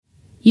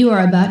You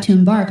are about to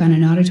embark on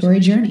an auditory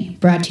journey,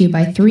 brought to you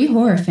by three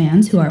horror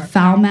fans who are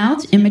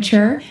foul-mouthed,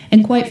 immature,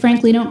 and quite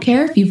frankly don't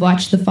care if you've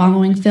watched the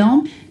following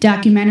film,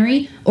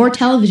 documentary, or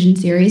television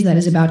series that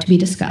is about to be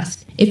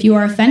discussed. If you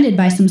are offended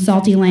by some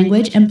salty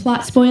language and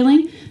plot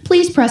spoiling,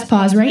 please press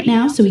pause right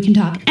now so we can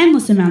talk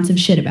endless amounts of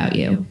shit about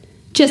you.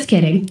 Just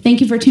kidding.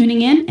 Thank you for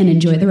tuning in and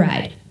enjoy the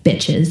ride,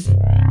 bitches.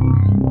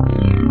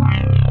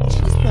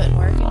 She's putting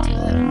work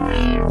into it.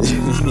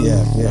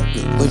 Yeah.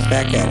 Look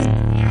back at it.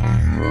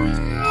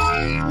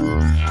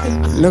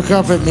 Look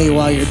up at me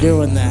while you're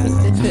doing that.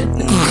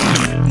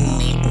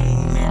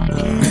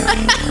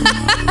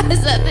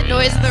 Is that the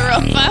noise of the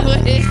robot?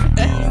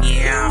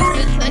 Yeah.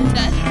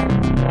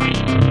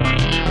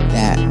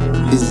 That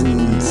is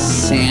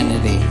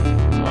insanity.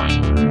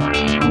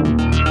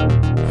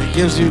 It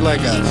gives you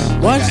like a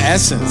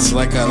essence,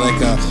 like a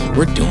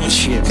we're doing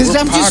shit. Because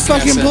I'm just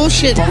fucking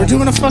bullshitting. We're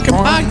doing a fucking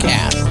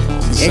podcast.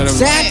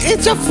 Exactly.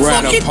 It's a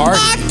fucking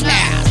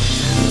podcast.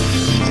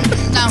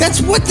 No.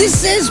 That's what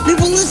this is.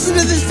 People listen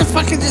to this to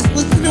fucking just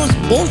listen to us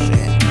bullshit.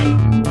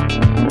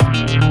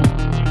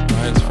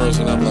 Mine's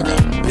frozen up like a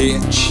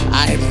bitch.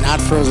 I am not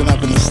frozen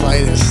up in the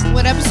slightest.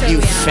 What episode You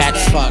are we on fat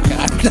today? fuck.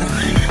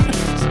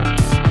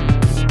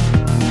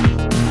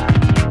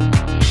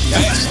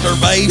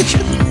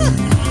 Masturbation.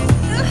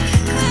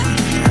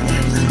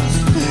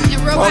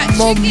 And robot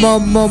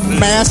chicken.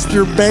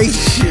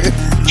 Masturbation.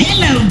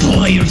 Hello,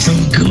 boys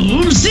and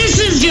ghouls. This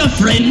is your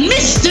friend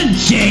Mr.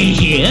 J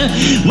here,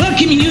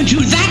 welcoming you to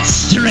That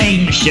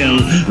Strange Show.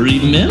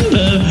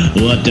 Remember,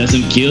 what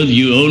doesn't kill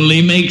you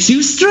only makes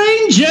you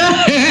stranger.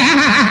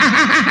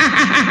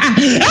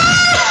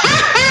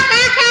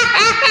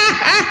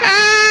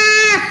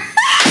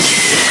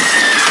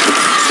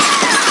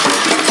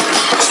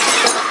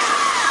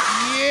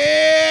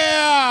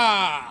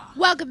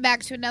 Welcome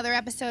back to another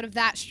episode of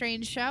That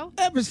Strange Show.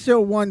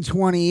 Episode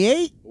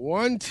 128.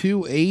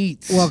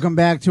 128. Welcome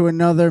back to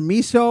another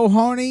miso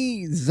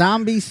honey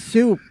zombie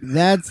soup.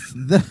 That's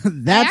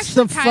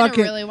the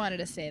fucking really wanted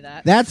to say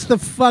that. that's the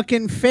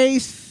fucking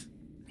face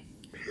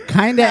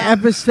kind of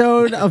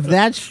episode of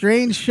That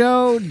Strange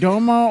Show.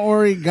 Domo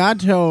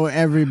arigato,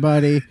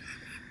 everybody.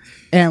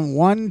 And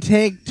one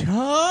take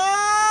Tony.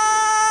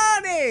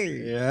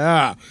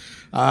 Yeah.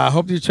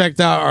 Hope you checked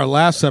out our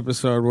last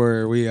episode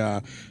where we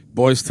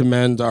boys to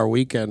mend our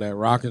weekend at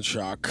Rock and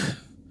Shock.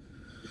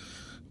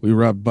 We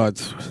rub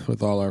butts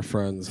with all our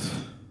friends.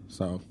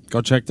 So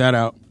go check that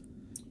out.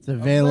 It's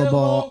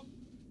available.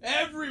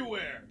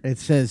 Everywhere. It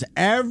says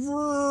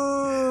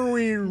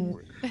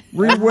everywhere.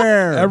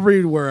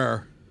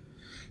 Everywhere.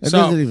 It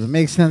doesn't even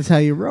make sense how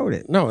you wrote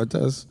it. No, it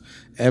does.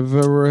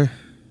 Well,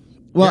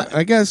 yeah,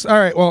 I guess. All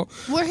right. Well,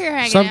 We're here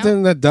hanging something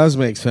out. that does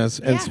make sense.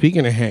 And Yeah.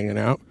 speaking of hanging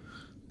out,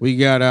 we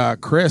got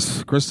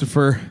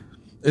Christopher.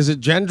 Is it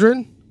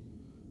Gendron?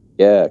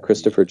 Yeah,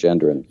 Christopher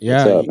Gendron.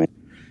 Yeah. What's up, man?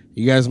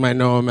 You guys might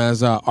know him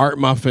as Art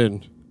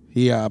Muffin.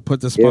 He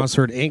put the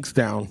sponsored inks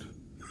down.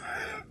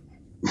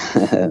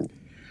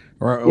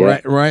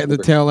 Right at the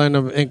tail end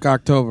of Ink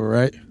October,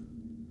 right?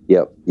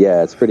 Yep.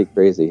 Yeah, it's pretty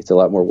crazy. It's a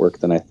lot more work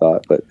than I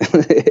thought, but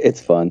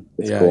it's fun.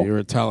 It's cool. You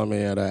were telling me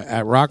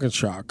at Rock and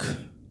Shock.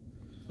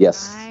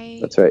 Yes,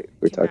 that's right.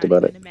 We talked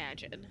about it.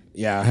 Imagine.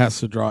 Yeah, has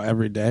to draw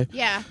every day.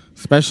 Yeah.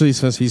 Especially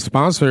since he's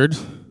sponsored.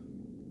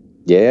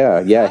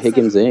 Yeah. Awesome.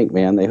 Higgins Ink,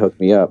 man. They hooked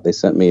me up. They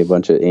sent me a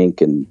bunch of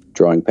ink and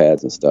drawing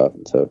pads and stuff.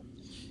 And so,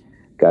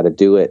 got to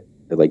do it.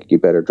 They're like, you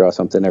better draw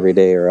something every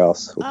day or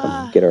else we'll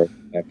come get our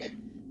back.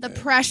 The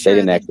pressure, They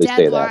didn't the actually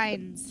say that.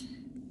 deadlines.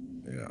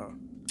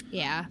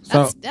 Yeah.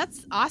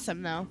 That's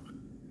awesome, though.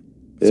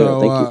 Yeah,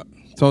 thank you.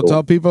 So Cool.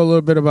 tell people a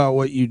little bit about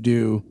what you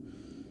do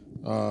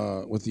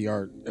with the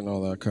art and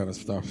all that kind of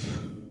stuff.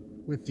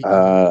 With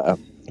the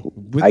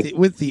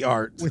With the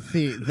art. with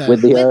the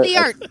With the With art, the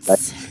arts. I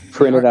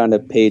print it onto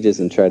pages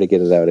and try to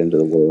get it out into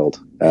the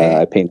world.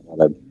 I paint a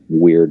lot of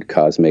weird,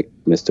 cosmic,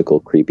 mystical,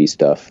 creepy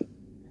stuff.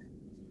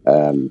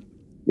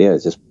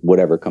 It's just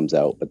whatever comes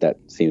out, but that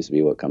seems to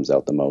be what comes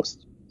out the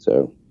most.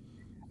 So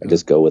I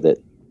just go with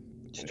it.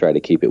 Just try to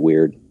keep it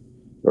weird,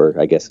 or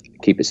I guess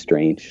keep it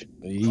strange.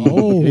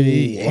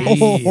 Hey.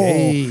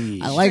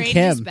 I like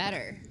Strange is him.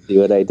 better. See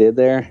what I did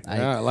there?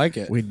 Yeah, I like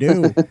it. We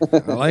do.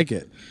 I like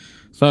it.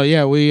 So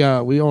yeah, we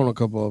own a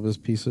couple of his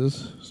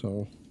pieces.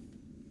 So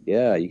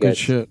Yeah, you good guys.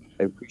 shit.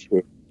 I appreciate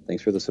it.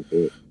 Thanks for the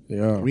support.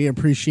 Yeah, We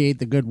appreciate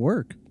the good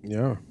work.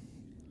 yeah.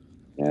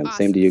 And Awesome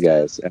same to you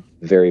guys. I'm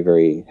very,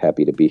 very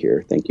happy to be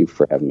here. Thank you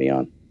for having me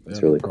on. It's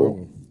Yeah, really no cool.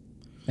 problem.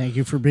 Thank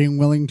you for being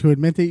willing to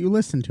admit that you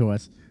listen to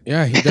us.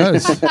 Yeah, he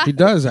does. He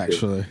does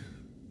actually.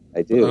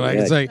 I do. Like,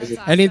 yeah. it's like That's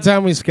awesome.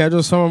 anytime we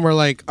schedule someone, we're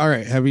like, "All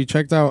right, have you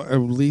checked out at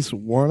least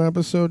one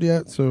episode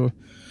yet?" So,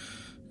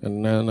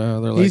 and then they're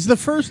like, He's the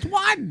first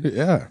one.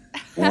 "Yeah."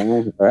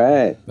 All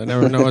right. They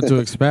never know what to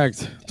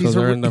expect until He's a-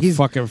 they're in the he's-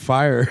 fucking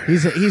fire.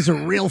 He's a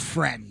real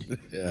friend.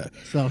 Yeah.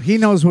 So he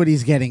knows what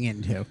he's getting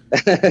into.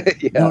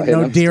 Yeah, No, and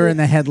no I'm deer still- in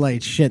the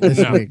headlights shit this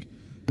No. week.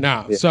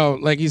 No. So,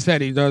 like you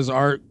said, he does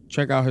art.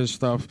 Check out his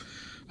stuff.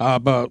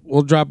 But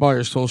we'll drop all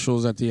your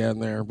socials at the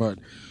end there. But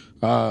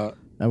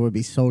That would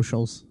be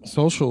socials.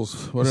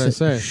 Socials. What did I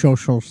say?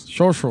 Socials.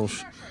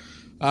 Socials.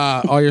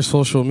 All your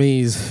social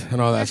me's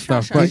and all that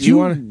stuff. social. But Did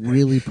you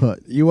really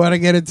put you want to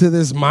get into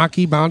this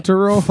Maki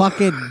Bantaro?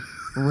 fucking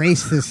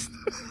racist?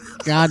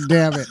 God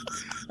damn it!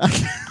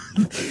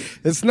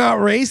 It's not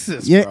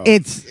racist. Yeah, bro.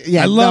 it's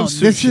I love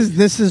This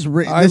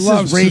sushi. I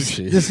love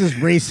sushi. This is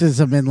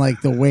racism in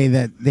like the way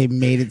that they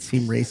made it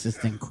seem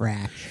racist in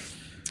Crash.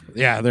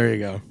 Yeah, there you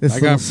go. This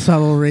little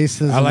subtle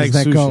racism. I like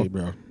that sushi, go,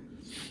 bro.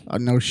 Oh,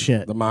 no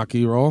shit. The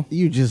Maki roll.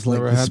 You just like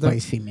Never the had that?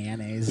 spicy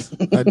mayonnaise.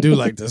 I do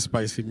like the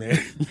spicy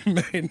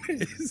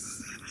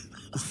mayonnaise.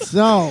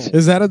 So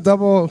Is that a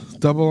double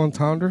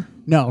entendre?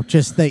 no,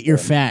 just that you're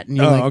fat and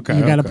you okay,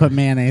 you got to okay. put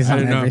mayonnaise I on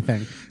didn't know.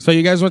 everything. So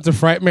you guys went to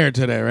Frightmare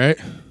today, right?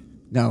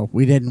 No,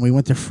 we didn't. We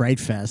went to Fright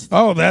Fest.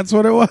 Oh, that's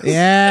what it was.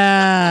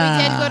 Yeah,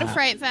 We did go to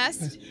Fright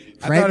Fest.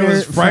 I thought it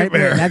was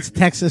Frightmare. That's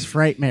Texas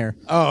Frightmare.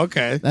 Oh,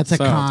 okay. That's a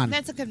So- con.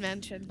 That's a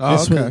convention. Oh,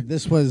 This okay.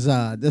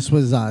 this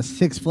was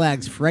Six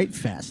Flags Fright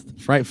Fest.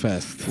 Fright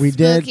Fest. We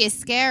did. Spooky,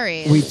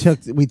 scary. We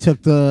took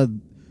the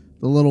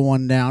little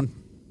one down.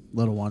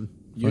 Little one.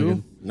 You?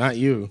 Fucking- Not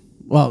you.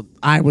 Well,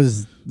 I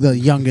was the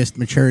youngest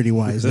maturity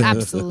wise.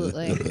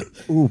 Absolutely.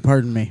 Ooh,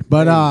 pardon me.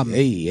 But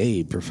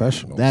Hey,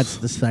 professional. that's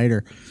the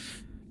cider.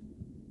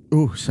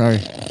 Ooh, sorry.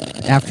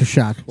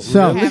 Aftershock.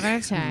 So Having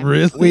a time.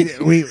 really.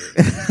 we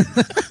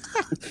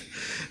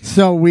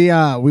so we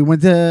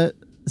went to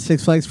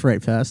Six Flags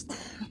Fright Fest.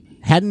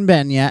 Hadn't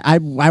been yet. I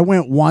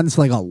went once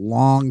like a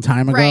long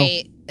time ago.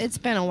 Right. It's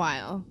been a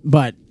while.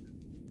 But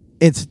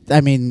it's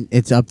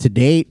up to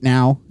date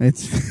now.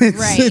 It's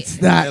Right.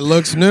 it's not It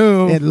looks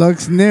new. it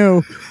looks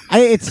new.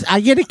 I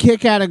get a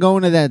kick out of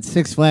going to that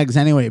Six Flags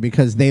anyway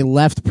because they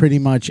left pretty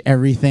much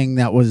everything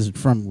that was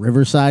from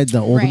Riverside, the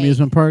old Right.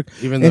 amusement park.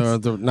 Even It's-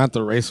 though not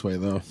the raceway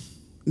though.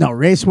 No,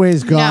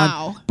 Raceway's gone.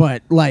 No.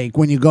 But like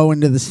when you go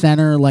into the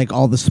center, like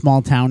all the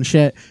small town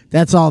shit,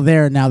 that's all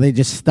there. Now they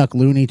just stuck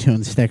Looney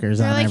Tunes stickers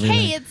They're on like, everything.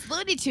 hey, it's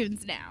Looney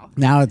Tunes now.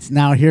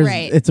 Now here's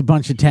Right. it's a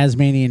bunch of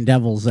Tasmanian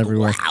devils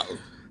everywhere.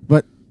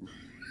 But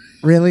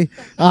really,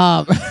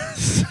 so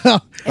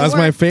That's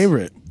my worked.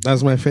 favorite.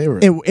 That's my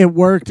favorite. it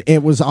worked.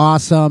 It was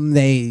awesome.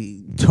 They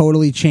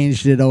totally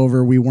changed it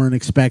over. We weren't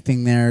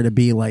expecting there to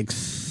be like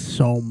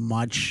so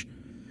much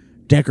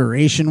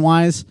decoration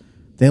wise.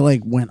 They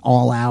like went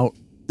all out.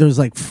 There's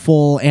like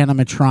full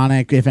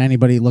animatronic. If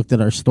anybody looked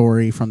at our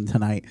story from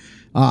tonight,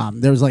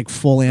 there was like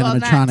full Well,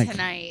 not animatronic.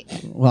 tonight.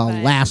 Well,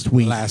 but- last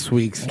week's last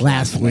week's.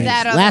 last week's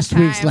That other last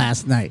week's time.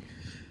 last night.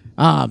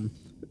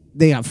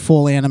 They got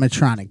full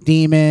animatronic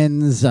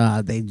demons.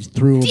 They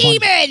threw a bunch,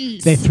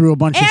 Demons! they threw a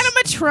bunch of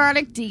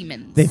Animatronic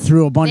demons. they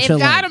threw a bunch They've of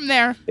got like- them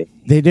there.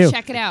 they do.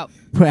 Check it out.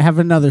 Have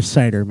another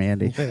cider,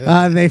 Mandy.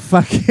 They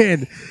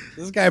fucking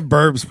This guy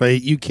burps,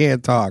 but you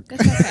can't talk.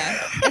 It's okay.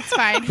 It's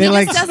fine. They He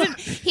like- just doesn't.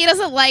 He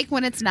doesn't like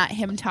when it's not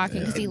him talking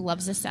because he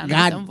loves the sound of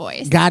his own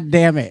voice. God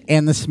damn it,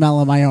 and the smell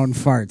of my own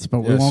farts.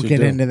 But we Yes, won't you get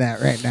do. into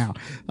that right now.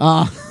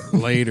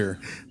 Later.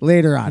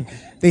 Later on,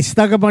 they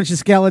stuck a bunch of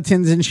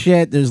skeletons and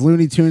shit. There's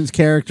Looney Tunes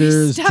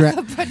characters. Stuck dre-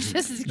 a bunch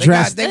of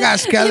dressed- They got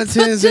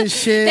skeletons and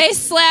shit. They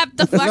slapped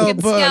the fucking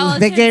but-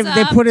 skeletons.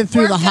 they put it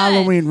through We're the good.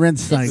 Halloween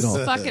rinse It's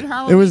cycle. fucking It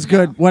Halloween was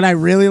good. now. What I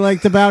really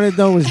liked about it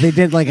though was they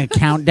did like a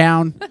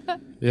countdown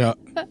Yeah.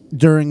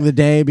 during the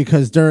day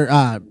because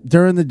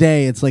during the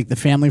day it's like the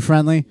family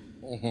friendly.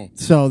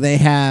 So they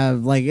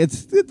have like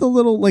it's a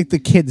little like the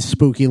kids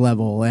spooky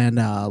level and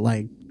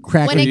like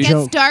crack When a it gets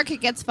joke. dark,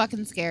 it gets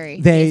fucking scary.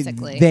 They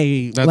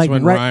basically. That's like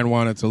when right Ryan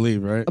wanted to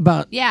leave, right?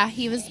 about. Yeah,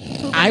 he was.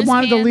 pooping I his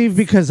wanted to pants. leave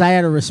because I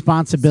had a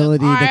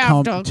responsibility I to have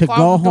come to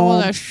go to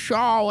home. the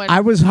show and I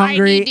was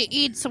hungry. I need to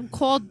eat some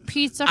cold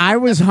pizza. I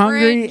from was the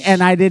hungry fridge.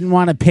 and I didn't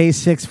want to pay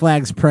Six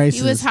Flags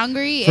prices. He was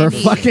hungry for a and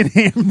he- fucking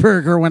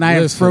hamburger when I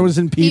have Listen,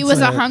 frozen pizza. He was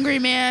a hungry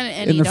man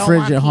and in he the don't fridge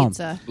want at home.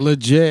 pizza.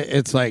 Legit,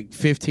 it's like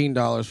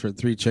 $15 for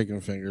 3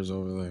 chicken fingers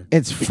over there.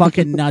 It's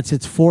fucking nuts.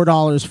 It's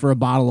 $4 for a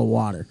bottle of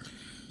water.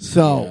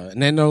 So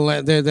And then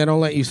they don't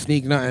let you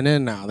sneak nothing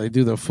in now. They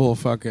do the full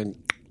fucking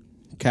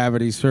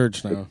cavity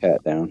search now.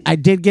 Pat down. I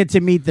did get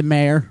to meet the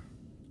mayor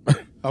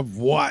Of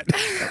what?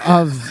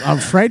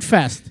 of Fright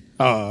Fest.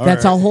 Oh,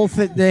 That's all a whole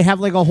thing. They have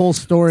like a whole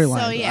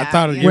storyline. So yeah, I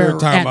thought you Where were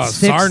talking at about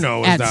six-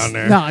 Sarno was at- down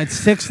there. No, it's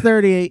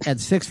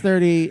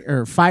 6:30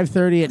 or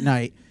 5:30 at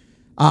night.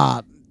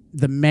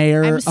 The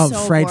mayor I'm of so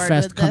Fright bored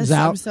Fest with comes this.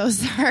 I'm out, so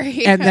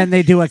sorry. and then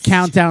they do a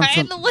countdown.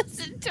 trying From, to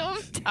listen to him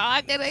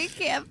talk and I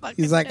can't fucking.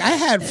 He's like, do I it.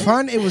 had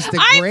fun. It was the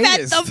I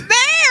met greatest.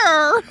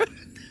 the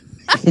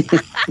mayor.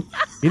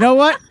 you know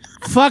what?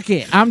 Fuck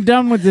it. I'm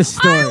done with this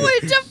story. I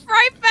went to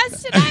Fright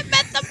Fest and I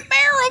met the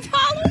mayor of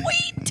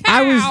Halloween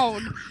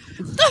Town.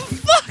 The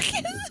fuck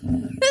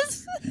is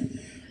this?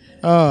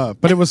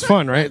 But it was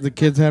fun, right? The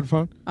kids had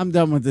fun. I'm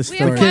done with this We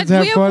story. have, kids one,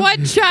 have we have fun?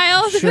 one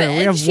child. Sure, we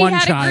and have she one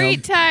had child. a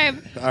great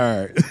time. All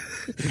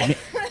right.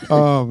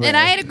 Oh man, And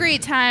I had a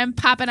great time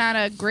popping out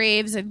of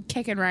graves and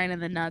kicking Ryan in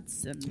the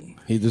nuts. And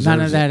he deserves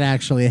None of it. that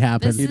actually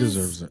happened. This He is-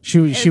 deserves it. She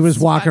was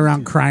it's walking fun.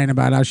 around crying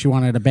about how she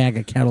wanted a bag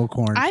of kettle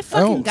corn. I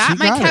fucking Oh, got she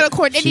my got kettle it.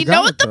 corn. And She you got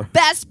know it, what the though.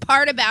 best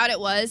part about it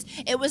was?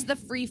 It was the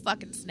free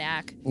fucking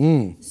snack.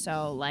 Mm,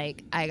 So,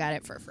 like, I got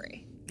it for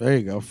free. there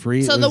you go.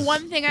 Free. So the is-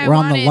 one thing I we're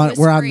on wanted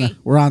the was free.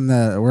 we're on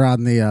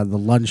the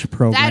lunch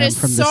program That is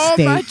from the so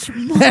state. much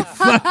more.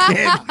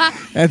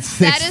 At Six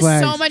That is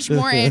Flags. so much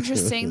more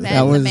interesting than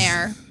That the was-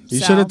 mayor. You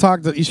So, should have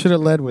talked. You should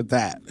have led with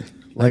that.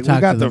 Like we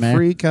talked got to the the mayor.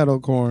 free kettle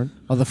corn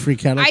Oh, the free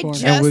kettle I corn.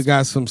 just- and we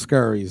got some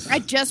scurries. I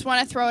just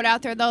want to throw it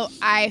out there, though.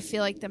 I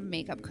feel like the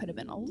makeup could have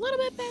been a little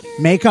bit better.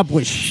 Makeup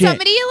was shit.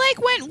 Somebody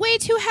like went way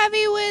too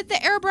heavy with the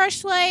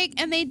airbrush, like,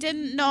 and they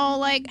didn't know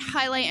like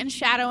highlight and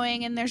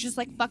shadowing, and there's just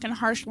like fucking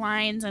harsh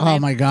lines. And Oh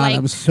my god, like,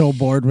 I'm so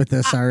bored with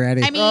this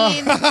already. I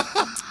mean,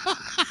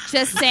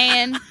 just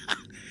saying.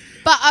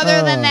 But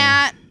other than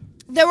that,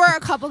 there were a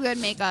couple good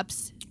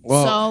makeups.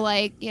 Well- So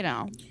like, you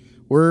know,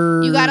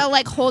 We're you gotta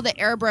like hold the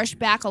airbrush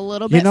back a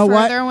little bit you know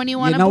what? further when you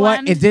want You to know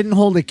blend. what? It didn't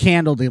hold a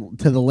candle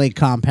to the Lake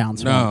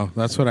Compounds. one. No,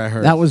 that's what I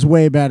heard. That was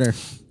way better.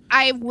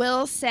 I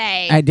will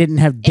say, I didn't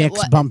have dicks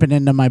wa- bumping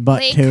into my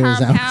butt Lake too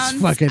as I was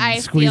Compounds, fucking I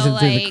squeezing feel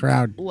through like the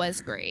crowd.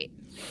 was great.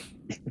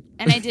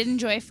 And I did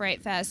enjoy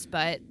Fright Fest,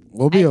 but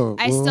We'll be.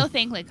 I still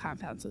think Lake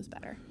Compounds was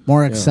better.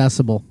 More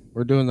accessible.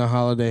 We're doing the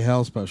holiday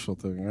hell special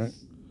thing, right?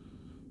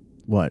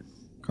 What?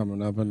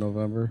 Coming up in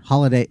November.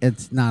 Holiday?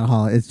 It's not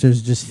holiday. It's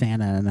just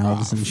Santa and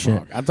elves and shit.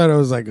 Fuck. I thought it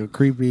was like a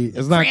creepy.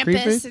 It's not Krampus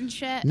creepy. and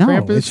shit. No,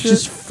 Krampus it's shit?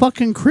 just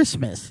fucking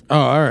Christmas. Oh,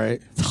 all right.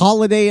 It's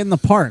holiday in the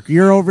park.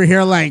 You're over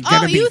here like Oh,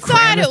 gonna be you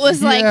thought it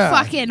was like Yeah.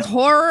 fucking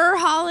horror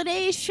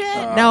holiday shit?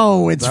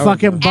 No, it's That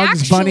fucking was-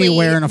 Bugs Bunny Actually,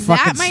 wearing a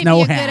fucking that might snow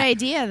be a hat. good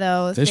idea,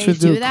 though. If They they should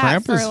do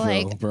that for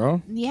Krampusville, like,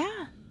 bro. yeah.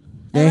 I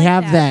They like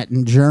have that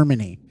in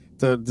Germany.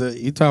 The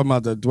you talking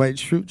about the Dwight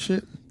Schrute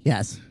shit?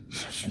 Yes.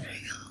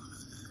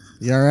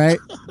 You all right?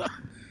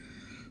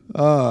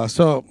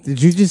 So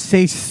Did you just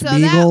say that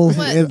Smeagol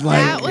was- in that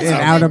like was in a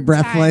out good of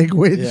breath time.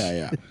 language?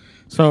 yeah.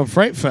 So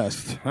Fright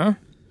Fest, huh?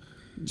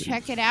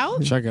 Check it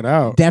out. Check it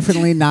out.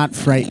 Definitely not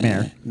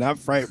Frightmare. Not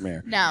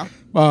Frightmare. No.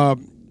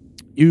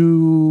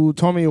 You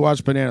told me you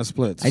watched Banana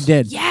Splits. I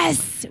did.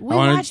 Yes, we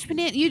wanna- watched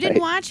Banana. You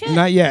didn't watch it?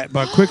 Not yet,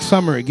 but quick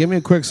summary. Give me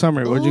a quick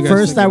summary. What'd you guys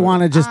First, think I of it?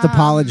 want to just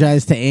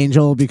apologize to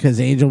Angel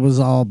because Angel was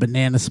all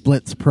Banana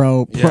Splits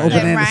pro Yeah, yeah.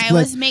 Banana Ryan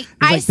Splits. was make- He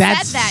I like, said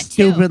that's that,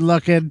 too. stupid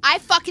looking. I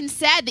fucking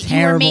said that you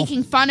Terrible. were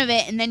making fun of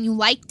it, and then you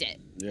liked it.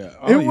 Yeah.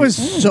 It was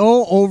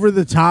so over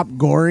the top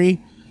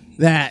gory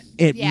that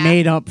it Yeah.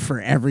 made up for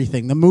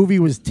everything. The movie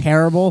was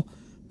terrible,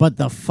 but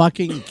the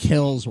fucking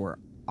kills were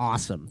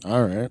awesome.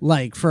 All right.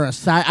 Like for a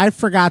I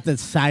forgot that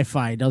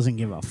sci-fi doesn't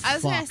give a fuck. I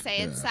was gonna say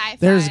it's sci-fi.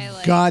 There's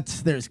like,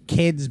 guts. There's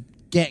kids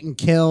getting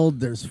killed.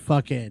 There's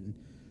fucking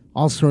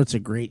all sorts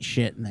of great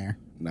shit in there.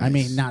 I Nice.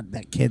 mean, not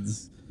that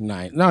kids.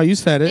 Nice. No, you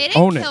said They it. didn't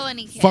Own kill it.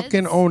 any kids.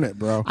 Fucking own it,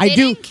 bro. I They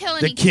do. didn't kill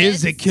any The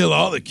kids, they kill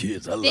all the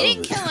kids. I love They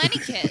didn't it. kill any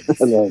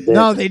kids.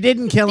 No, they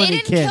didn't kill They any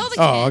didn't kids. kill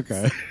the Oh, kids.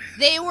 okay.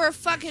 They were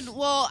fucking.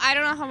 Well, I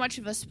don't know how much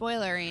of a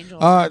spoiler, Angel.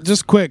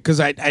 Just quick, because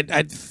I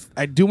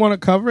do want to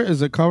cover it.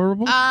 Is it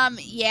coverable?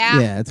 Yeah.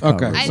 Yeah, it's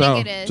okay, covered. I so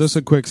think it is. just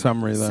a quick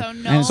summary then. So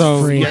no And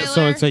So, free. yeah,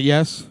 so it's a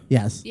yes.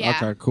 Yes, Yeah.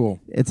 Okay, cool.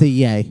 it's a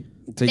yay.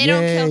 It's a They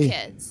don't yay. kill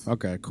kids,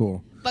 Okay,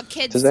 cool. but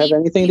kids. Does that have see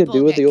anything to people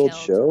do with get the old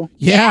killed. show?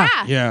 Yeah.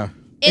 Yeah.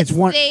 It's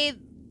one- They.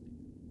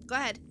 Go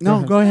ahead.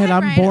 No, go ahead.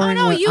 I'm Ryan. boring.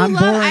 Oh, no, when, you I'm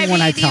love, boring I when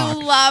mean, I talk.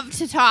 You love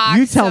to talk.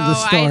 You tell the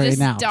so I story just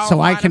now, don't so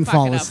I wanna can fuck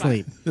fall it up.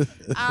 asleep.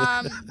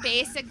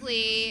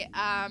 Basically,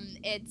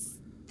 it's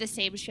the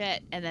same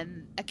shit, and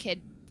then a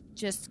kid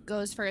just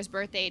goes for his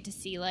birthday to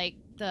see like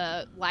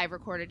the live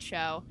recorded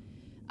show.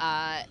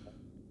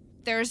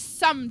 There's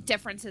some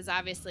differences,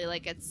 obviously.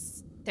 Like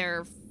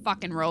they're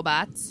fucking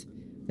robots.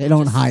 They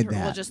don't Just- hide We'll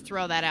that. just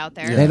throw that out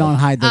there. They don't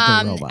hide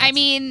that they're robots. I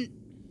mean,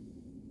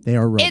 they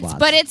are robots.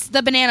 it's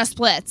the Banana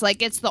Splits.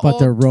 Like it's the But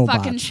they're old robots.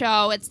 fucking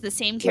show. It's the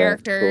same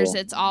characters. cool.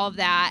 It's all of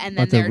that, and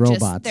then But they're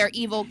just robots. they're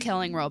evil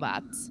killing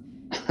robots.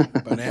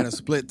 Banana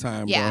split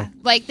time, Yeah, bro.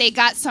 like they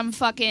got some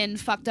fucking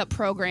fucked up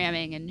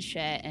programming and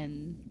shit,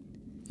 and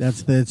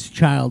It's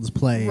Child's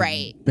Play.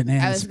 right.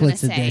 Banana I was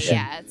Splits gonna say, edition.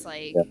 yeah, it's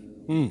like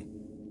Yeah.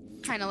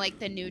 kind of like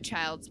the new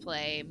Child's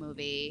Play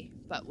movie,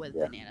 but with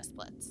Banana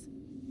Splits.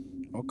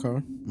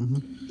 Okay.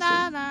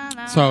 Na, na,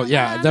 na, So,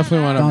 yeah, I na,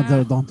 definitely na, wanna-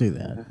 na. Don't do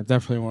that. I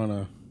definitely want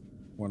to.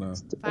 The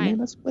Fine.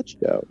 Banana Split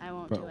Show. I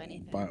won't do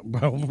anything.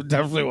 But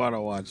definitely want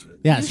to watch it.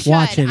 Yes, You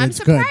watch should. it. I'm It's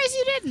good. surprised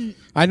you didn't.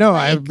 I know.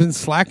 Like- I've been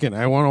slacking.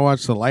 I want to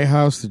watch The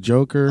Lighthouse, The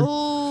Joker. Ooh,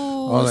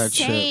 all that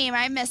shit. same.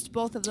 I missed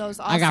both of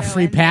those. Also, I got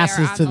free and they're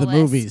passes on to the list.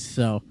 movies,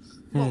 so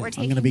But we're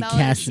taking gonna be Bella to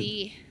cashing-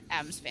 see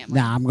Adam's Family.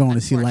 nah, I'm going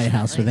to see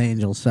Lighthouse with unfortunately.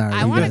 Angel. Sorry,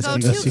 I You want to guys go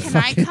can too. see Can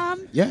I fucking-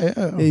 come? Yeah.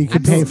 Yeah, you can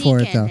I'm pay for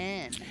it sneaking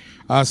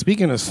though. in.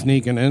 Speaking of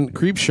sneaking in,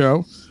 Creep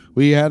Show,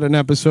 we had an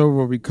episode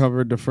where we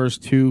covered the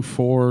first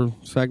 4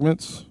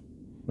 segments,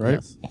 right?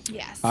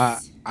 Yes.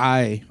 Yes.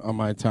 I, on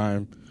my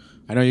time,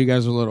 I know you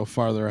guys are a little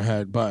farther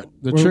ahead, but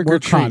the We're trick or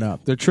caught treat,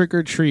 up. the trick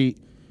or treat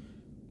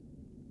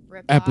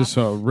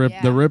episode,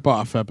 the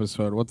rip-off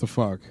episode. What the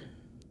fuck?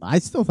 I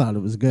still thought it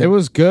was good. It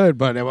was good,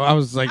 but I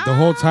was like, the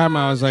whole time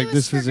I was like, it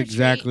was this is trick or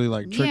exactly treat.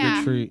 like Trick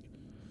Yeah. or Treat.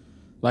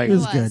 Like, It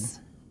was good.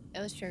 It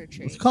was trick or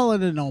treat. Let's call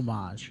it an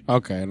homage.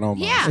 okay, no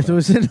more. Yeah. It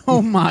was an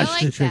homage I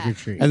to like Trick that. or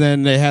Treat. And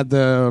then they had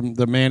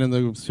the man in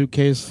the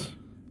suitcase,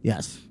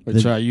 Yes.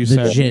 which you the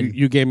said gin.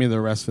 you gave me the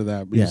rest of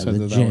that, but Yeah, you said the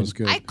that gin. was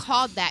good. I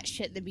called that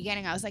shit in the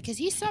beginning. I was like, "Is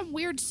he some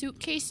weird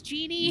suitcase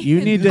genie?"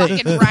 You need to-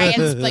 Fucking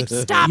Ryan's like,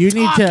 "Stop You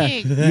need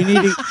talking."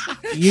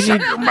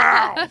 to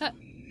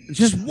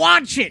just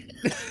watch it.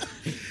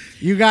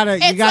 You gotta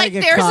It's like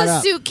get there's caught a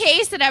up.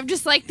 suitcase, and I'm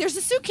just like, "There's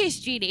a suitcase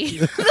genie."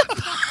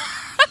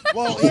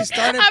 well, he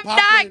started I'm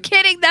not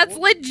kidding. That's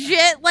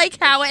legit. Like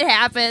how it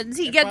happens.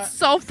 He gets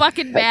so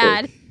fucking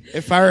mad.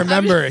 If I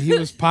remember, he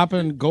was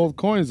popping gold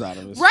coins out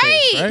of his Right.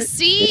 face, right?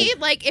 See,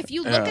 like if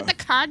you look Yeah. at the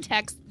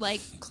context, like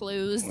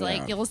clues,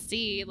 like you'll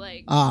see,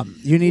 like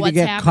You need to what's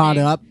get caught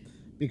happening. up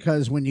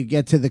because when you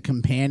get to the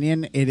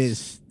companion, it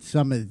is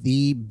some of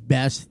the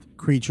best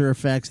creature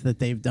effects that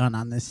they've done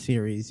on this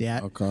series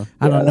yet. Okay.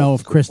 I don't know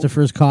if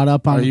Christopher's caught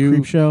up on Are the you-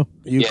 Creep Show.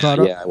 You Yeah, caught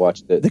up? yeah, I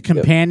watched it. The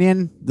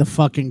companion, the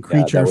fucking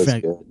creature that was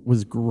effect good.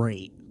 was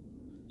great.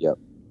 Yep.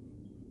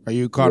 Are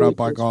you caught Really up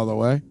like good. all the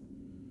way?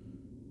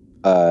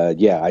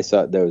 Yeah, I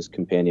saw there was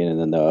companion, and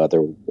then the other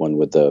one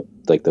with the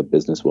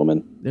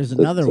businesswoman. There's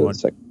another one.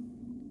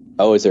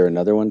 Oh, is there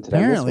another one? Did I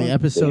miss Apparently, one?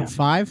 episode Damn,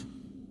 5.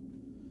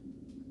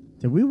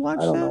 Did we watch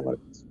I don't that? know what.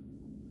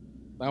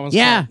 That one's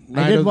Yeah, called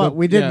I Night did. of the-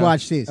 We did yeah,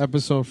 watch these.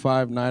 Episode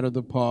 5, Night of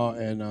the Paw,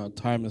 and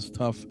Time is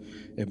Tough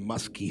in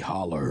Muskie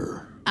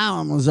Holler. That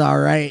one was all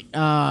right.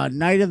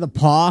 Night of the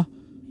Paw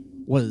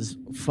was.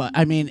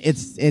 I mean,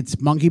 it's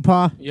Monkey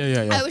Paw,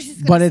 Yeah. I was just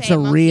gonna but it's say a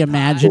monkey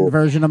reimagined paw.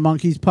 version of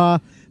Monkey's Paw.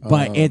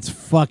 But it's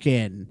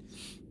fucking.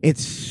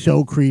 It's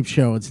so creep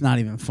show. It's not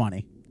even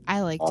funny.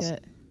 I liked Awesome.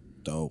 it.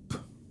 Dope.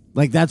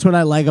 Like that's what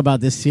I like about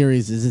this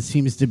series is it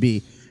seems to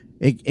be.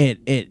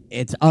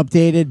 It's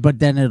updated, but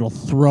then it'll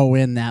throw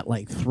in that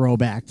like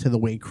throwback to the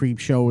way Creep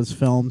Show was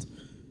filmed,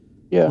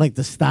 Yeah, like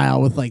the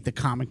style with like the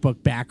comic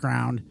book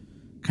background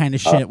kind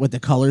of shit with the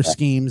color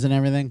schemes and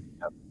everything.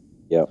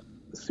 yeah,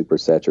 super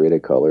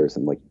saturated colors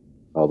and like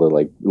all the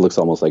like it looks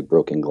almost like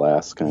broken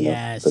glass kind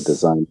Yes. of the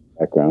design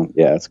background.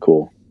 Yeah, it's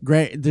cool.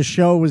 Great. The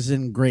show was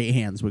in great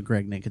hands with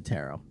Greg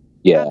Nicotero.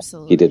 Yeah,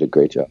 Absolutely. he did a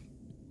great job.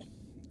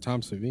 Tom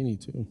Savini,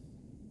 too.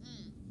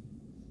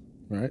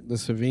 Right? The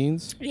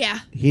Savines? Yeah.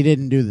 He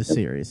didn't do the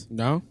series.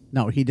 No?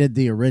 No, he did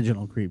the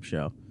original Creep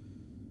Show.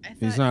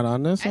 He's not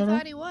on this? I at all?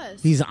 thought he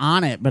was. He's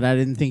on it, but I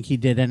didn't think he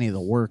did any of the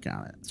work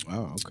on it.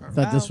 Oh, okay. I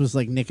thought this Oh. was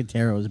like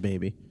Nicotero's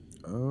baby.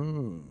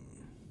 Oh.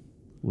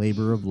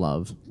 Labor of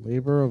love.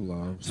 Labor of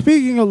Love.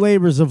 Speaking of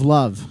labors of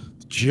love,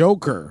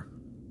 Joker.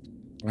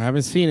 I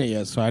haven't seen it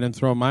yet, so I didn't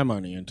throw my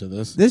money into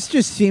this. this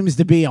just seems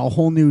to be a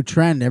whole new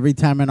trend. Every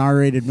time an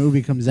R-rated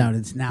movie comes out,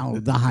 it's now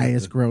the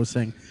highest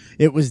grossing.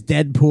 It was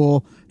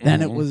Deadpool,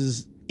 then it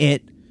was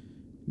It,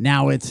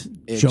 now it's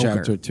It Joker.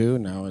 Chapter 2,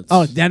 now it's...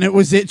 Oh, then it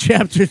was It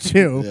Chapter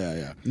 2.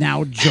 Yeah.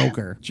 Now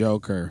Joker.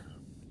 Joker.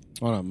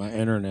 Hold on, my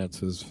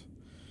internet is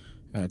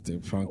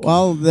acting funky.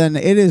 Well, then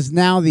it is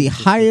now the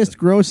highest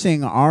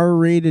grossing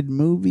R-rated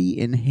movie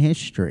in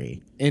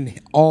history. in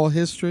all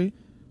history?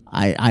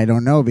 I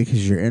don't know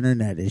because your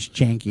internet is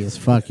janky as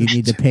fuck. You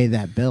need to pay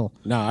that bill.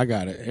 No, I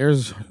got it.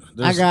 There's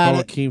I got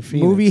Joaquin it.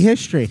 Phoenix. Movie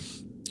history.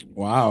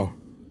 Wow.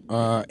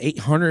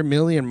 800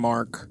 million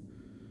mark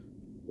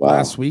Wow,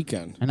 last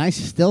weekend. And I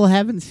still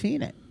haven't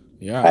seen it.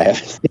 Yeah. I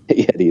haven't seen it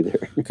yet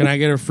either. Can I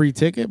get a free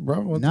ticket, bro?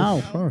 What No.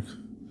 the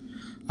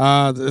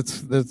fuck?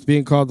 That's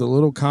being called the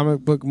little comic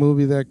book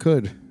movie that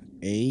could.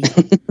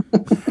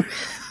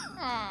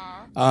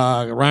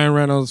 Ryan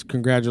Reynolds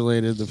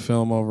congratulated the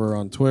film over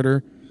on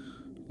Twitter,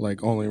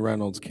 like only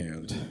Reynolds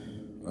can.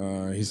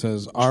 He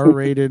says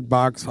R-rated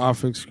box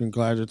office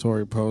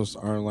congratulatory posts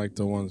aren't like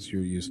the ones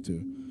you're used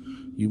to.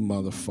 You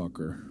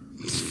motherfucker.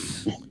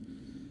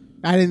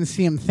 I didn't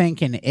see him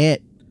thanking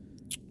it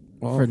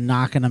Well, for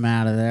knocking him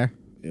out of there.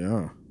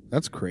 yeah,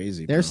 that's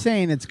crazy. They're bro.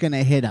 saying it's going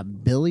to hit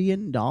 $1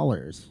 billion.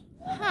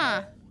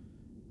 Huh.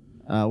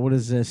 What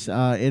is this?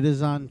 It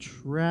is on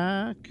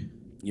track.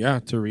 Yeah,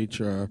 to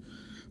reach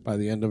by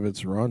the end of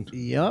its run.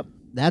 Yep.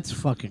 That's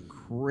fucking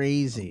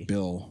crazy.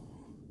 Bill.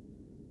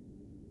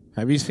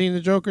 Have you seen the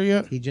Joker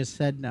yet? He just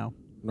said no.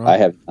 No. I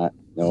have not.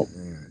 Nope.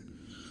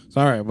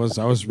 Sorry, I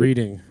was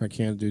reading. I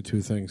can't do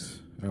two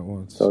things at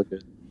once. So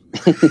good.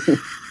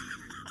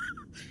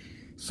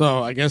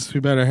 So I guess we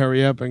better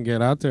hurry up and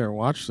get out there and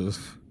watch this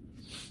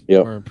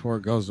Yep. before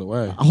it goes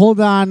away. Hold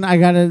on. I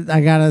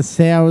gotta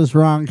say I was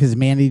wrong because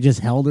Mandy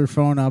just held her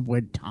phone up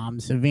with Tom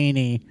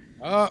Savini.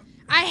 I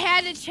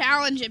had to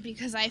challenge it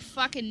because I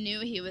fucking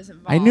knew he was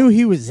involved. I knew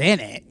he was in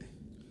it.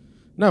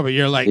 No, but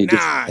you're like, He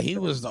just- nah. He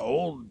was the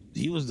old.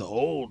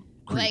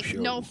 Creep Like,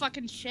 show. no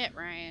fucking shit,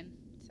 Ryan.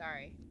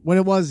 Sorry.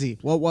 What was he?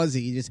 What was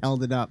he? He just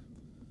held it up.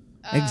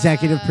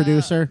 Executive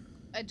producer.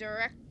 A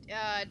direct.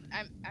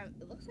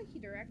 It looks like he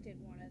directed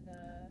one of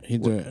the. He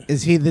did.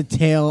 Is he the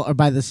tail or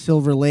by the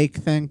Silver Lake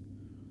thing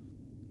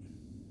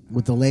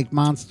with the lake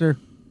monster?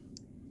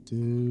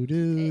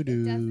 It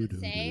doesn't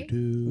say.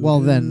 Well,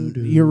 then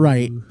you're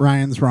right.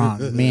 Ryan's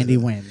wrong. Mandy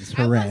wins.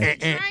 I Hooray!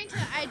 wasn't trying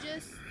to.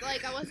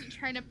 I wasn't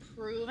trying to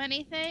prove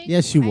anything.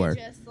 Yes, you were. I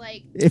just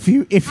If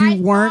you I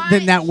weren't,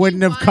 then thought that he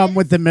wouldn't have come was.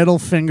 with the middle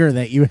finger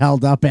that you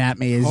held up at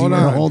me as Hold you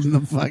were on. holding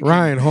the fucking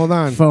Ryan, hold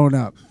on. phone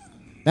up.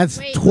 That's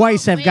Wait,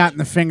 twice well, I've wait. gotten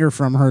the finger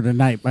from her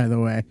tonight, by the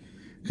way,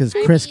 because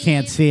I Chris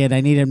can't mean- see it.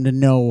 I need him to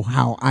know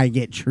how I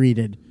get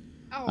treated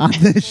Oh, on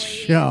this please.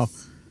 show.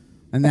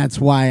 And that's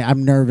why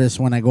I'm nervous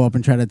when I go up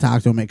and try to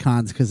talk to him at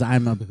cons, because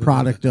I'm a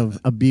product of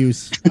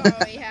abuse Oh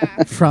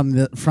yeah. from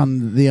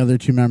the other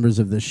two members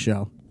of this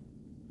show.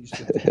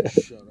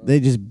 They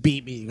just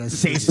beat me. Go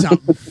say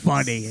something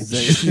funny. And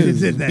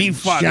then Be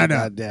funny, shut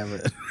up.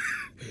 goddammit.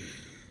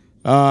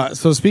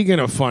 So speaking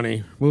of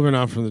funny, moving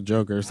on from the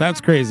Jokers, that's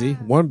crazy.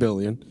 1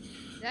 billion.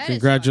 That is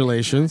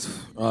Congratulations,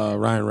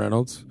 Ryan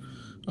Reynolds.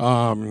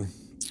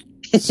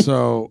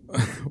 So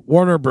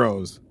Warner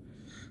Bros.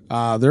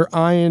 They're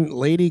eyeing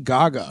Lady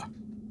Gaga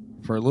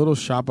for Little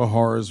Shop of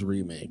Horrors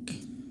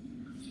remake.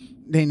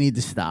 They need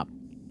to stop.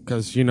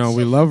 Because, we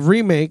love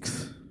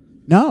remakes.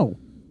 No,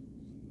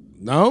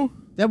 No?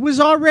 that was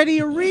already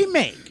a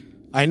remake.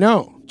 I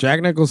know.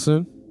 Jack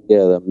Nicholson.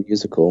 Yeah, the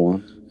musical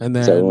one. And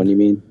Is that the then, one you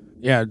mean?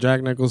 yeah,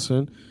 Jack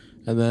Nicholson.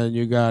 And then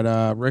you got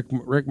Rick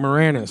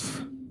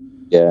Moranis.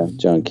 Yeah,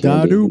 John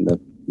Candy Da-doop. in the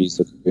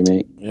musical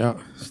remake. Yeah,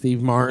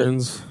 Steve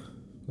Martins.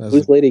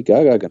 Who's Lady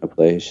Gaga going to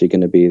play? Is she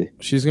going to be...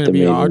 She's going to the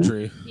be main one?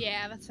 Audrey.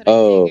 Yeah, that's what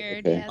Oh, I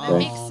figured. okay. Yeah, that Oh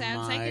makes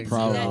sense. I can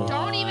see that.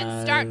 Don't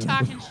even start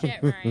talking shit,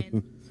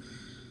 Ryan.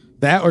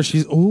 That or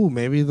she's,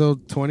 maybe they'll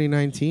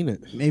 2019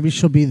 it. Maybe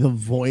she'll be the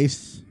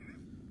voice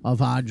of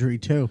Audrey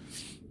too.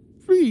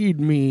 Feed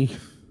me.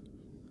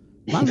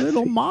 My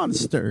little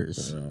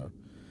monsters.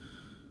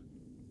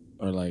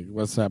 Or like,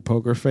 what's that,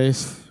 Poker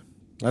Face?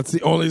 That's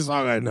the only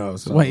song I know.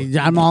 So. Wait,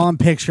 I'm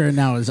picturing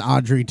now is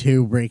Audrey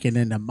 2 breaking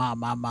into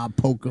my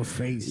poker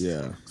face.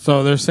 Yeah.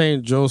 So they're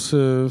saying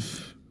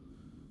Joseph.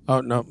 Oh,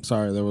 no,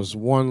 sorry. There was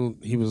one,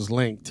 he was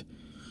linked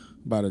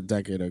about a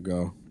decade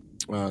ago.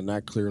 And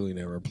that clearly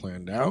never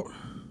planned out.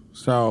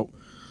 So,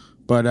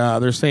 but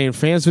they're saying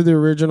fans of the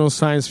original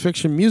science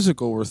fiction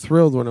musical were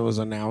thrilled when it was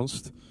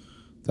announced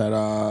that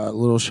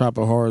Little Shop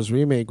of Horrors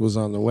remake was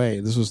on the way.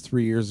 This was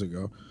 3 years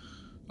ago.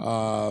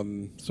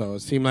 So it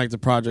seemed like the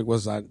project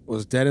was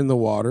dead in the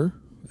water,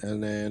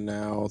 and then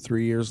now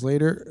 3 years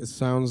later, it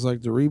sounds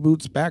like the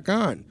reboot's back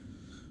on.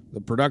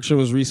 The production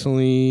was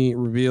recently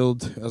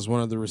revealed as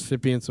one of the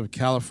recipients of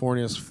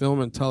California's Film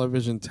and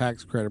Television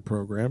Tax Credit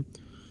Program,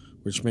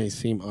 which may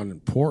seem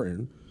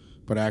unimportant,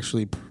 but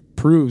actually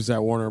proves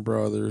that Warner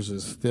Brothers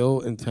is still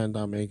intent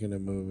on making a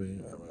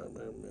movie.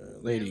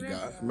 Lady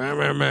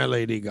Gaga.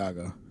 Lady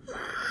Gaga.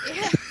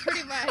 Yeah,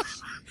 pretty much.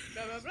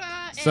 Blah, blah,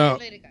 blah. And So-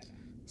 Lady Gaga.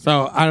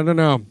 So I don't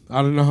know.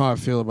 I don't know how I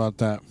feel about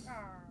that.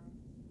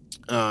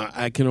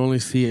 I can only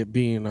see it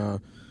being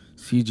a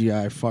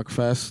CGI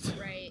fuckfest.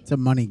 Right. It's a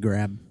money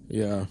grab.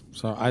 Yeah.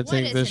 So I What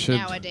think is this it should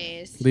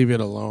nowadays? leave it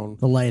alone.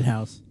 The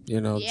Lighthouse.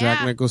 Yeah,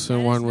 Jack Nicholson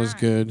that is one was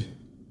not. good,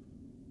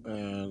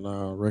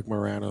 and Rick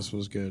Moranis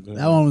was good.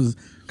 That one was,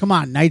 come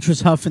on, Nitrous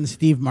Huff and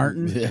Steve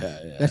Martin. Yeah.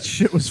 That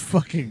shit was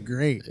fucking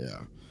great. Yeah.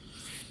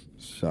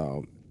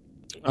 So,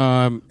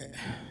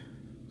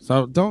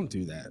 so don't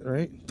do that,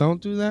 right?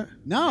 Don't do that.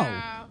 No,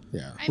 No.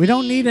 Yeah. I we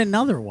don't mean, need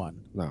another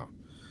one. No,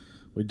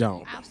 we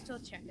don't. I'll still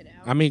check it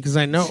out. I mean, because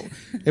I know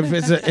if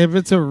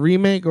it's a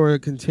remake or a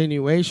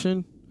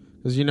continuation,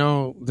 because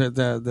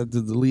the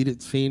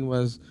deleted scene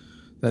was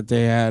that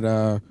they had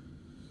that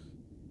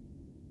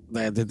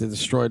they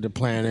destroyed the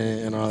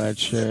planet and all that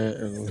shit.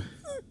 And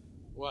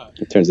what?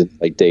 It turns into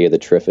like Day of the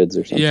Triffids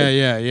or something.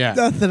 Yeah.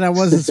 Nothing. I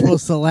wasn't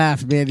supposed to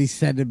laugh, man. He's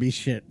sending me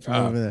shit from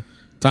over there.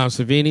 Tom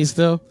Savini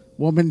still.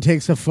 Woman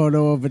takes a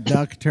photo of a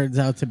duck, turns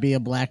out to be a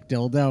black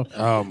dildo.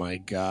 Oh my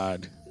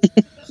god.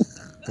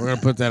 We're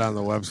gonna put that on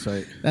the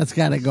website. That's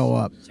got to go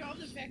up. Show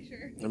the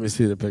picture. Let me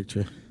see the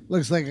picture.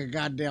 Looks like a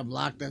goddamn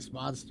Loch Ness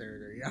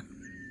monster. Yeah.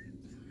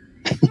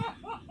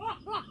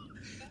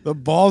 The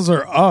balls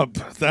are up.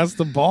 That's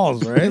the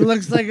balls, It right?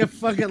 looks like a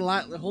fucking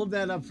lot. Hold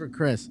that up for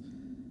Chris.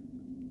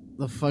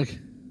 The fuck.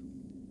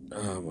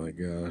 Oh my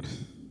god.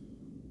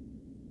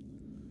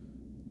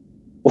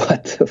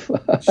 What the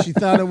fuck? She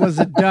thought it was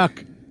a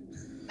duck.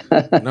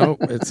 Nope,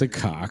 it's a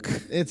cock.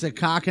 It's a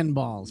cock and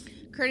balls.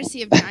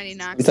 Courtesy of Johnny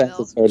Sometimes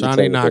Knoxville. it's hard to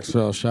Johnny tell.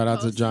 Knoxville. Shout out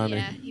to Posted- Johnny.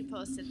 Yeah, he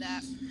posted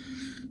that.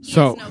 He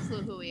So- has no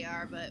clue who we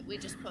are, but we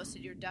just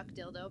posted your duck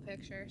dildo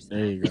picture. So.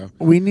 There you go.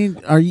 We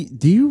need.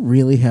 Do you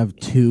really have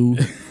two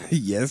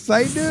Yes,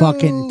 I do.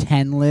 fucking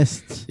 10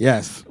 lists?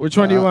 Yes. Which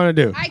one do you want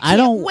to do? I can't I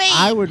don't. wait.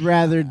 I would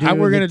rather do.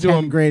 We're gonna the do 10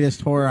 them- greatest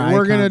horror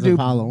We're gonna icons do of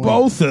Halloween.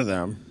 both of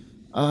them.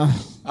 All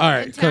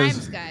right, Good 'cause-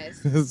 times,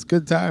 guys. it's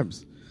good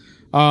times.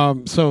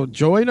 So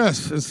join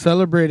us in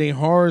celebrating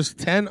horror's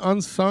 10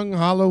 unsung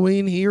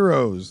Halloween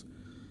heroes.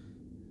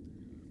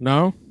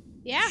 No?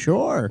 Yeah.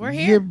 Sure. We're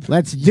here.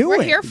 Let's do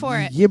We're it. here for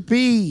it.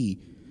 Yippee.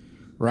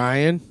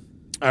 Ryan.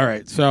 All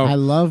right, so I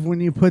love when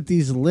you put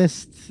these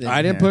lists. In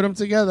I didn't there. put them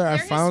together. I They're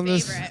his found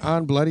this favorite.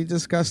 on Bloody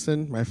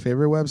Disgusting, my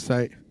favorite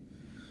website.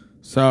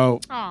 So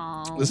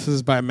Aw. this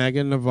is by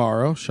Megan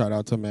Navarro. Shout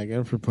out to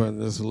Megan for putting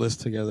this list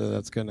together.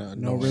 That's gonna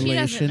No annoy, She doesn't know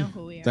relation.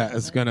 who we are. that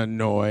is gonna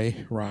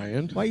annoy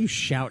Ryan. Why are you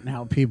shouting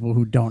out people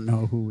who don't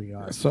know who we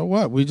are? So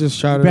what? We just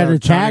shouted Better out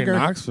Johnny tag her.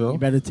 Knoxville. You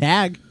better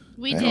tag.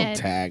 We I don't did.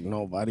 tag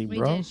nobody, We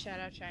bro. did. Shout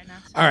out China.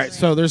 All right,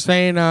 so they're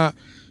saying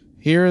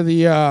here are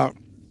the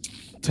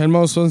 10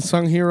 most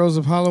unsung heroes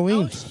of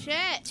Halloween. Oh shit.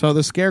 So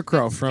the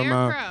Scarecrow The from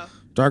Scarecrow.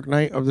 Dark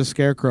Knight of the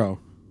Scarecrow.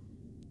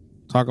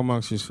 Talk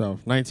amongst yourself.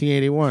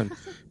 1981,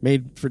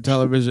 made for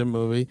television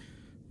movie,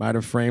 might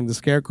have framed the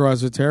Scarecrow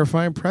as a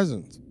terrifying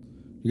presence.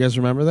 You guys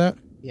remember that?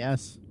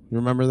 Yes. You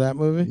remember that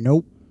movie?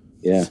 Nope.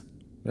 Yeah.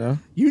 Yeah.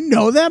 You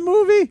know that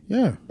movie?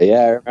 Yeah.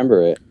 Yeah, I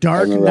remember it. Dark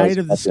I remember I Knight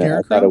of the was watching it. I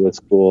Scarecrow? thought it was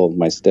cool.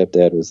 My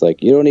stepdad was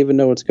like, "You don't even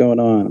know what's going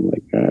on." I'm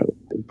like,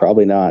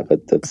 "Probably not,"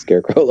 but the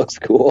Scarecrow looks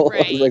cool. I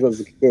Right. was like, I was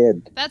a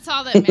kid. That's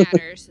all that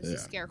matters. Is the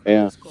Scarecrow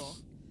Yeah. is cool.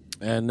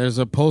 And there's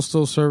a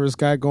postal service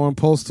guy going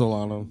postal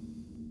on him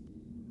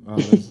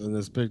in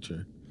this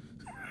picture.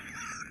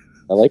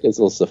 I like his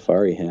little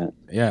safari hat.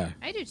 Yeah.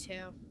 I do too.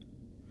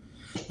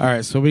 All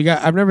right, so we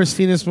got. I've never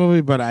seen this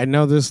movie, but I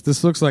know this.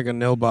 This looks like a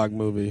Nilbog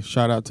movie.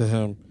 Shout out to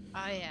him, Oh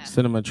yeah.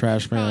 Cinema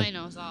Trash Probably Man.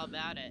 knows all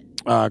about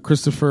it.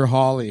 Christopher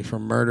Hawley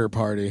from Murder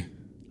Party.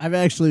 I've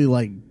actually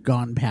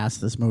gone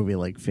past this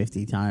movie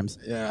 50 times.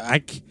 Yeah,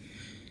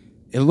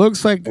 it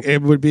looks like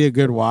it would be a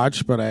good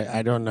watch, but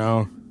I don't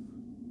know.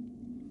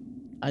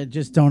 I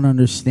just don't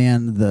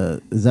understand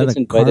is that It's a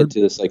invited card?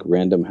 to this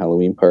random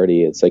Halloween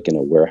party. It's in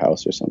a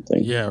warehouse or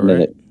something. Yeah, and then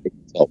right. it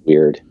felt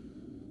weird.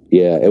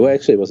 Yeah, it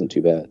wasn't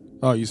too bad.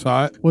 Oh, you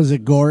saw it? Was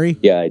it gory?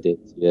 Yeah, I did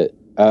see it.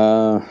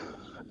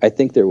 I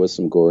think there was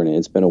some gore in it.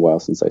 It's been a while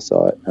since I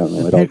saw it. I don't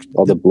know.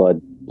 All the blood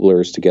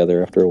blurs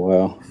together after a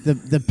while.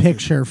 The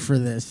picture for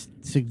this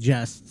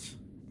suggests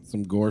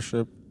Some gore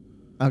ship.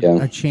 a Yeah.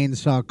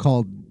 chainsaw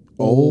called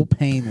Old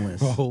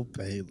Painless. Oh,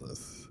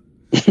 payless.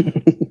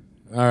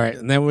 All right,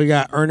 and then we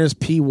got Ernest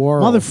P.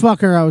 Worrell.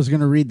 Motherfucker, I was going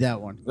to read that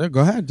one. Yeah,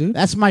 go ahead, dude.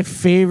 That's my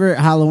favorite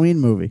Halloween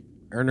movie.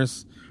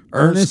 Ernest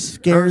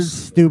Scared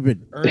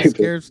Stupid. Ernest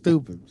Scared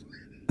Stupid.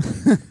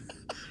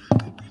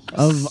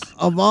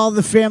 Of all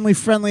the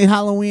family-friendly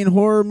Halloween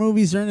horror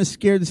movies, Ernest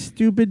Scared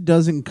Stupid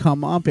doesn't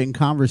come up in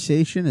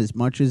conversation as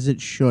much as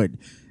it should.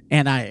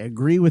 And I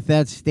agree with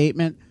that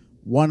statement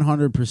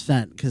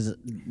 100%. Because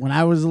when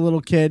I was a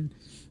little kid,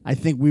 I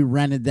think we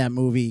rented that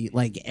movie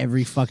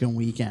every fucking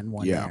weekend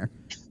one year.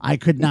 I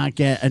could not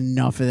get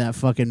enough of that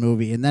fucking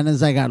movie. And then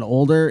as I got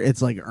older,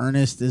 it's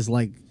Ernest is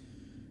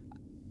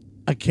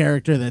a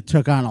character that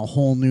took on a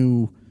whole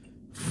new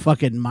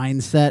fucking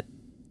mindset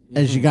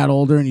as you got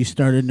older and you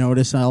started to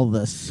notice all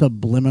the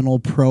subliminal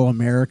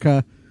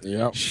pro-America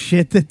Yep.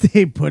 shit that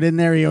they put in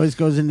there. He always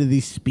goes into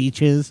these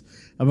speeches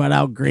about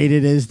how great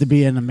it is to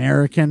be an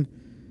American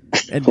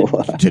and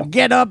to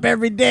get up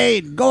every day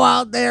and go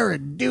out there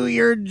and do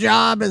your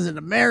job as an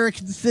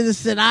American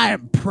citizen. I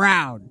am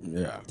proud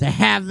Yeah. to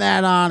have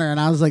that honor. And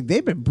I was like,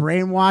 they've been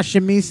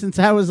brainwashing me since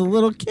I was a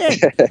little kid.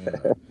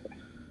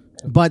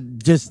 But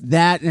just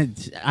that,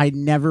 and I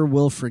never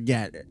will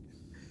forget it.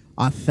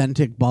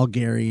 Authentic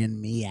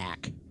Bulgarian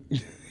Miak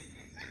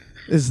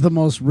is the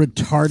most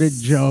retarded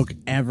joke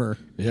ever.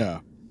 Yeah.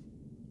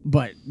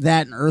 But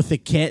that and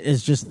Eartha Kitt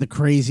is just the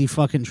crazy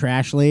fucking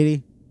trash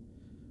lady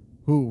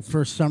who,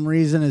 for some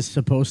reason, is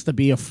supposed to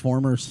be a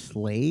former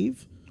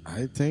slave.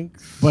 I think.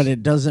 But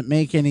it doesn't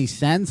make any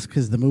sense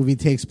because the movie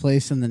takes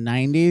place in the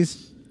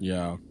 90s.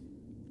 Yeah.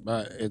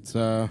 But it's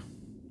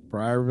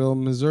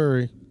Briarville,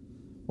 Missouri.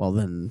 Well,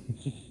 then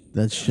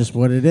that's just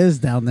what it is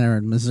down there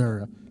in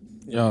Missouri.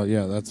 Oh,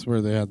 yeah. That's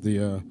where they had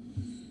the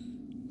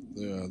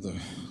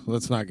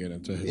let's not get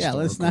into historical. Yeah,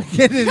 let's not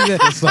get into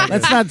let's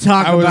not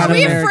talk I was- about Are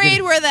we American.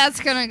 afraid where that's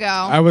gonna go?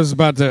 I was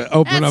about to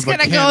open That's up a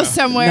gonna can go of-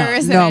 somewhere,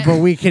 isn't No, it? but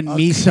we can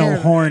me so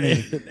horny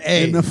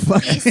Hey. in the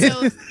fucking.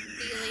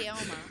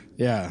 Mesothelioma.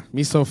 Yeah,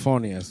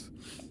 misophonius.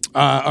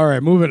 All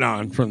right, moving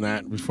on from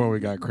that before we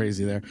got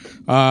crazy there.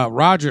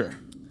 Roger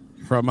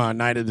from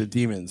Night of the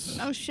Demons.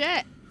 Oh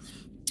shit.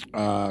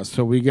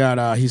 So we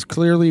got he's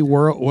clearly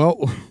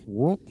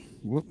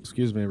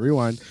excuse me,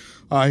 rewind.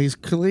 He's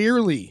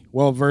clearly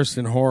well versed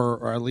in horror,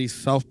 or at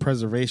least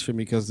self-preservation,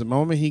 because the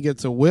moment he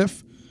gets a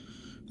whiff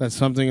that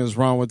something is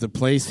wrong with the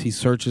place, he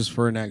searches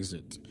for an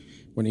exit.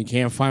 When he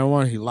can't find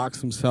one, he locks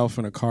himself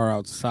in a car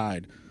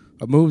outside,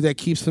 a move that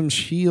keeps him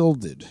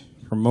shielded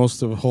from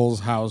most of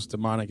Hull's house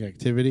demonic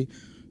activity.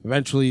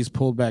 Eventually, he's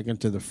pulled back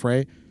into the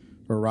fray,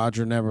 but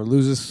Roger never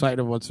loses sight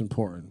of what's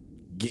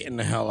important: getting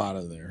the hell out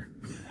of there.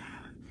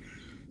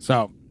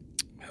 So,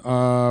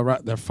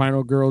 the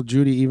final girl,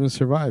 Judy, even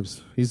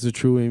survives. He's the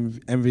true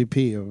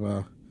MVP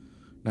of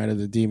Night of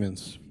the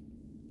Demons.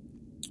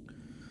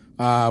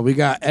 We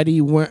got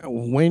Eddie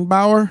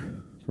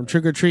Wainbauer from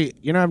Trick or Treat.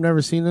 You know, I've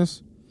never seen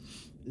this.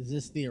 Is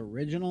this the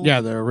original? Yeah,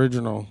 the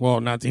original.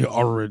 Well, not the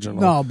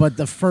original. No, but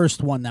the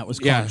first one that was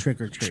called Yeah. Trick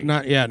or Treat.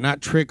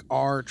 Not Trick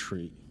or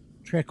Treat.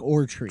 Trick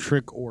or Treat.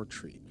 Trick or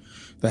Treat.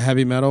 The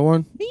heavy metal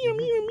one.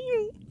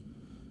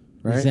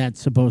 Right? Is that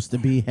supposed to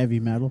be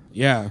heavy metal?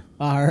 Yeah.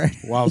 All right.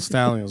 Wild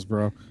Stallions,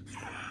 bro.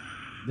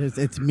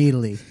 It's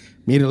Meadly.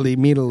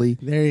 Meadly.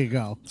 There you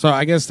go. So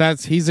I guess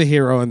he's a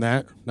hero in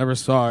that. Never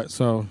saw it.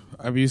 So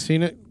have you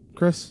seen it,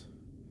 Chris?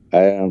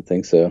 I don't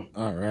think so.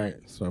 All right.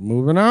 So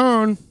moving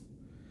on.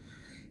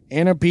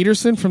 Anna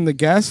Peterson from The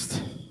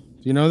Guest. Do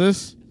you know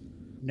this?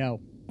 No.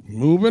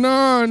 Moving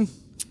on.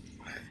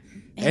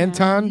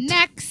 Anton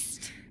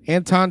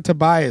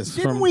Tobias.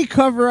 Didn't we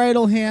cover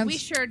Idle Hands? We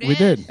sure did. We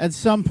did. At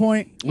some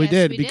point? We Yes,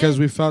 did we because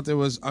did. we felt it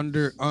was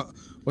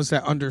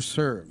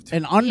underserved.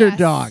 An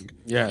underdog.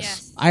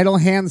 Yes. Idle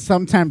Hands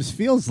sometimes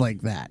feels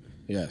like that,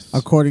 Yes.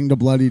 according to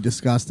Bloody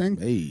Disgusting.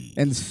 Hey.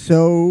 And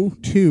so,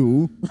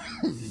 too,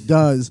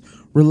 does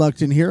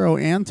Reluctant Hero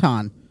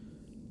Anton,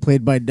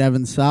 played by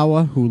Devon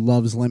Sawa, who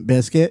loves Limp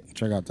Bizkit.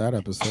 Check out that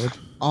episode.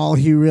 All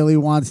he really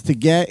wants to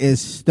get is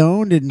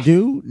stoned and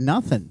do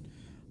nothing.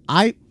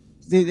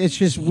 It's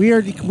just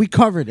weird. We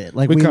covered it.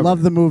 Like, we covered love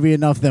it. the movie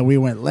enough that we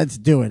went, let's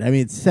do it. I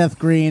mean, it's Seth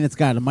Green. It's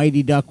got a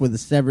Mighty Duck with a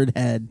severed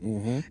head.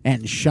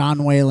 And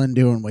Sean Whalen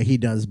doing what he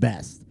does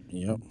best.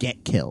 Yep.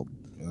 Get killed.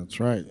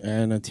 That's right.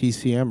 And a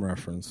TCM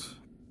reference.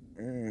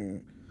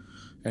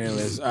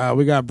 Anyways,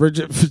 we got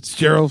Bridget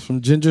Fitzgerald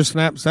from Ginger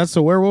Snaps. That's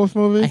a werewolf I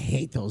movie?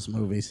 hate those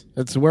movies.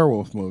 It's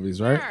werewolf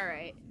movies, right? All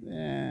right.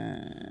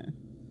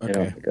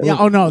 Okay. Yeah,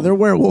 oh no, they're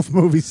werewolf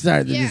movies.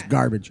 Sorry, they're Yeah. just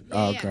garbage.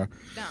 Oh, okay.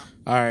 No.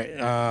 All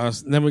right.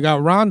 Then we got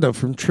Rhonda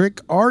from Trick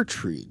or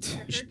Treat.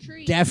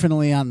 Retreat.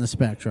 Definitely on the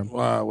spectrum.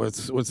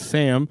 With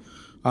Sam.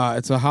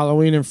 It's a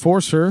Halloween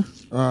enforcer,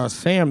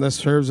 Sam, that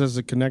serves as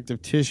a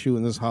connective tissue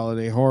in this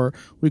holiday horror.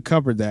 We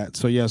covered that,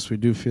 so yes, we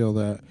do feel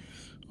that.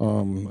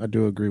 I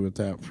do agree with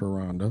that for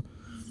Rhonda.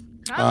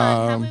 Come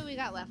on, how many we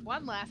got left?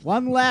 One left.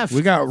 One left.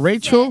 We got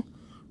Rachel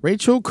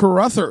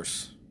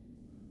Carruthers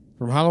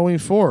from Halloween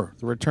 4,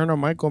 The Return of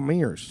Michael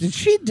Myers. Did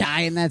she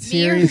die in that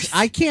series? Mears.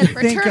 I can't think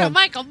Return of of.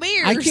 Michael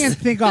Mears. I can't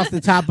think off the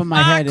top of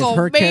my head if Michael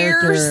her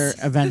character Myers.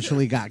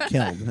 eventually got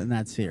killed in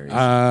that series.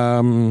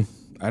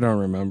 I don't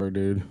remember,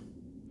 dude.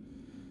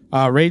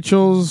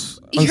 Rachel's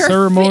The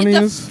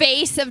unceremonious.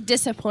 face of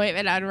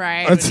disappointment on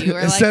Ryan It's- when you were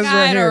it like, says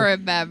right I don't here.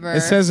 remember.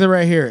 It says it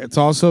right here. It's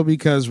also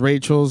because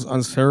Rachel's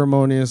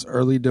unceremonious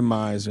early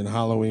demise in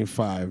Halloween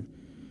 5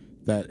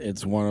 that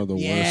it's one of the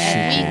worst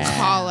we sequels.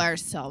 call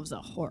ourselves a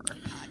horror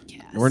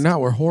podcast. We're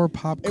not. We're horror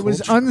pop it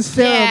was culture.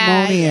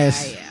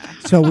 unceremonious, Yeah.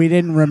 so we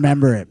didn't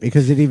remember it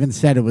because it even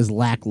said it was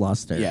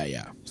lackluster.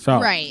 Yeah. So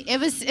Right.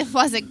 It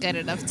wasn't good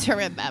enough to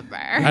remember.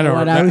 I don't.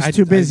 But I was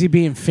too busy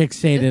being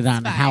fixated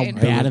on how fine.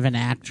 bad of an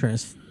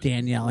actress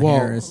Danielle Well,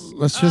 Harris.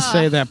 let's just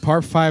say that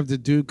part 5, the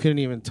dude couldn't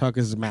even tuck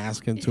his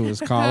mask into his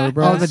collar,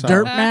 bro. Oh, the So,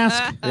 dirt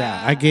mask.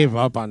 Yeah, I gave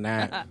up on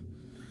that.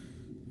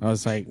 I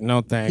was like,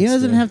 no thanks. He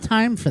doesn't dude. have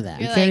time for that.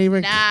 You're can't like,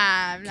 even- nah,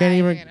 I'm can't not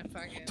even gonna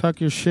fucking.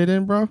 tuck your shit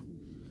in, bro.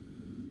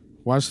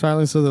 Watch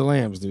Silence of the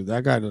Lambs, dude.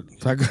 That guy knows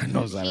how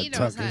He to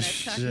knows tuck how his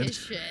to tuck shit. his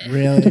shit.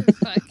 Really?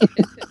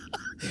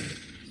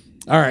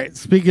 All right.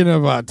 Speaking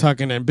of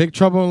tucking in, Big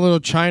Trouble in Little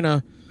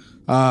China,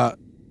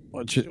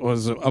 which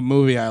was a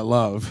movie I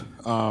love,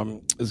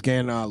 is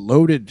getting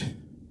loaded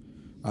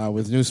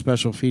with new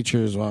special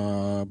features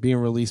being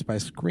released by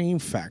Scream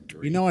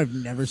Factory. You know, I've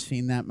never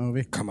seen that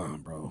movie. Come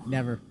on, bro.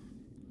 Never.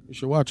 You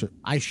should watch it.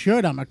 I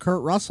should. I'm a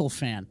Kurt Russell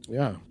fan.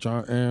 Yeah,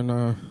 John,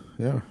 and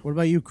yeah. What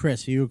about you,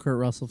 Chris? Are you a Kurt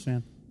Russell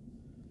fan?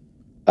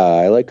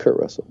 I like Kurt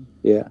Russell.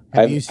 Yeah,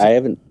 Have you seen- I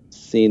haven't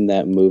seen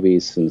that movie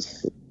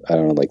since I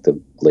don't know, like the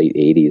late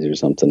 '80s or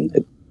something.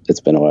 It's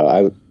been a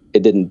while.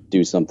 It didn't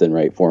do something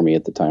right for me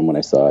at the time when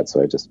I saw it,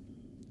 so I just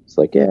it's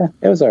like, yeah,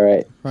 it was all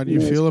right. How do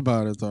you feel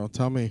about it, though?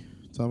 Tell me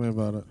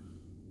about it.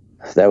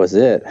 That was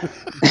it.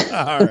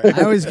 All right.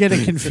 I always get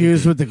it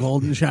confused with The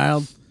Golden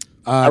Child.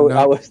 I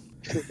was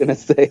gonna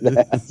say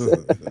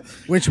that.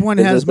 Which one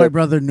Is has it my the-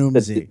 brother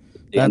Noomsy?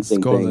 That's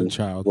Dancing Golden thing,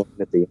 Child. one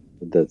at the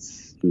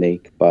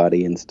snake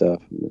body and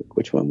stuff.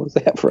 Which one was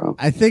that from?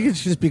 I think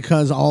it's just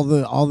because all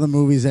the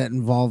movies that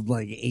involved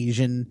like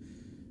Asian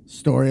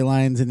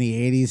storylines in the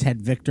 80s had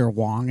Victor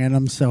Wong in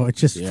them, so it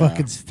just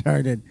fucking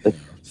started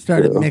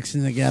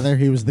mixing together.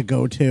 He was the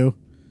go-to.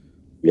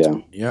 Yeah.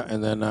 Yeah,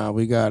 and then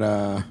we got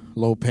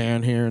Lo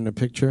Pan here in the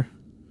picture,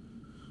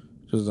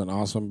 which is an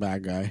awesome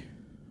bad guy.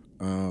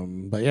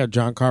 But yeah,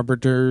 John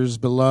Carpenter's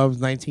beloved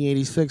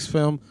 1986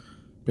 film,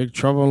 Big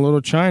Trouble in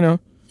Little China.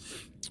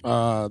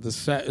 The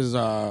set is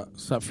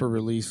set for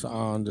release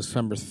on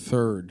December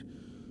 3rd.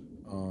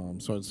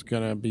 So it's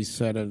going to be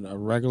set in a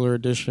regular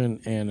edition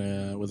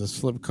and with a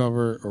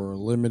slipcover or a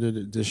limited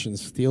edition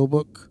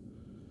steelbook.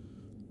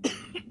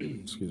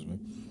 Excuse me.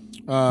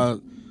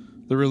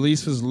 The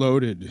release is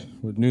loaded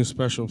with new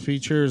special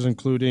features,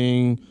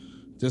 including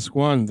Disc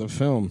 1, the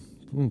film.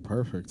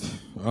 Perfect.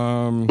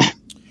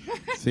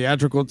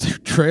 Theatrical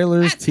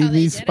trailers, That's how they TV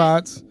did it.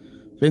 spots,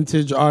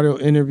 vintage audio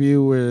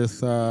interview with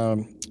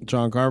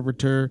John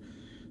Carpenter,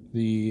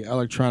 the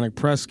electronic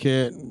press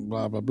kit,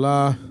 blah, blah,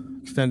 blah.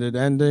 Extended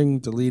ending,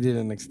 deleted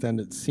and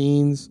extended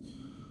scenes.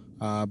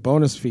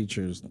 Bonus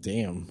features.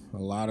 Damn, a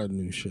lot of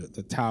new shit.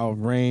 The Tao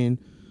of Rain,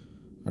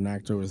 an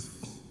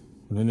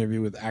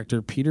interview with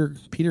actor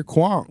Peter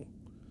Kwong.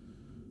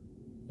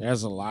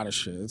 There's a lot of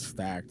shit. It's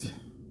stacked.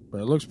 but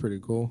it looks pretty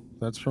cool.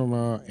 That's from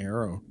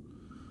Arrow,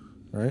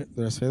 right?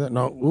 Did I say that?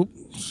 No.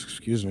 Oops.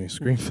 Excuse me.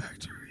 Scream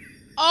Factory.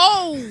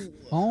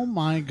 Oh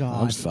my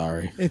God. I'm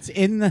sorry. It's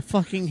in the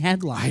fucking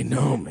headline. I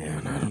know,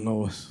 man. I don't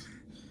know.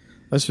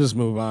 Let's just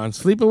move on.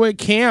 Sleepaway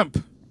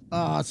Camp.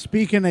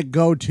 Speaking of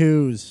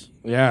go-tos.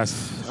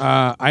 Yes.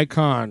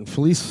 Icon.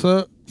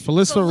 Felissa.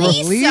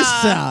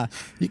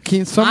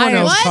 Can someone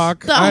else What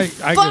talk? the I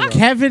fuck? give up.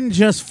 Kevin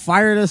just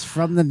fired us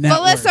from the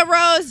network. Felissa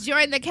Rose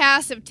joined the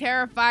cast of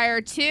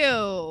Terrifier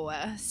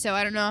 2. So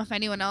I don't know if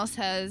anyone else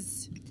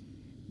has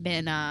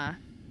been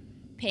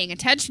paying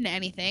attention to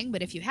anything,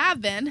 but if you have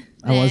been,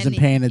 I wasn't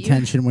then paying you-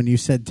 attention when you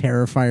said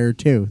Terrifier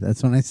 2.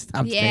 That's when I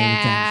stopped paying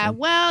Yeah, attention.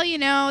 well, you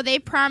know, they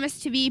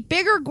promised to be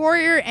bigger,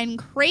 gorier, and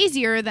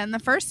crazier than the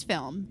first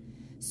film.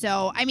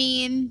 So, I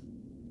mean,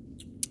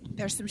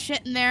 there's some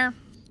shit in there.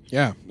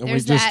 Yeah. And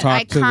There's we just that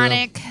talked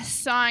iconic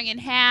sawing in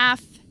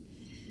half,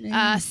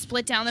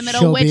 split down the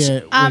middle, She'll which be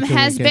at Wicked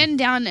has Wicked. been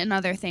done in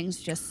other things,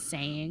 just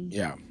saying.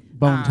 Yeah.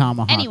 Bone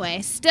Tomahawk.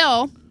 Anyway,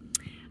 still,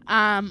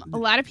 a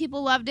lot of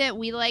people loved it.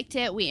 We liked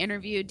it. We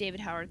interviewed David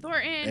Howard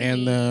Thornton. And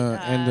we,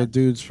 the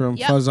dudes from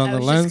yep, Fuzz on I the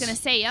was Lens. just going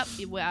to say,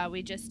 yep,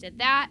 we just did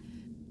that.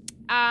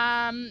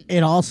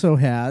 It also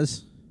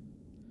has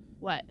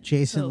What?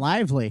 Jason Who?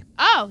 Lively.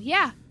 Oh,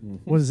 yeah.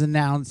 Was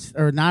announced,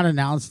 or not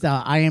announced,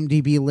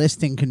 IMDb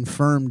listing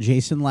confirmed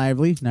Jason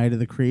Lively, Night of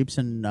the Creeps,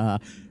 and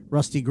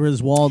Rusty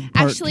Griswold,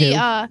 Part Actually,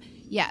 2.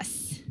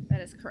 yes, that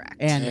is correct.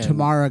 And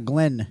Tamara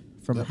Glenn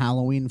from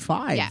Halloween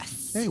 5.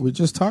 Yes. Hey, we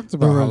just talked The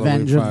about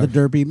Revenge Halloween of the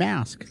 5. Derpy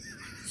Mask.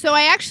 So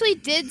I actually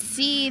did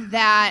see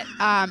that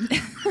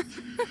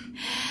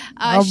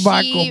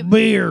Michael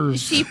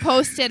Beers. she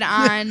posted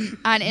on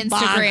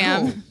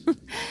Instagram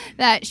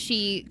that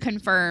she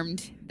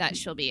confirmed that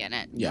she'll be in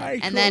it. Yeah.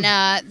 And then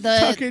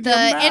Tuck in the your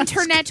mask.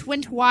 internet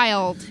went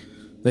wild.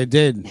 They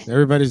did.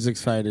 Everybody's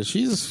excited.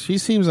 She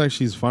seems like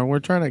she's fun. We're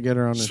trying to get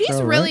her on the She's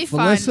show. really right?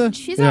 fun. Felissa?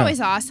 She's Yeah. always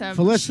awesome.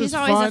 Felissa's She's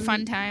always fun. a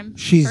fun time.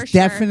 She's for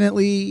sure.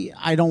 definitely,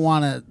 I don't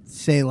want to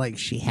say like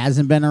she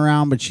hasn't been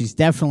around, but she's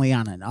definitely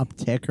on an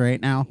uptick right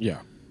now Yeah.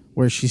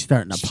 where she's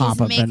starting to She's pop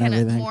up making and it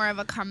everything. more of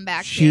a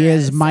comeback. She here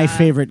is as, my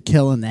favorite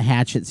kill in the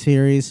Hatchet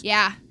series.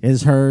 Yeah.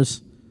 Is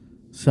hers.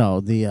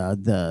 So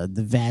the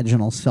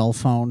vaginal cell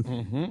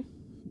phone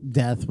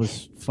death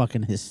was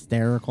fucking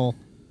hysterical,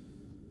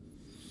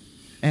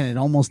 and it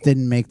almost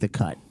didn't make the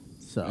cut.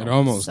 So It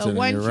almost So didn't.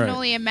 one You're can right.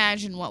 only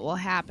imagine what will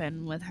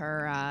happen with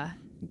her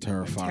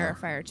Terrifier.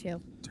 Terrifier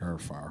 2.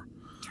 Terrifier.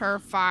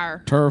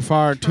 Terrifier.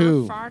 Terrifier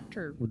 2. Terrifier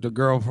 2. With the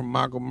girl from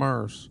Michael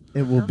Myers.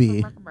 it will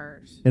be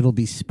it'll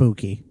be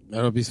spooky.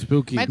 That'll be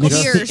spooky. Michael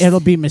Just- Myers. It'll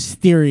be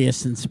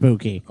mysterious and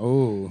spooky,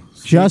 Oh.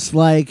 just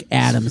like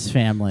Addams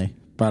Family.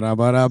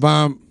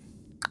 Ba-da-ba-da-bum.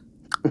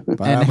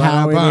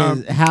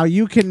 And how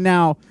you can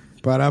now,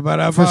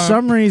 Ba-da-ba-da-bum. for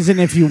some reason,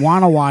 if you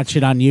want to watch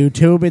it on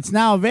YouTube, it's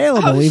now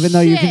available, Oh, even though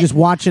you can shit. just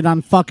watch it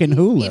on fucking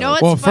Hulu. You know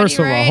what's Well, funny, first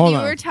of all, Ryan? hold you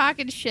on. were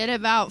talking shit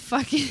about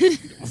fucking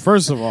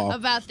First of all,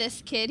 about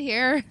this kid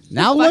here.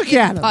 Now The look fucking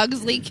at him.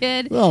 Pugsley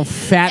kid. Little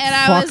fat And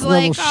I fuck was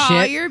little like, oh,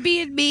 shit. you're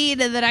being mean.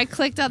 And then I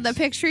clicked on the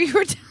picture you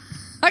were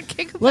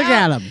talking about. Look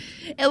at him.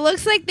 It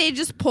looks like they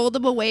just pulled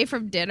him away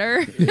from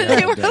dinner.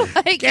 They were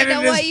like, Get you know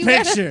in what? this You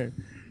gotta picture.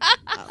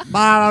 Bob,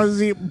 I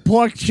was eating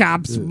pork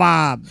chops,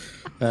 Bob.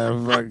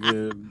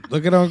 fucking,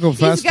 look at Uncle He's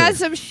Fester. got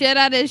some shit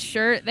on his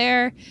shirt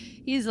there.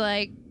 He's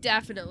like,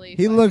 definitely.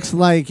 He fucking- looks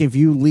like if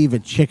you leave a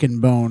chicken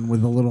bone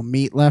with a little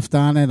meat left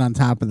on it on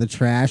top of the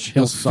trash,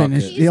 he'll suck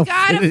finish. it. He's He'll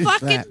got a finish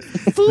fucking that.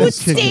 food That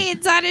chicken.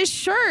 stains on his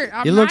shirt.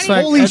 I'm He looks not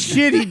like- even- Holy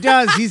shit, he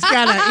does. He's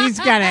got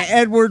a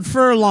Edward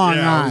Furlong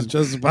Yeah, I was on.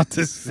 just about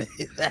to say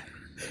that.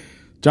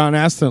 John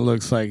Aston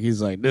looks like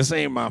he's like, this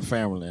ain't my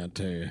family, I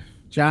tell you.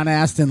 John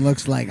Aston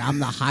looks like I'm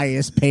the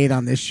highest paid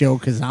on this show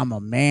because I'm a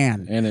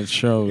man. And it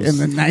shows. In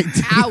the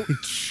 19.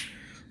 Ouch.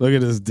 Look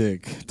at his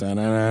dick.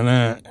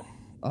 Da-na-na-na.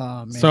 Oh,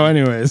 man. So,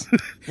 anyways.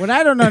 What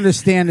I don't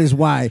understand is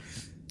why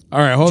All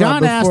right, hold John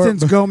on. Before,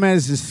 Aston's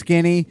Gomez is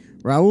skinny.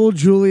 Raul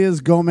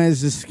Julia's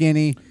Gomez is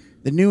skinny.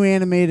 The new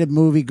animated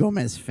movie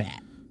Gomez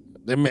fat.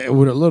 they made,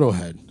 with a little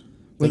head.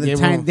 With They a gave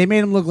tiny, him- they made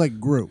him look like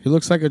Gru. He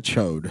looks like a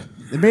chode.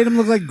 They made him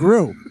look like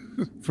Gru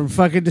from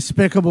fucking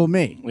Despicable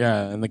Me.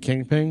 Yeah, and the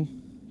Kingpin?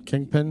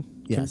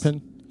 Yes.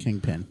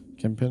 Kingpin?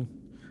 Kingpin.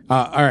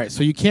 All right,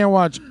 so you can't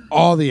watch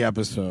all the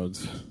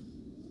episodes.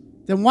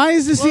 Then why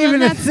is this Well, even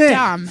then a that's thing?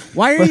 dumb.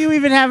 Why are you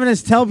even having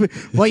us tell people?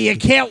 Well, you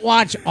can't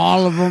watch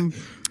all of them,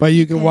 But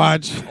you can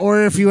watch.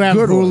 or if you have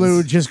Good Hulu,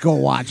 ones. just go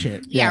watch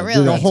it. Yeah, do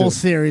really. The that whole too.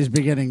 series,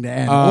 beginning to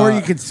end, Uh, or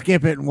you could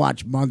skip it and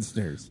watch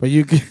Munsters. But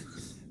you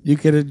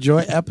can enjoy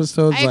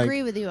episodes I like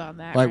agree with you on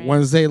that. like Ryan.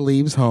 Wednesday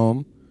leaves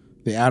home,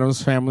 the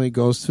Addams Family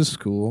goes to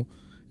school,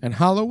 and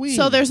Halloween.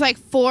 So there's like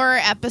 4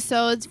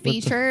 episodes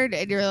featured,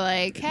 and you're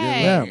like,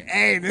 hey, Yeah.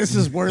 Hey, this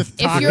is worth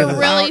if talking you're about.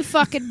 really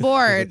fucking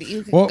bored,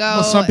 you can Well,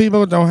 go some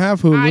people don't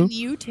have on Hulu.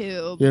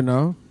 YouTube. You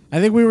know. I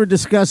think we were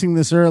discussing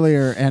this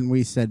earlier, and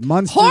we said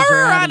Munsters or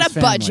Horror on a Addams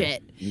Family.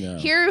 budget. Yeah.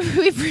 Here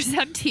we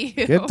present to you.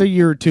 Get the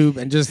YouTube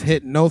and just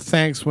hit no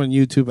thanks when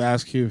YouTube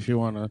asks you if you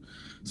want to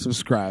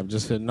subscribe.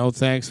 Just hit no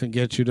thanks and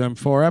get you them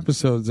 4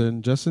 episodes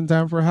in just in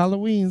time for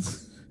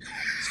Halloween's.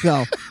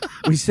 So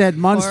we said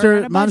Or on a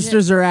budget.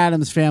 Munsters or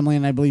Addams Family,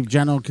 and I believe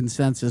general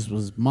consensus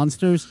was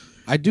Munsters.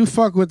 I do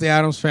fuck with the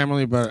Addams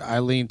Family, but I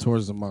lean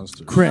towards the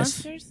Munsters.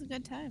 Chris, Monsters is a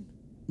good time.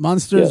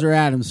 Munsters Yeah. or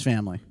Addams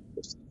Family?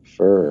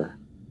 For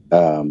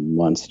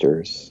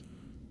Munsters,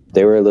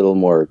 they were a little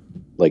more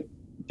like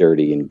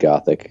dirty and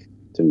gothic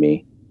to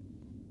me.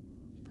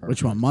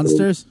 Which one,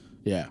 Munsters?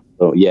 Yeah.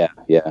 Oh yeah.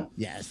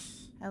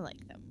 Yes, I like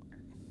them.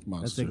 that's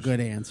Munsters. a good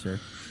answer.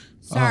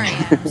 Sorry,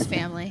 Adam's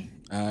Family.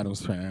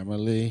 Addams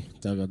Family.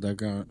 Dugga,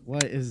 dugga.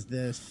 What is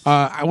this?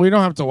 We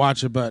don't have to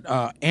watch it, but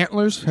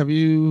Antlers, have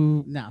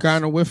you No.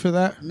 gotten a whiff of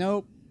that?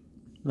 Nope.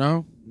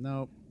 No?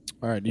 Nope.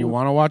 All right. Do you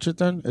want to watch it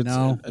then?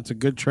 No. It's a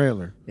good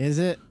trailer. Is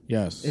it?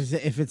 Yes.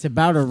 If it's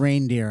about a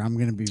reindeer, I'm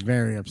going to be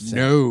very upset.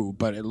 No,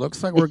 but it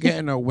looks like we're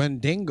getting a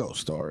Wendigo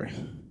story.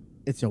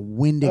 It's a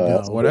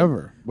Wendigo.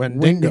 Whatever.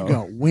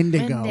 Wendigo. Wendigo.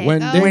 Wendigo.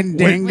 Wendigo.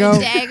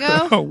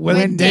 Wendigo.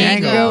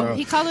 Wendigo.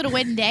 He called it a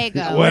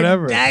Wendigo.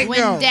 Whatever.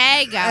 Wendigo.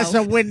 That's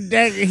a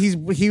Wendigo.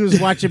 He was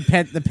watching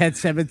the Pet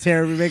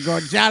Cemetery remake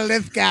going, John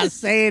Lithgow's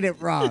saying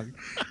it wrong.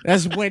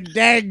 That's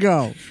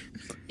Wendigo.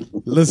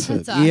 Listen,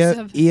 That's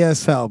awesome.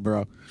 ESL, bro.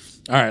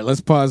 All right,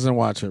 let's pause and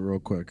watch it real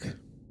quick.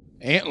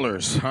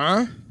 Antlers,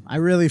 huh? I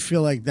really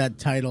feel like that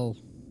title,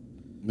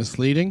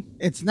 Misleading?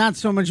 it's not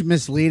so much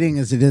misleading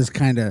as it is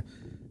kind of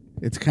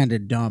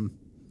dumb.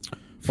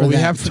 Well, we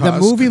that. have The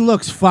Tusk. movie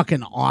looks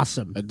fucking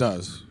awesome, It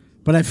does.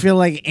 but I feel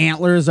like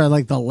antlers are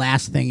like the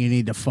last thing you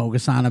need to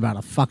focus on about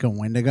a fucking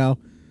Wendigo.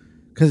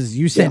 Because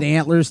you said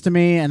antlers to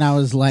me, and I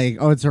was like,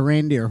 oh, it's a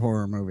reindeer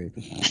horror movie.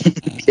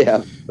 Yeah,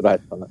 that's what I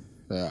thought.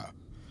 Yeah.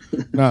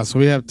 No, so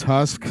we have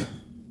Tusk.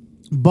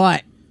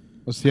 But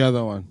What's the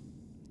other one?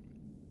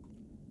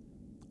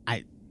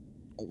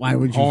 why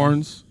would you...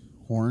 Horns.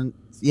 Horn?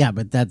 Yeah,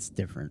 but that's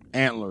different.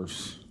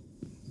 Antlers.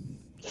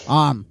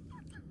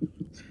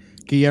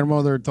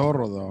 Guillermo del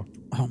Toro, though.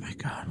 Oh my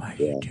God, why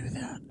do you do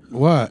that?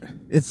 What?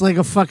 It's like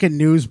a fucking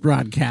news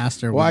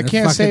broadcaster. Well, I when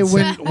they're can't say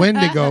fucking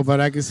Wendigo, but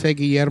I can say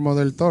Guillermo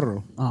del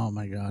Toro. Oh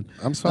my God.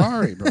 I'm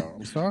sorry, bro.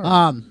 I'm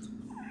sorry.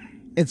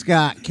 It's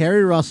got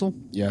Carrie Russell,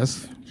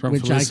 Yes, from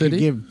which Felicity. I could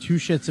give 2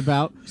 shits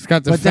about. It's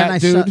got the but then I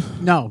fat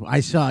dude.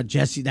 I saw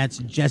Jesse. That's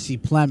Jesse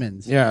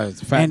Plemons. Yeah,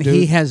 it's a fat and dude.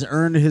 he has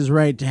earned his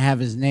right to have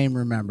his name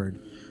remembered.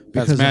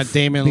 That's because Matt of-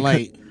 Damon because-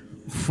 Light.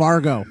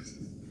 Fargo.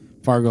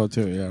 Fargo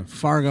too. Yeah.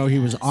 Fargo. He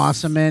was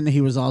awesome in. He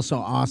was also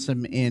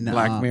awesome in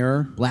Black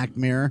Mirror. Black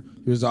Mirror.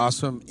 He was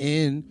awesome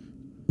in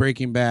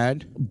Breaking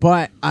Bad.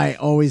 But I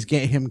always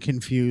get him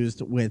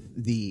confused with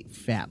the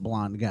fat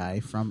blonde guy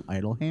from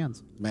Idle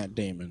Hands. Matt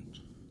Damon.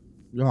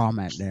 Oh,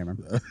 Matt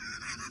Damon.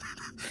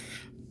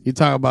 You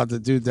talk about the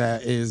dude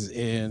that is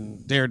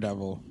in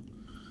Daredevil,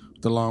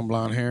 the long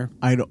blonde hair.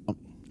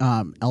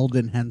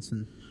 Eldon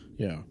Henson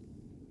Yeah,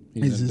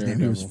 is his name.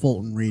 He was Daredevil.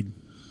 Fulton Reed.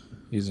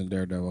 He's in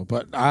Daredevil,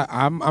 but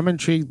I'm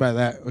intrigued by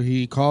that.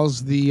 He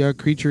calls the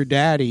creature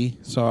daddy,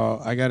 so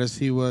I got to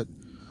see what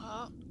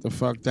the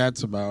fuck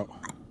that's about.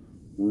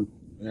 You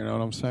know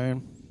what I'm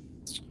saying?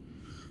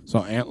 So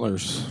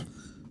Antlers.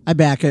 I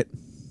back it.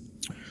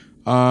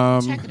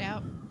 Check it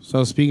out.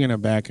 So speaking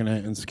of backing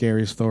it and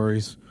scary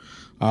stories,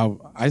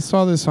 I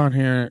saw this on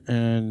here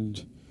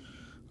and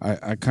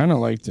I kind of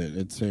liked it.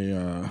 It's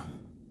a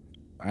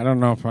I don't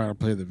know if I'm gonna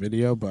play the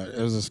video, but it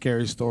was a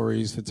scary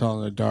stories to tell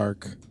in the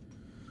dark,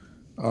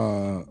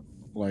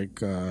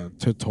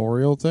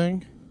 tutorial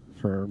thing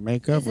for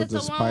makeup Is with it the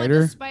the one spider.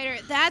 with the spider?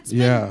 That's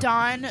Yeah. been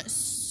done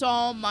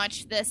so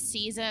much this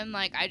season.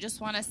 Like, I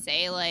just want to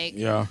say, like,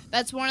 Yeah,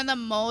 that's one of the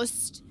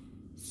most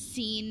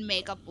seen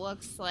makeup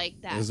looks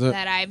like that Is it?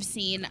 that I've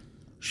seen.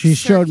 She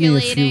showed me a few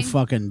Circulating.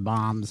 fucking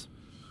bombs.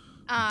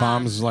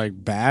 bombs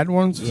like bad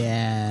ones.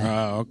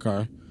 Yeah. Oh,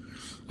 okay.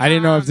 I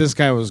didn't know if this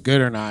guy was good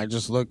or not. It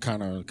just looked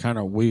kind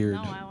of weird.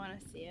 No, I want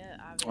to see it.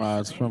 Obviously.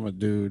 It's from a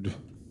dude.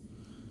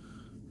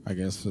 I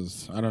guess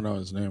I don't know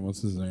his name.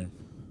 What's his name?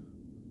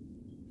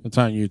 It's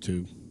on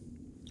YouTube.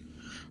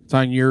 It's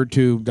on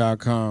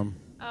yourtube.com.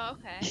 Oh,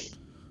 okay.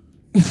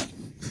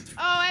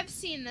 I've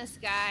seen this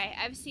guy.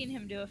 I've seen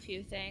him do a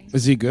few things.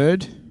 Is he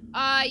good?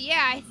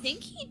 Yeah, I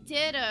think he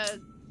did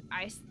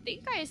I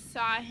think I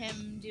saw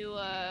him do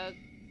a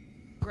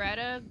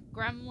Greta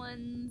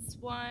Gremlins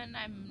one.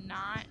 I'm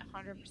not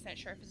 100%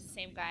 sure if it's the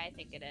same guy. I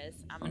think it is.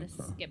 I'm gonna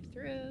skip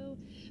through.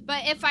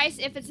 But if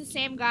it's the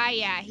same guy,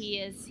 yeah, he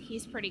is.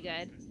 He's pretty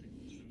good.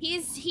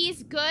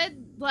 He's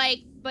good, like,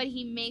 but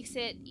he makes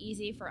it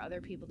easy for other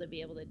people to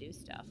be able to do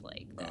stuff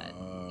like that.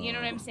 You know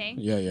what I'm saying?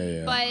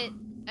 Yeah. But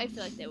I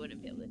feel like they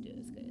wouldn't be able to do it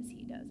as good as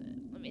he does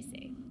it. Let me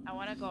see. I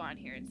want to go on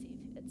here and see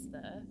if it's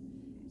the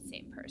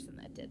same person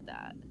that did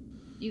that.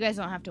 You guys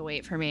don't have to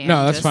wait for me. No,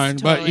 I'm that's just fine.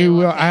 But totally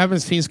looking. I haven't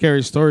seen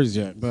Scary Stories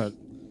yet, but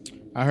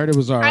I heard it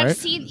was all right. I've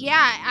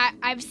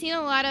seen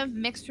a lot of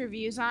mixed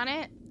reviews on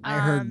it. I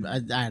heard.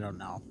 I don't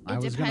know. I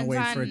was gonna depends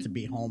wait for on it to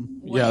be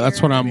home. Yeah,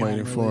 that's what I'm Be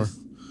waiting home for. release.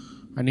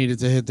 I needed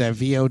to hit that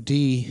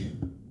VOD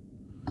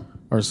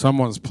or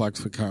someone's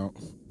Plex account.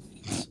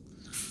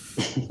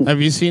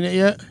 Have you seen it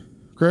yet,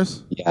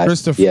 Chris? Yeah,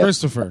 Christopher. yeah.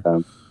 Christopher.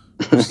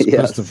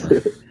 Yes.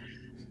 Christopher.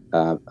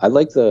 I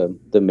like the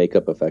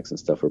makeup effects and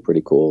stuff were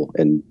pretty cool,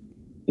 and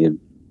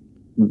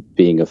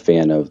being a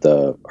fan of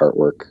the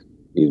artwork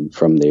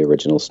from the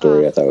original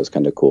story, I thought it was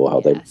kind of cool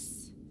how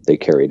they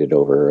carried it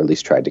over, or at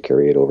least tried to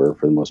carry it over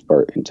for the most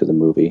part into the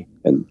movie,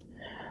 and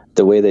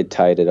the way they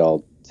tied it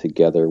all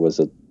together was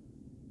I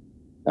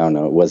don't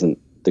know, it wasn't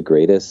the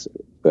greatest,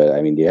 but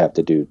I mean, you have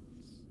to do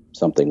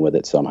something with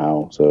it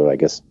somehow, so I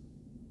guess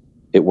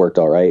it worked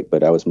all right,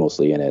 but I was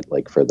mostly in it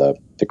like for the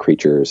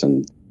creatures,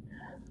 and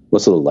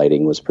most of the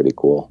lighting was pretty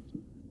cool.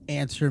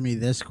 Answer me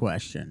this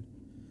question.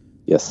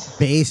 Yes.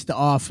 Based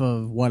off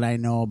of what I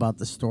know about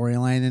the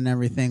storyline and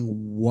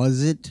everything,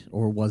 was it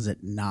or was it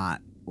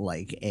not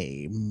like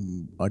a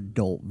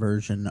adult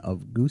version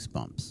of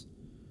Goosebumps?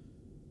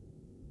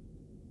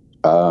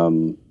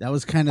 That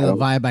was kind of the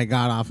vibe I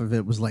got off of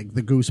it, was like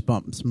the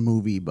Goosebumps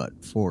movie,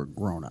 but for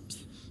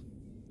grown-ups.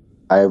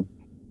 I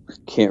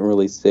can't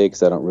really say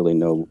because I don't really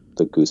know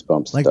the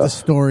Goosebumps like stuff. the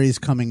stories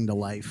coming to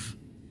life.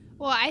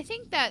 Well, I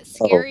think that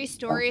Scary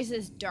Stories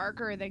is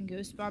darker than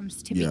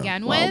Goosebumps to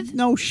begin with.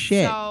 No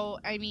shit. So,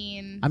 I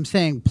mean... I'm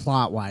saying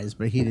plot-wise,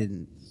 but he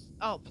didn't.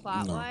 Oh,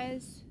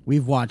 plot-wise?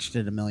 We've watched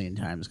it a million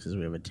times because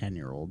we have a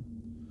 10-year-old.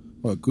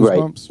 What,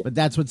 Goosebumps? Right. But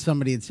that's what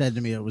somebody had said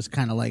to me. It was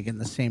kind of like in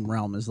the same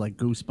realm as like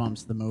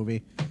Goosebumps, the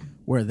movie,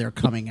 where they're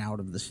coming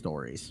out of the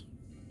stories.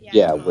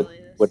 Yeah,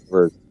 totally.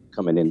 whatever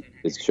coming in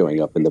is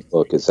showing up in the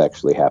book is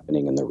actually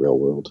happening in the real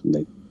world,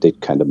 and they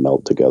kind of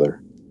meld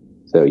together.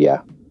 So,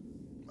 yeah.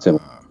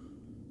 Similar.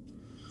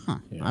 Huh.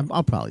 Yeah.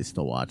 I'll probably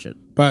still watch it.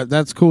 But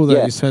that's cool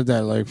that you said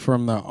that, like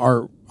from the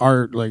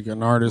art, like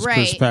an artist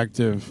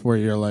perspective, where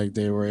you're like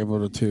they were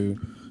able to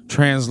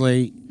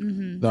translate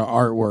the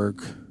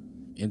artwork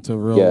into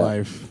real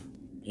life,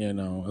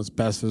 as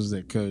best as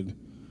they could.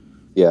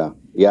 Yeah,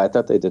 I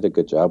thought they did a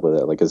good job with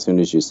it. Like as soon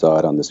as you saw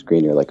it on the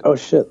screen, you're like, "Oh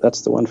shit,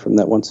 that's the one from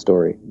that one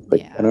story."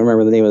 Like I don't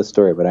remember the name of the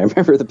story, but I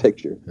remember the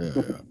picture.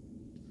 Yeah.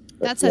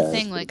 That's the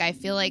thing. Like I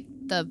feel like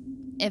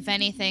if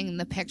anything,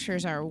 the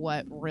pictures are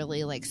what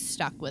really like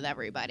stuck with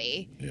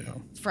everybody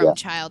from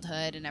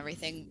childhood and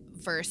everything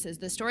versus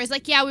the stories.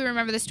 Like, yeah, we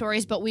remember the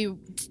stories, but we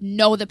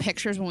know the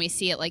pictures when we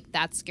see it. Like,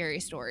 that's Scary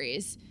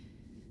Stories.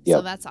 Yep.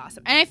 So that's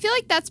awesome. And I feel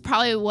like that's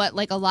probably what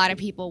like a lot of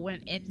people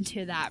went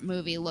into that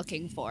movie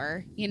looking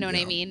for. You know what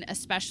I mean?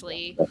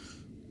 Especially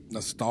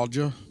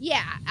nostalgia.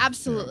 Yeah,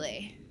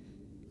 absolutely.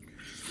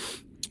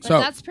 But So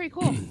that's pretty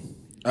cool.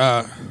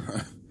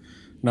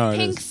 No,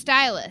 Pink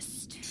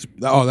Stylist.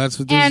 Oh, that's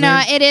what this And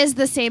is? it is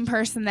the same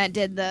person that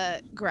did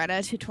the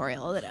Greta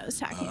tutorial that I was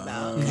talking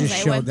about. You just Because I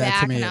showed went that to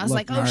back me. and It I was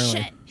like, looked oh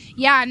gnarly. shit.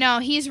 Yeah, no,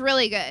 he's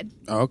really good.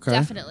 Okay.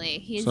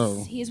 Definitely.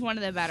 So- He's one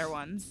of the better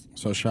ones.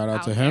 So shout out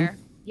out to him. there.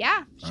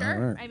 Yeah, sure. All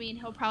right. I mean,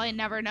 he'll probably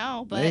never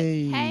know, but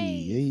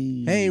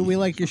hey, Hey, we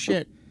like your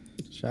shit.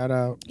 Shout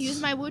out. use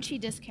my Wuchi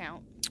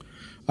discount.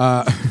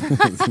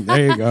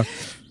 There you go.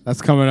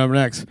 That's coming up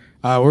next.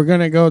 We're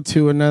gonna go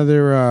to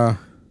another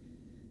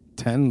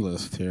 10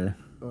 list here.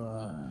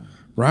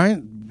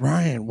 Ryan,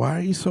 why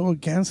are you so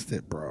against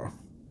it, bro?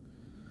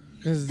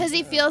 Because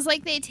he feels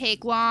like they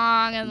take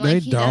long and They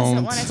like he doesn't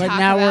don't. want to But talk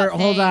now about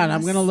hold on. I'm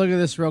things. going to look at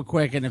this real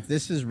quick, and if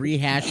this is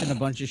rehashing a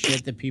bunch of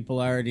shit that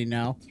people already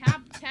know.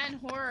 Top 10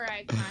 horror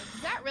icons.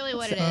 Is that really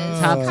what it is?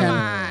 Top Come 10.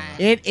 on.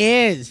 It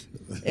is.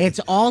 It's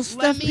all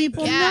stuff me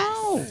people guess.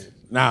 know.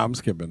 Nah, I'm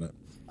skipping it.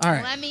 All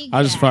right. Let me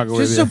I'll just guess. fucking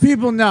with Just you. so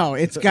people know,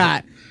 it's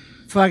got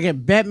fucking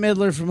Bette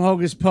Midler from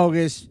Hocus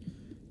Pocus,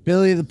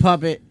 Billy the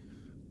Puppet,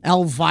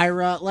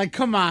 Elvira. Like,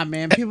 come on,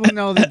 man. People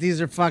know that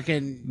these are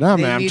fucking. No,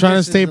 they man, I'm need trying to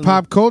this stay as a-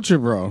 pop culture,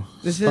 bro.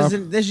 This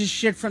isn't. This is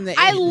shit from the.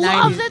 I 80s,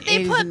 love 90s, that they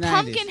 80s put and 90s.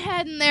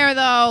 Pumpkinhead in there,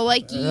 though.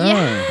 Like,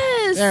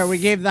 yes. There, we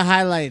gave the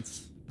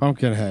highlights.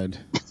 Pumpkinhead.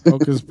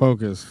 Hocus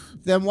Pocus.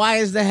 Then why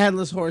is the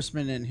Headless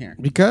Horseman in here?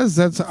 Because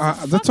that's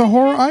a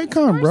horror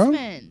icon, bro.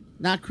 Horseman.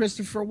 Not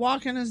Christopher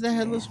Walken as the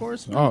Headless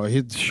Horseman. Oh, he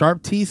had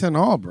sharp teeth and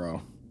all,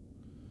 bro.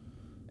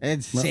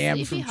 And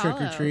Sam Sleepy from Trick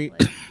or Hollow, Treat.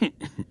 like-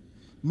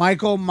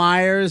 Michael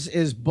Myers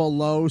is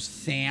below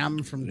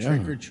Sam from Yeah.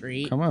 Trick or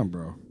Treat. Come on,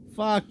 bro.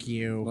 Fuck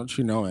you. Don't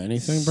you know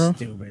anything, bro?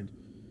 Stupid.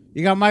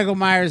 You got Michael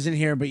Myers in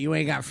here, but you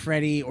ain't got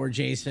Freddy or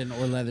Jason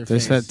or Leatherface. They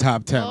said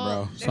top 10, Well,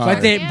 bro. they're Sorry.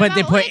 but they talking but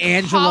they about, put like,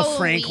 Angela Halloween,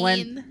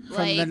 Franklin from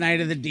like- the Night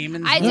of the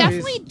Demons. I movies.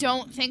 definitely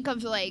don't think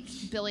of like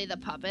Billy the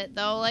Puppet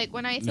though. Like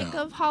when I think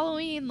of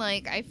Halloween,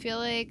 like I feel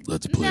like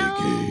Let's play a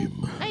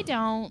game. I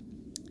don't.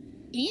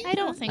 I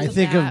don't think. I of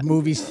think that. of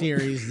movie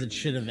series that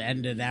should have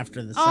ended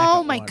after the second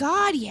Oh my one.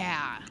 god,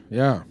 yeah.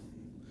 Yeah.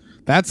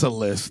 That's a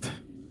list.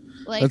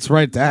 Like Let's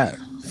write that.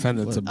 Send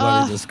it to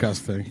Bloody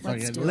Disgusting.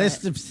 Let's Fucking do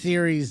list it. of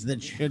series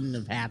that shouldn't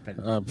have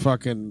happened.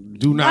 Fucking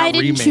do not why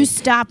didn't remake. you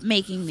stop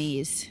making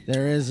these?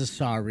 There is a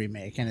Saw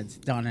remake, and it's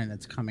done, and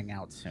it's coming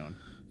out soon.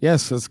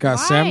 Yes, it's got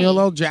Why? Samuel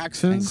L.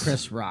 Jackson, And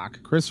Chris Rock.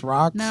 Chris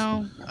Rock.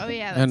 No. Oh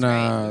yeah, that's And,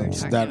 right. We were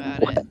talking that-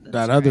 about it. that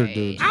That's other right.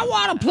 dude. I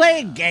want to play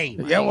a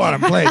game. You want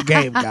to play a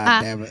game,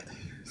 goddammit.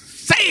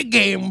 Say a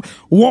game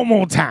one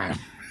more time.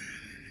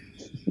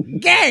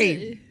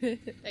 Gay.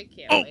 I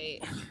can't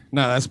wait.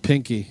 No, that's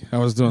Pinky. I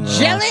was doing the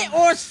Jelly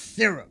or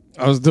syrup?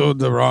 I was doing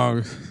the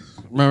wrong.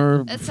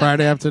 Remember It's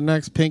Friday okay. After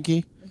Next,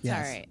 Pinky? It's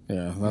Yes. all right.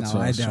 Yeah, that's No,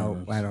 what I was trying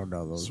don't. to- I don't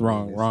know those. It's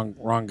wrong, movies.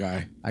 wrong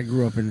guy. I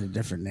grew up in a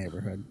different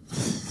neighborhood.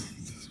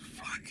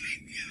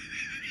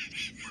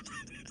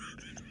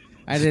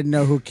 I didn't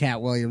know who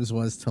Cat Williams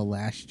was till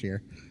last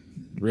year.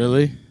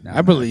 Really? No,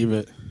 I believe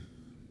it.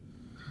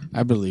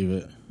 I believe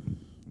it.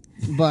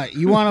 But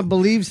you want to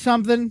believe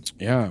something?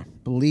 Yeah.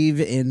 Believe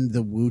in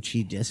the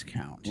Wuchi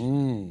discount.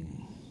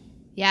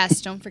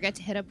 Yes, don't forget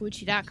to hit up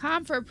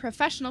Wuchi.com for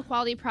professional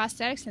quality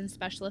prosthetics and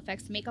special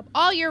effects makeup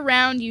all year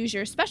round. Use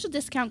your special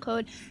discount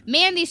code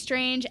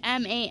MandyStrange,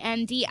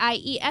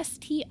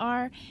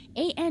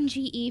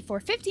 MandyStrange, for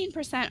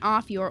 15%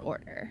 off your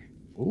order.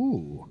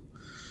 Ooh.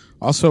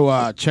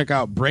 Also, check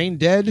out Brain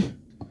Dead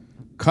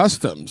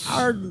Customs.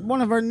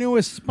 One of our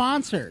newest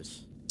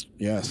sponsors.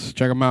 Yes,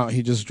 check him out.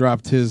 He just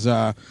dropped his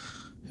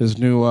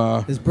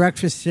new His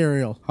breakfast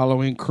cereal.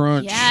 Halloween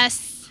Crunch.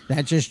 Yes.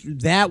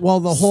 The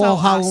whole So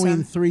Halloween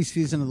awesome. 3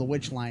 season of the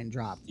Witch line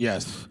dropped.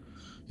 Yes.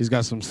 He's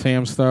got some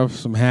Sam stuff,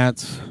 some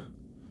hats,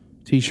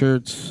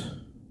 T-shirts,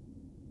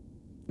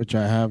 which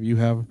I have. You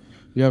have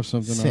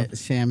something.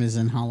 Sam is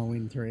in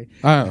Halloween 3.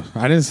 I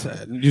didn't.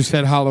 Say, you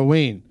said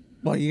Halloween.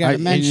 Well, you got to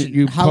and mention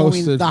you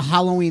Halloween, posted- the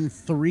Halloween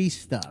 3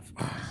 stuff.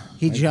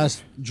 He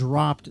just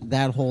dropped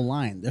that whole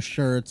line. The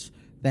shirts,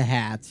 the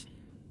hats,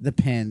 the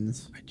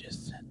pins. I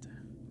just said that.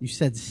 You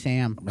said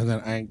Sam. And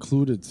then I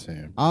included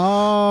Sam.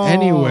 Oh.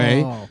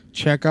 Anyway,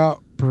 check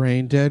out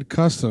Brain Dead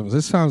Customs.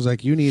 This sounds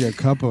like you need a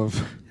cup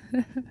of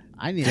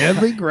I need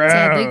Deadly Ground.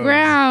 Deadly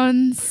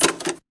Grounds.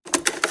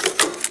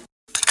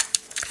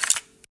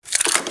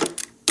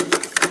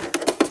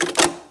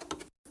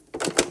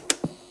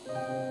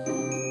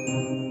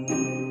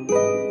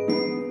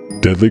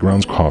 Deadly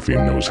Grounds Coffee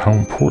knows how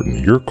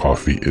important your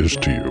coffee is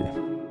to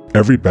you.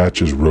 Every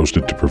batch is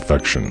roasted to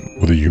perfection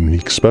with a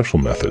unique special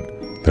method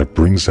that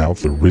brings out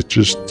the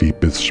richest,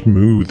 deepest,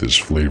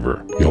 smoothest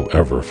flavor you'll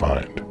ever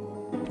find.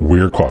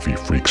 We're coffee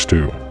freaks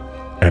too,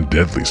 and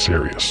deadly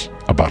serious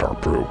about our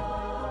brew.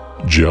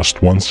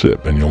 Just one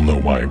sip and you'll know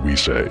why we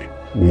say,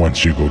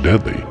 once you go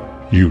deadly,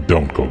 you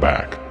don't go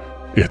back.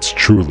 It's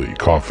truly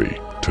coffee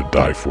to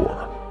die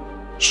for.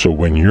 So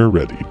when you're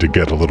ready to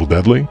get a little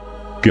deadly,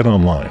 get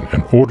online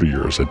and order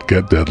yours at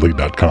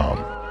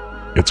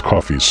getdeadly.com. It's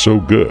coffee so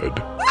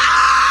good,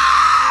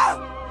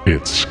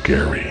 it's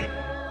scary.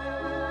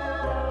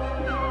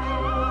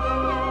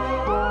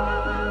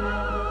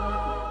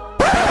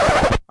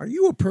 Are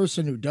you a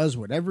person who does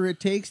whatever it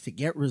takes to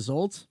get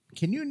results?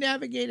 Can you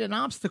navigate an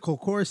obstacle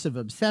course of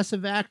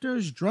obsessive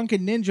actors,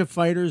 drunken ninja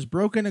fighters,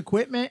 broken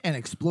equipment, and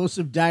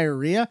explosive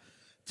diarrhea?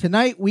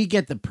 Tonight, we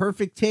get the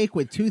perfect take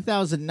with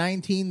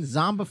 2019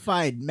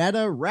 zombified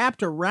meta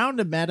wrapped around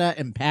a meta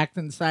and packed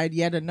inside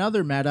yet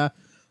another meta.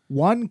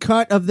 One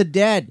Cut of the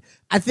Dead.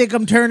 I think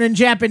I'm turning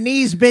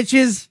Japanese,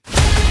 bitches.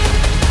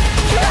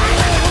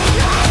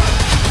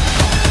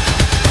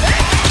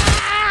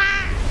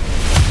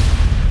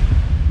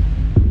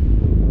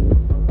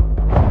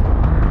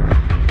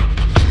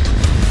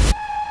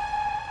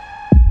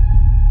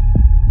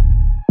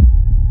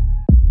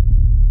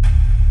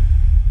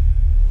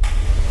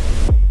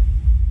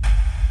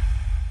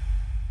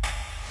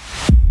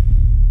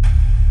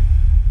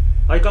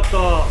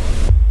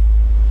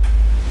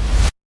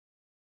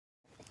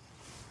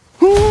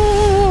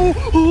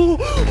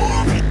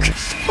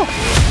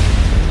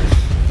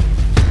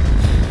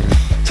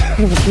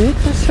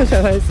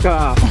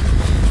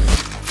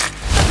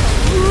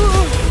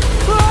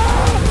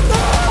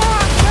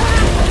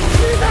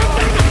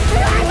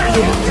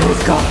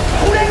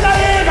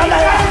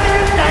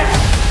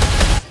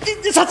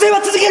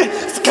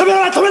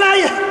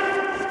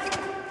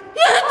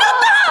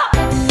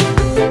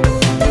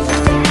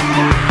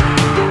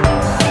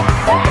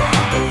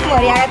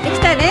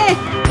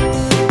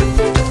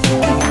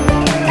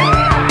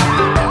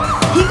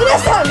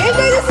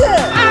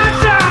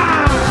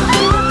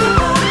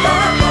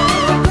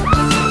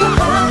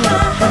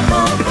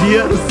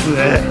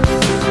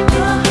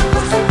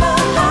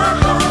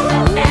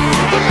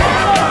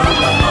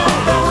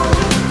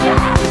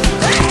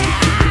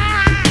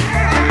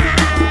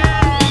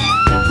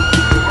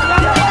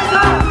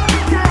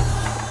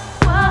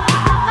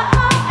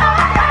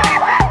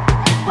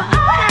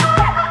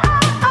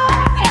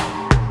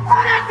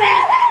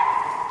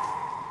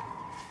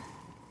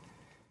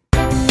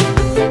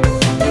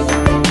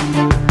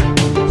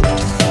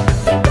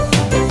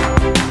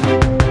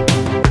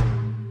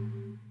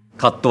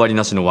カット割り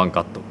なしのワン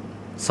カット。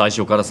最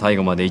初から最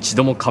後まで一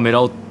度もカメ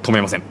ラを止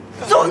めません。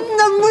そん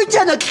な無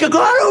茶な企画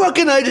あるわ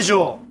けないでし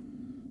ょ。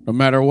 No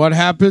matter what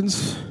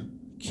happens,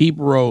 keep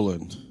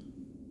rolling.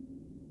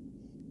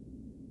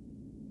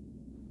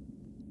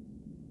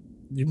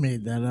 You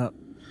made that up.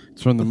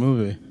 It's from the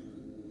movie.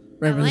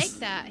 I like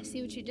that. I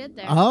see what you did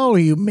there. Oh,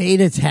 you made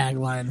a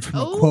tagline from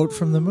a quote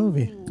from the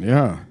movie.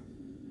 Yeah.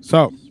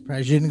 So,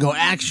 Surprised you didn't go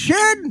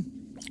action.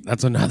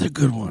 that's another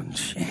good one.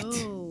 Shit.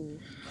 Oh.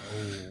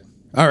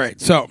 All right,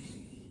 so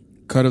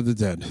Cut of the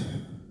Dead.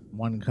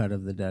 One cut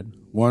of the dead.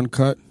 One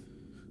cut,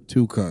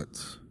 two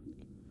cuts.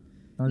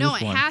 No,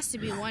 it has to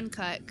be one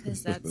cut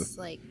because that's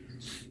like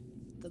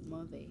the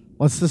movie.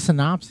 What's the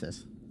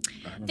synopsis?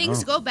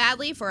 Things go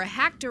badly for a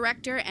hack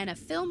director and a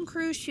film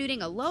crew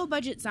shooting a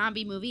low-budget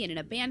zombie movie in an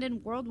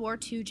abandoned World War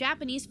II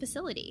Japanese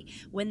facility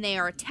when they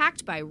are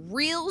attacked by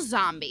real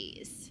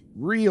zombies.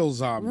 Real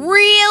zombies.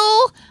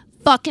 Real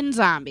fucking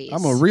zombies.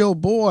 I'm a real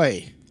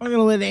boy. I'm going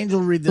to let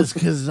Angel read this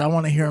because I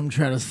want to hear him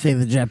try to say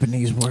the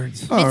Japanese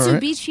words. All right.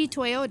 Mitsubishi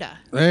Toyota.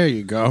 There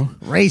you go.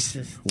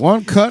 Racist.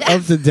 One cut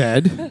of the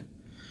dead.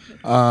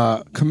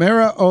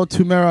 Kamera o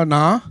Tumera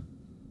na.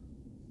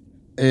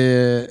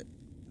 It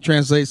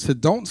translates to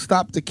Don't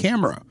Stop the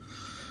Camera.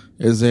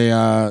 Is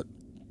a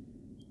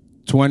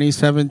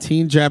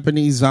 2017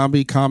 Japanese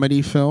zombie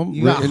comedy film.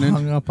 You got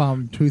hung up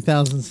on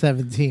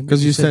 2017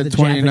 because you said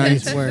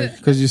 2019.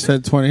 Because you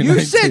said 2019.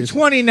 You said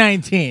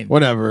 2019.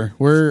 Whatever.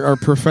 We're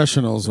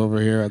professionals over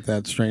here at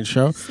That Strange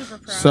Show.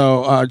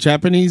 So,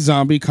 Japanese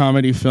zombie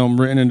comedy film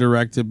written and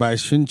directed by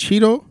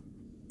Shinichiro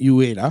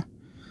Ueda.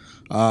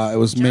 It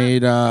was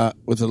made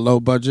with a low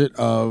budget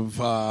of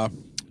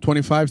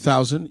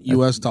 $25,000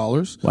 US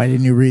dollars. Why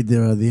didn't you read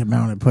the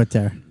amount it put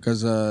there?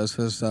 Because it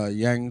says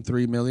Yang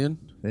 3 million.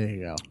 There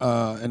you go.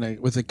 And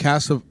with a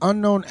cast of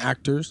unknown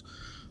actors,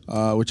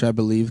 which I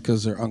believe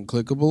because they're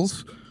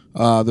unclickables.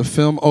 The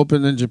film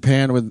opened in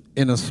Japan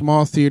in a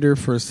small theater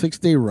for a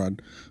 6-day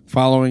run.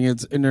 Following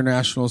its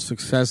international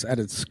success at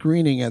its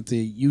screening at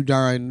the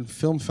Udine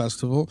Film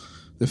Festival,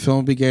 the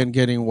film began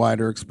getting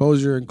wider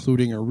exposure,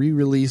 including a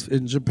re-release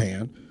in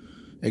Japan.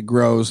 It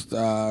grossed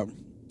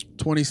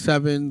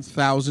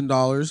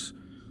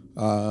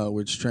 $27,000,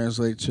 which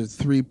translates to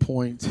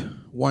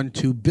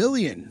 $3.12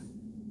 billion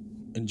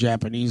in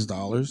Japanese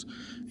dollars,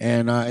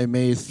 and it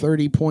made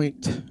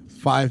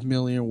 $30.5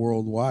 million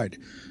worldwide,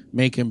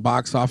 making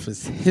box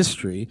office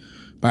history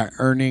by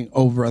earning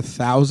over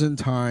 1,000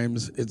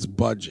 times its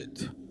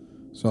budget.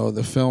 So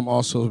the film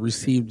also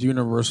received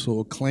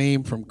universal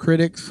acclaim from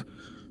critics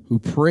who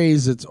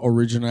praised its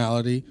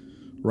originality,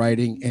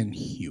 writing, and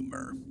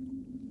humor.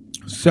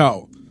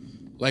 So,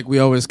 like we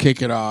always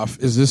kick it off,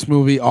 is this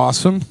movie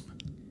awesome?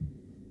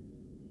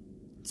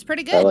 It's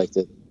pretty good. I liked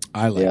it.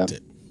 I liked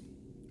it.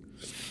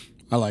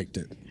 I liked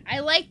it. I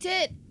liked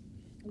it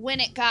when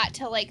it got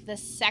to like the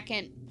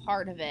second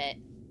part of it,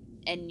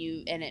 and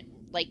it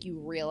like you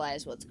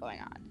realize what's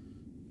going on.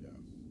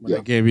 When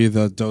it gave you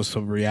the dose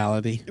of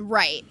reality.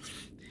 Right.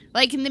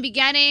 Like in the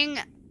beginning,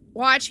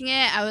 watching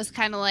it, I was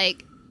kind of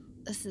like,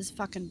 "This is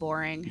fucking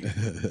boring."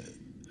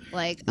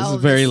 Like, this is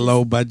very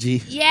low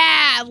budget.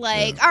 Yeah,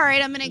 like, all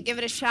right, I'm gonna give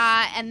it a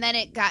shot, and then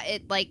it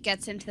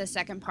gets into the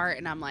second part,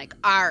 and I'm like,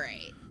 all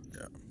right,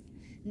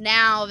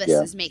 now this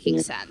is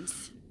making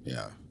sense.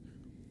 Yeah.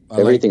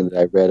 Everything that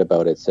I read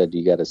about it said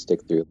you got to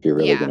stick through if you're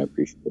really going to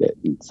appreciate it.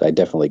 And so I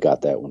definitely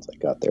got that once I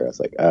got there. I was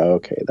like, oh,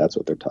 okay, that's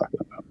what they're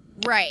talking about.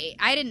 Right.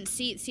 I didn't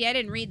I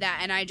didn't read that,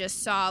 and I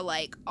just saw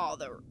like all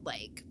the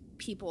like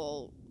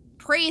people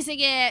praising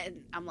it,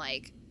 and I'm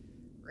like,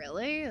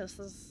 really? This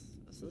is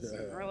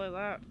really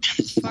that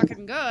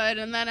fucking good?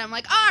 And then I'm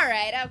like, all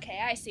right,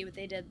 okay, I see what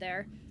they did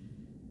there.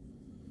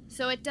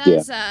 So it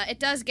does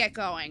get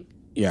going.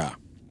 Yeah.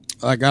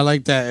 Like, I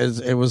like that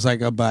it was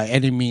like a by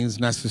any means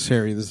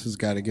necessary, this has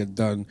got to get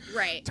done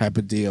type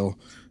of deal.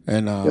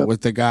 And with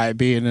the guy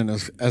being an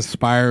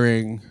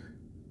aspiring,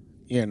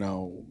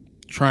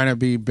 trying to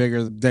be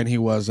bigger than he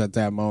was at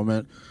that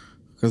moment.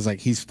 Because, like,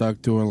 he's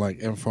stuck doing, like,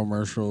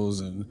 infomercials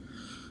and,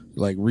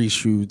 like,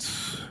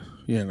 reshoots,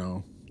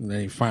 And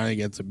then he finally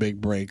gets a big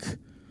break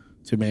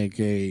to make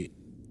a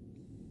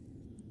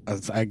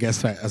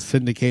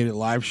syndicated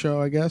live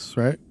show, I guess,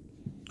 right?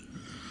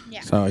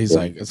 Yeah. So he's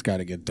like, it's got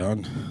to get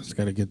done. It's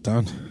got to get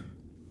done.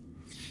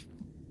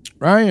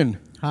 Ryan.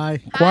 Hi.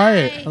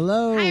 Quiet. Hi.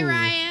 Hello. Hi,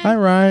 Ryan. Hi,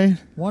 Ryan.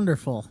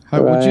 Wonderful.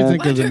 What did you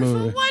think of the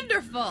movie?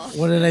 Wonderful.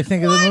 What did I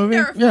think of the movie?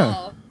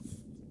 Yeah.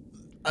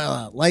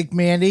 Like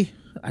Mandy,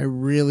 I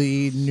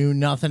really knew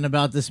nothing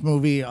about this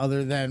movie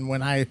other than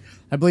when I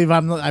believe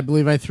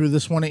I threw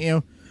this one at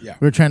you. Yeah.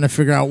 We were trying to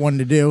figure out one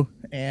to do,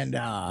 and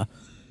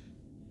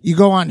you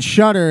go on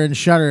Shudder, and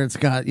Shudder, it's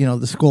got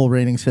the skull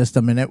rating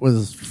system, and it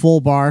was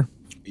full bar.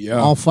 Yeah.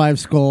 All 5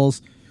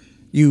 skulls.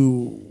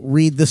 You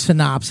read the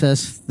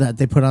synopsis that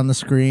they put on the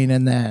screen,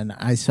 and then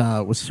I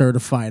saw it was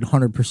certified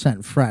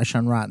 100% fresh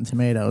on Rotten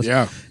Tomatoes.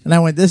 Yeah. And I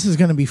went, this is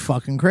going to be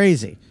fucking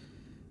crazy.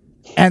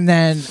 And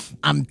then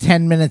I'm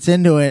 10 minutes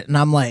into it, and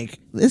I'm like,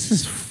 this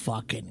is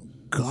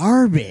fucking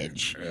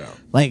garbage. Yeah.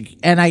 Like,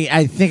 and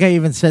I think I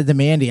even said to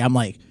Mandy, I'm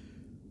like,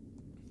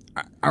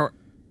 are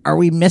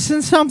we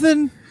missing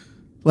something?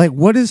 Like,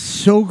 what is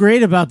so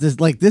great about this?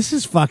 Like, this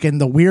is fucking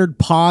the weird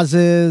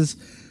pauses.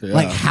 Yeah.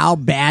 Like how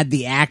bad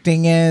the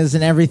acting is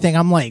and everything.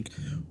 I'm like,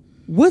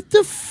 what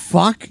the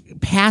fuck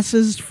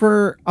passes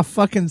for a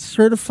fucking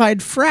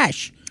certified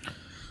fresh?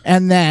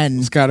 And then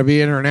it's got to be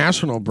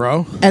international,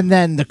 bro. And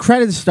then the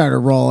credits started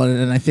rolling,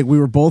 and I think we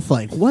were both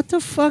like, what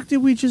the fuck did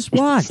we just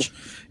watch?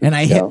 And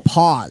I hit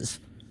pause.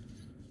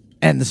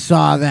 and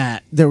saw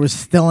that there was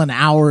still an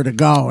hour to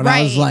go, and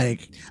I was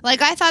like,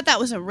 I thought that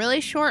was a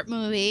really short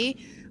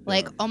movie.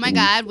 Like, oh my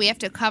God, we have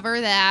to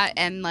cover that,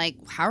 and like,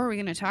 how are we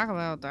going to talk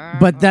about that?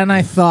 but then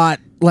I thought,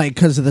 like,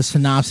 because of the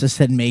synopsis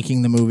said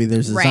making the movie,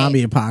 there's a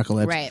zombie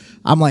apocalypse. Right.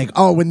 I'm like,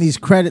 oh, when these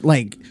no,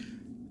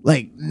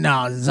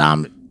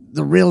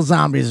 the real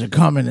zombies are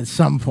coming at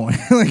some point.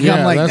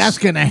 I'm like, that's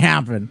gonna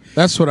happen.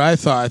 That's what I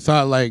thought. I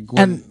thought like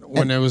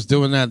when it was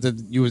doing that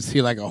you would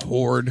see like a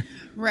horde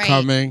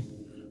coming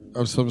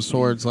of some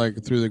sorts,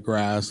 like through the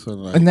grass,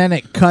 and then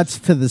it cuts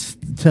to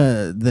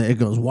it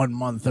goes 1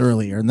 month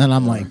earlier, and then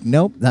I'm like,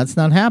 nope, that's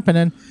not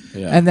happening.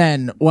 Yeah. And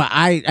then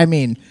I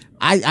mean,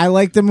 I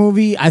like the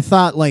movie. I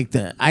thought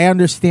I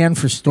understand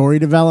for story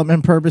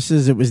development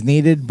purposes it was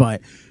needed,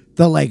 but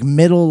the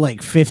middle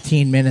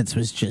 15 minutes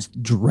was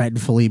just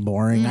dreadfully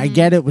boring. I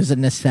get it was a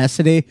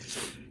necessity.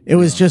 It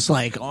was just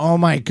like, oh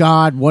my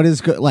God, what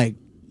is good?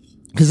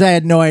 Because I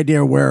had no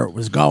idea where it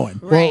was going.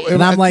 Right.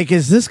 And I'm like,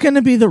 is this going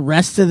to be the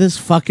rest of this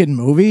fucking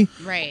movie?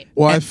 Right.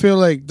 Well, I feel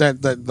like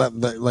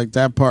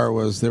that part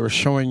was they were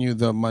showing you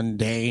the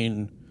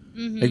mundane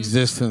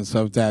existence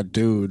of that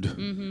dude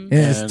in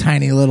his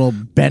tiny little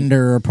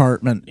Bender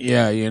apartment.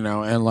 Yeah,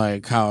 and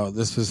like how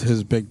this is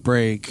his big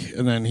break,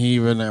 and then he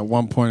even at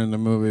one point in the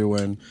movie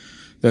when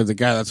the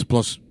guy that's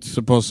supposed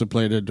to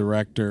play the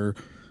director,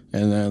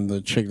 and then the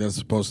chick that's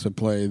supposed to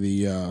play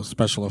the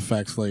special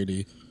effects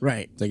lady,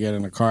 right? They get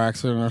in a car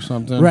accident or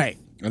something, right?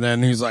 And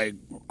then he's like,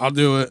 "I'll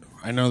do it.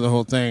 I know the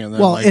whole thing." And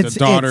then the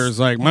daughter's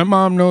like, "My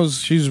mom knows.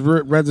 She's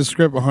read the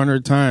script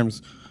 100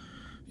 times,"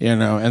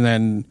 and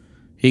then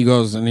he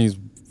goes and he's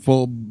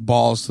full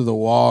balls to the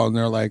wall, and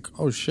they're like,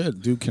 "Oh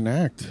shit, dude can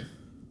act."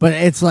 But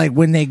it's like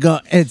when they go,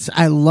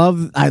 I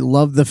love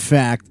the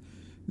fact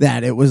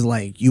that it was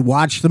like you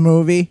watch the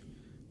movie,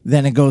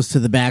 then it goes to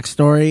the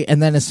backstory,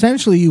 and then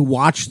essentially you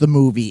watch the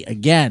movie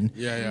again.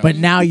 Yeah. But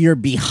now you're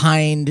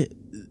behind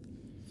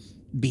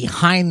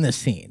the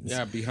scenes.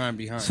 Yeah,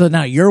 behind. So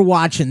now you're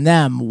watching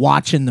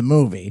the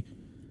movie,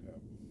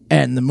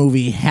 and the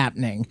movie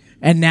happening,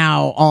 and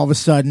now all of a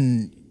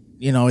sudden,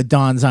 it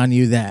dawns on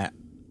you that,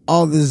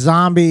 oh, the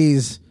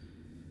zombies,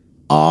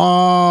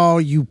 oh,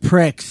 you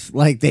pricks,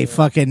 they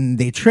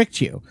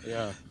tricked you.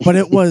 Yeah. But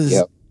it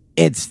was,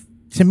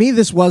 to me,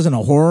 this wasn't a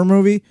horror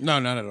movie. No,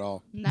 not at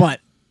all. No.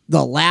 But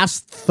the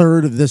last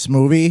third of this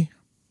movie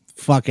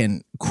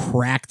fucking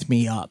cracked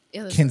me up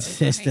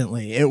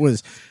consistently. It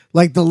was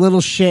like the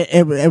little shit.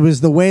 It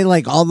was the way,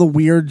 all the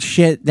weird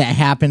shit that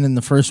happened in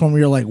the first one,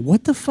 where you're like,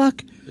 what the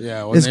fuck?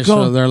 Yeah,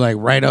 when they're like,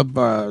 write up,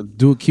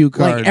 do a cue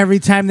card. Like every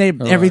time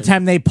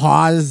they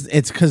pause,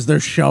 it's because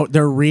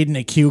they're reading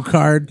a cue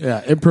card.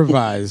 Yeah,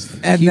 improvise.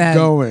 And keep then,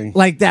 going.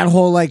 Like that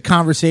whole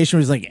conversation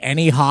was like,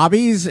 any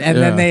hobbies? And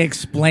then they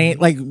explain,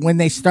 when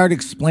they start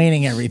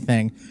explaining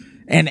everything,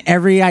 and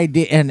every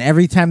idea, and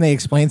every time they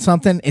explain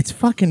something, it's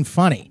fucking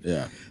funny.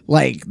 Yeah.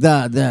 Like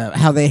the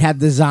how they had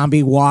the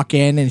zombie walk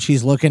in and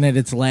she's looking at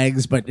its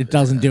legs, but it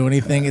doesn't do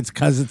anything. It's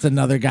because it's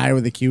another guy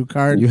with a cue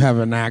card. You have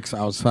an axe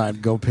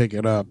outside. Go pick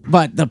it up.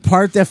 But the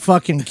part that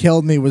fucking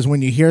killed me was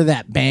when you hear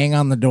that bang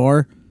on the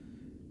door,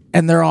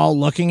 and they're all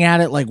looking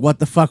at it like, "What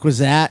the fuck was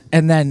that?"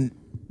 And then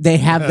they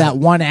have that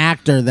one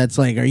actor that's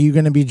like, "Are you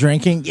going to be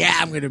drinking?" "Yeah,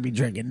 I'm going to be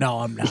drinking." "No,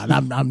 I'm not.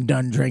 I'm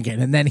done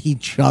drinking." And then he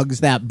chugs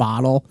that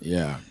bottle.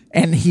 Yeah,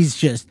 and he's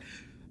just.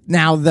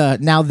 Now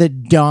the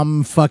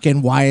dumb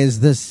fucking why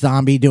is this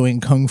zombie doing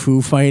kung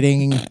fu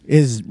fighting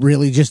is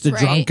really just a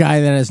drunk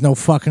guy that has no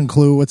fucking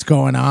clue what's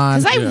going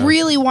on. Because I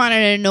really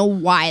wanted to know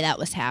why that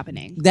was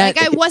happening.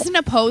 I wasn't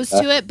opposed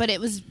to it, but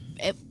it was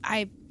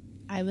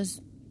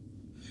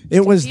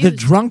the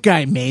drunk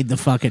guy made the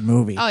fucking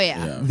movie. Oh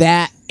yeah.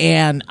 That,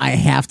 and I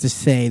have to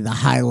say the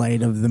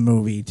highlight of the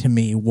movie to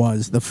me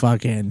was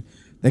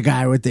the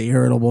guy with the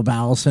irritable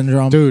bowel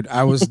syndrome. Dude,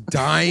 I was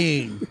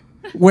dying.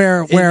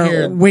 Where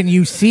when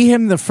you see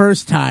him the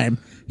first time,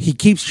 he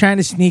keeps trying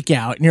to sneak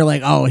out, and you're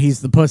like, oh,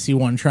 he's the pussy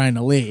one trying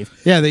to leave.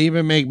 Yeah, they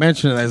even make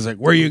mention of that. He's like,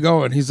 where are you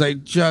going? He's like,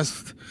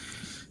 and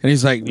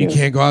he's like, you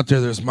can't go out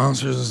there. There's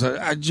monsters.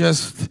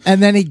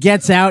 And then he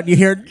gets out, and you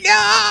hear,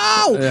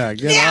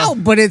 no,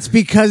 but it's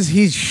because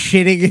he's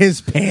shitting his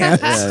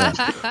pants.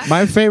 Yeah.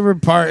 My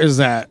favorite part is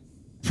that,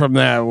 from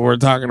that, we're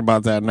talking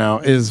about that now,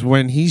 is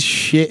when he's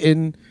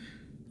shitting,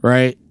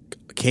 right?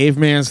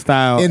 Caveman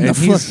style in the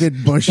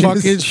fucking bushes,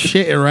 fucking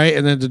shit, right?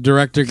 And then the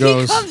director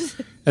goes,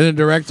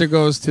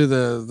 to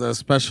the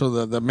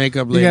special, the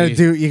makeup lady. You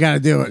gotta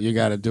do it. You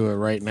gotta do it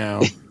right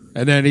now.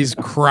 And then he's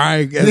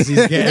crying as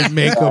he's getting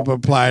makeup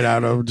applied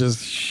on him, just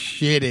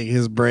shitting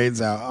his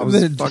brains out. I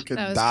was fucking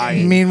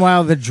dying.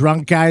 Meanwhile, the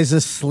drunk guy's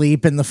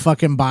asleep in the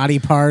fucking body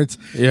parts.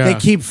 Yeah, they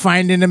keep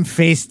finding him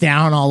face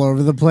down all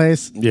over the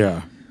place.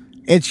 Yeah.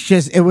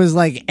 It was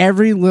like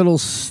every little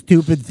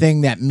stupid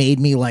thing that made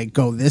me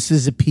go, this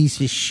is a piece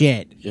of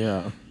shit.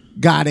 Yeah.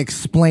 Got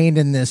explained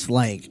in this,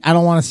 I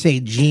don't want to say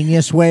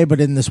genius way,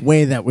 but in this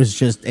way that was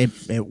just,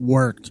 it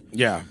worked.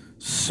 Yeah.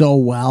 So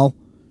well.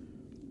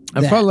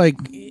 I felt like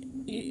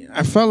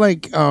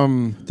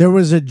there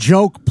was a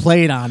joke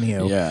played on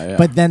you. Yeah.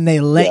 But then they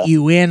let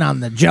you in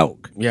on the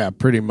joke. Yeah,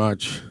 pretty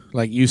much.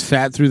 Like you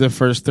sat through the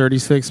first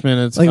 36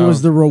 minutes. Like it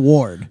was the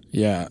reward.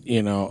 Yeah,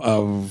 you know,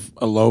 of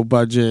a low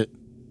budget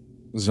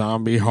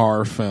zombie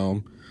horror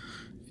film.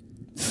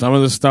 Some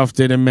of the stuff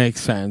didn't make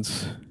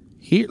sense.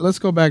 Here, let's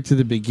go back to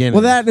the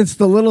beginning. Well, it's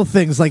the little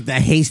things like the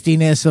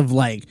hastiness of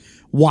like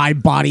why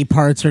body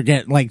parts are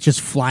getting like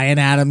just flying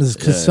at them is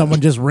because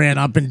someone just ran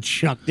up and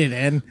chucked it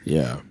in.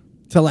 Yeah.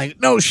 To like,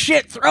 no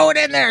shit, throw it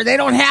in there. They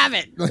don't have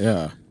it.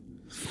 Yeah.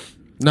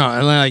 No,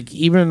 and like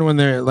even when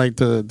they're like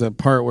the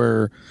part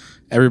where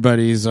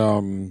everybody's you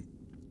know,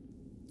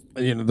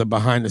 the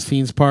behind the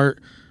scenes part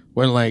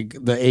when like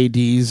the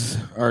ADs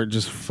are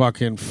just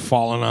fucking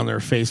falling on their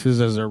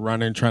faces as they're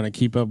running trying to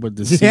keep up with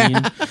the scene.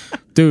 Yeah.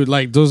 Dude,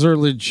 like those are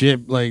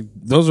legit, like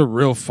those are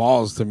real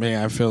falls to me.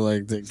 I feel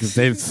like because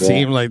they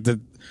seem like the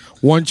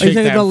one chick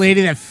that the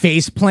lady that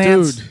face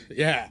plants. Dude,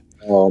 yeah.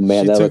 Oh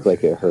man, that looked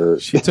like it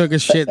hurt. She took a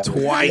shit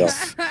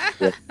twice.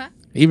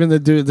 Even the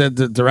dude that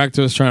the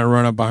director was trying to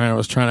run up behind her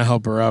was trying to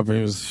help her up,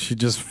 and she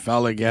just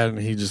fell again, and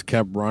he just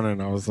kept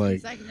running. I was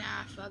like, nah,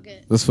 fuck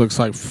it. This looks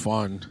like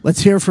fun. Let's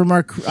hear from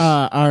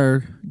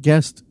our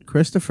guest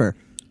Christopher.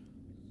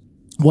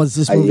 Was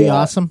this movie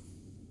awesome?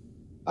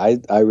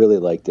 I really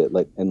liked it.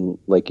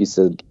 Like you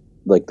said,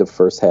 like the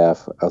first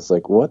half, I was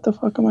like, what the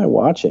fuck am I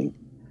watching?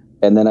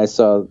 And then I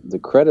saw the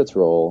credits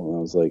roll, and I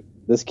was like,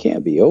 this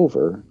can't be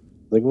over.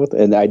 Like what?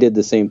 And I did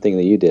the same thing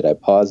that you did. I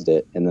paused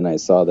it, and then I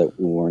saw that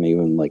we weren't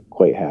even like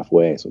quite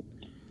halfway, so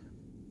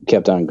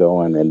kept on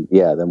going. And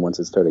yeah, then once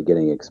it started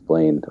getting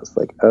explained, I was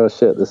like, oh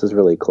shit, this is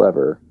really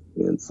clever.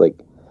 It's like,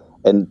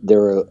 and there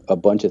were a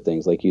bunch of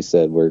things, like you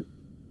said, where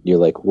you're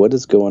like, what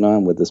is going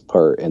on with this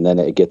part? And then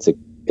it gets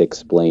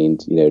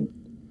explained, you know,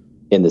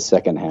 in the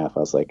second half. I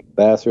was like,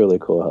 that's really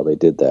cool how they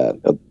did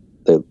that.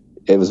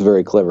 It was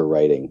very clever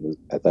writing.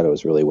 I thought it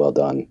was really well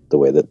done, the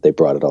way that they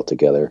brought it all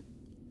together.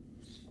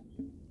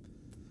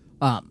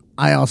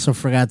 I also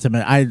forgot to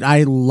mention,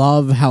 I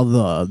love how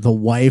the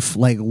wife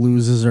like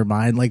loses her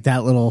mind, like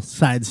that little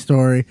side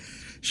story.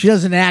 She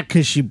doesn't act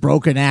because she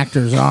broke an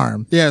actor's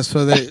arm. Yeah,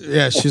 so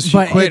she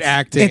quit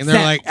acting, and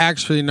they're like,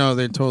 actually, no,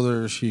 they told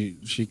her she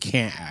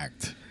can't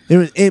act.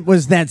 It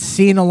was that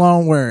scene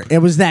alone where it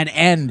was that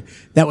end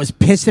that was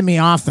pissing me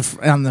off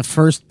on the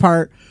first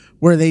part,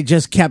 where they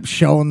just kept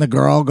showing the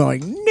girl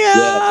going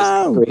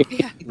no,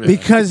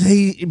 because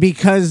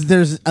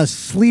there's a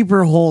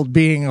sleeper hold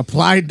being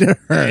applied to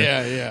her,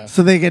 yeah,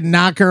 so they could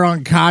knock her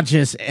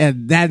unconscious,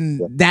 and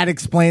then that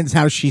explains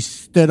how she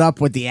stood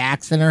up with the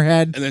axe in her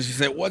head, and then she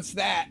said, "What's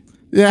that?"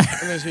 Yeah,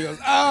 and then she goes,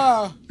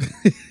 "Oh,"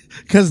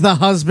 because the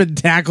husband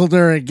tackled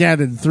her again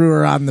and threw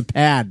her on the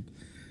pad.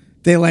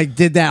 They like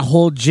did that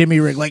whole Jimmy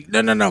rig, like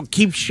no,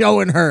 keep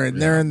showing her,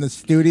 and they're in the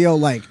studio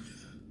like,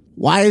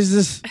 why is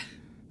this?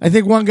 I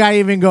think one guy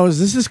even goes,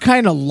 "This is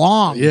kind of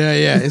long."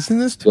 Yeah. Isn't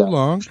this too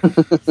long?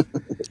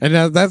 And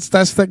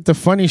that's like the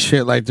funny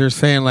shit. Like they're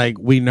saying, like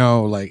we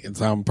know, like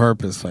it's on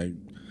purpose. Like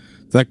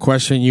that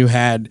question you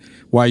had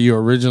while you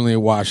originally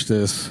watched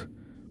this,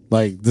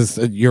 like this,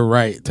 you're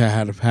right to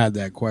have had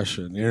that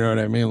question. You know what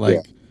I mean?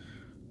 Like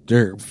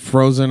they're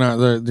frozen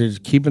on. They're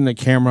keeping the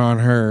camera on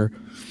her,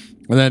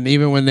 and then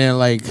even when they're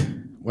like,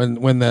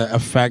 when the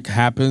effect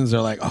happens, they're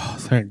like, "Oh,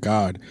 thank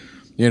God."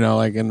 You know,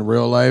 like in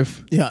real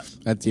life. Yeah.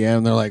 At the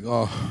end, they're like,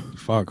 "Oh,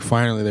 fuck!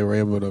 Finally, they were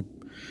able to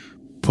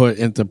put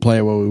into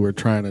play what we were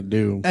trying to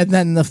do." And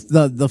then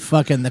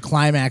the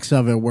climax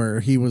of it,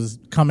 where he was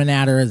coming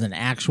at her as an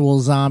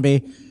actual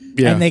zombie,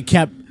 and they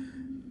kept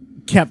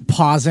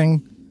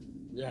pausing.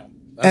 Yeah.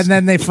 And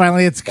then they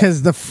finally, it's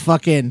because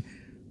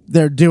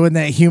they're doing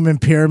that human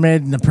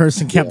pyramid, and the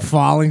person kept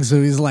falling,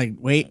 so he's like,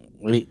 "Wait."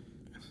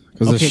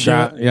 Because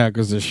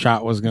the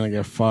shot was gonna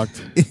get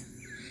fucked.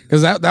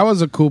 Because that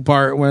was a cool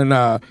part when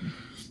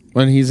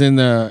he's in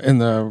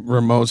the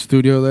remote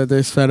studio that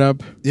they set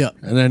up. Yeah.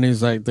 And then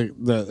he's like,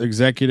 the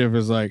executive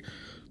is like,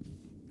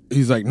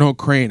 he's like, "No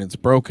crane, it's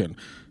broken."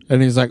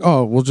 And he's like,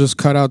 "Oh, we'll just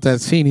cut out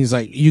that scene." He's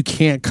like, "You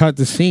can't cut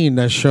the scene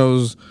that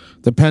shows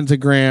the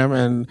pentagram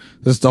and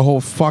this the whole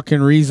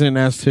fucking reason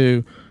as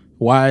to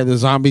why the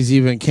zombies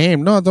even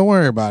came. No, don't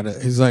worry about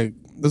it." He's like,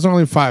 "There's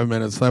only 5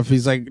 minutes left."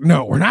 He's like,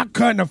 "No, we're not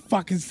cutting a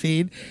fucking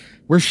scene.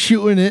 We're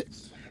shooting it.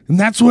 And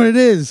that's what it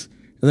is."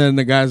 And then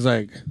the guy's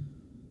like,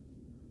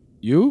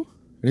 "You?"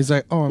 And he's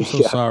like, "Oh, I'm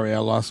so sorry. I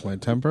lost my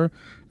temper."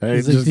 And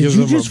he's like, "Did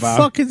you just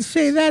fucking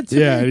say that to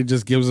me?" Yeah, and he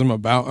just gives him a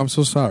bow. "I'm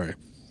so sorry.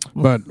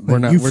 But we're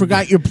not. You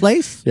forgot your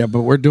place?" Yeah,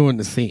 but we're doing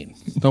the scene.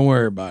 Don't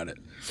worry about it.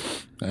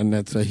 And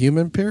that's a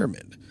human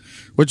pyramid,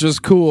 which is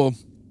cool.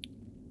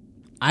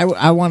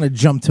 I want to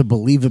jump to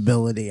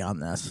believability on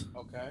this.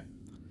 Okay.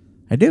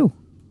 I do.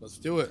 Let's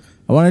do it.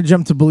 I want to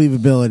jump to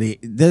believability.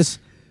 This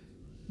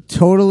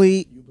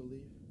totally...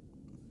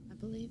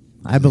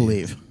 I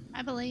believe.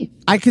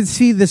 I could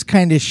see this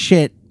kind of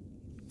shit.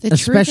 The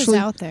truth is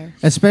out there.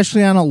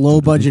 Especially on a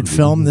low-budget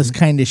film, this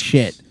kind of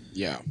shit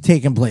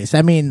taking place.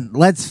 I mean,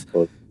 let's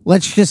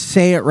just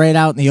say it right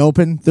out in the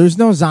open. There's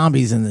no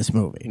zombies in this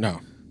movie.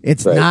 No.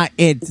 It's not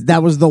it.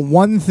 That was the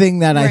one thing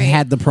that I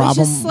had the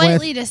problem Which is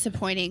slightly with.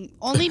 Disappointing,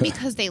 only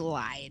because they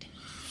lied.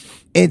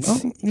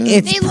 It's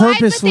They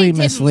purposely lied, but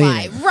they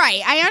misleading. didn't lie.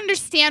 Right. I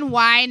understand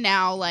why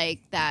now, like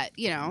that,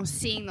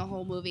 seeing the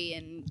whole movie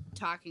and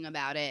talking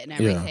about it and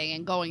everything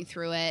and going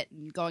through it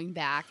and going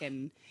back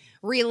and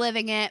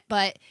reliving it,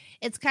 but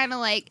it's kind of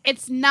like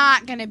it's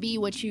not going to be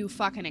what you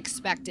fucking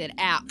expected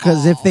at all.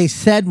 Because if they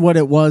said what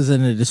it was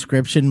in a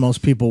description,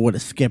 most people would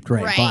have skipped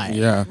right by it.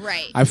 Yeah.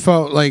 Right. I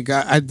felt like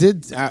I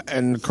did,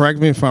 and correct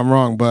me if I'm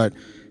wrong, but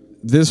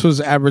this was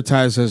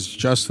advertised as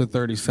just a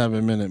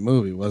 37-minute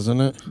movie,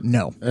 wasn't it?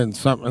 No. In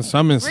some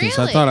instance, Really?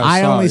 I thought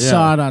I saw only it,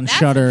 saw it on That's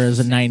Shudder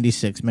as a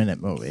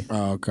 96-minute movie.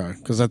 Oh, okay.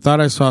 Because I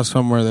thought I saw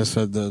somewhere that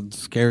said the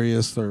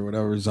scariest or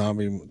whatever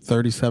zombie,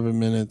 37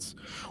 minutes,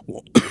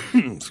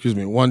 excuse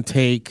me, one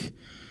take,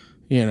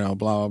 blah,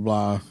 blah,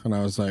 blah. And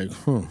I was like,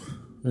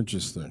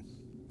 interesting.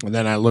 And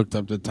then I looked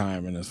up the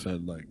time and it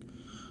said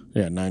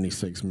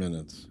 96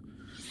 minutes.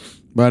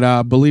 But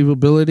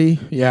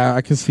believability,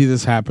 I can see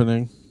this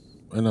happening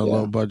in a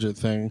low budget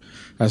thing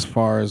as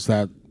far as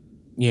that,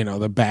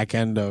 the back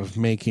end of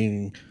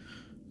making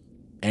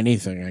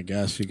anything, I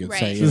guess you could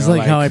say. This is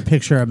like how I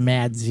picture a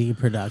Mad Z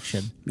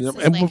production.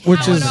 Like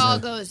how it all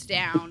goes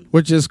down.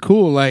 Which is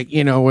cool,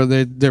 where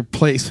they're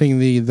placing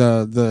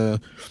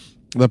the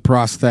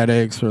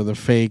prosthetics or the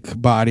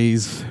fake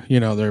bodies.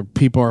 Their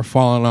people are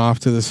falling off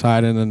to the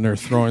side, and then they're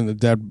throwing the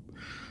dead,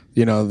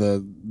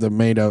 the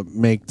made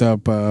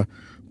up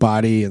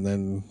body, and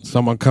then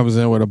someone comes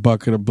in with a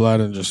bucket of blood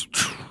and just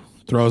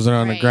throws it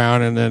on the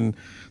ground, and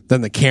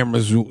then the camera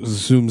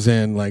zooms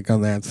in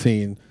on that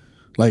scene,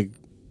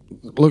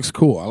 looks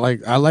cool.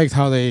 I liked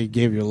how they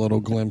gave you a little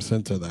glimpse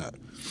into that.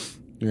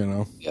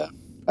 Yeah,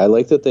 I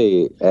like that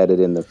they added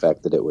in the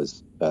fact that it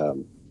was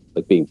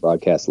being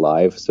broadcast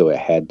live, so it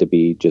had to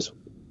be just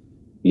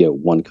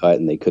one cut,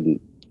 and they couldn't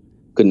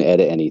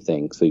edit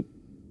anything, so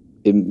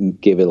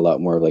it gave it a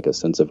lot more of a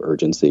sense of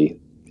urgency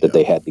that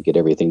they had to get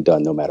everything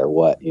done no matter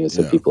what.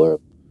 So people are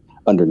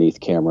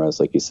underneath cameras,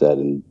 like you said,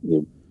 and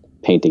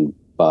painting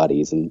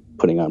bodies and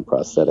putting on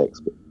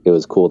prosthetics. But it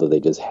was cool that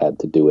they just had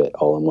to do it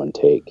all in one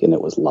take, and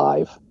it was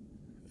live.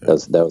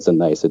 That was a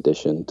nice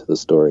addition to the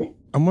story.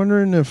 I'm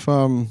wondering if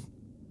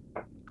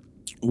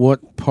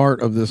what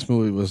part of this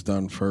movie was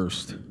done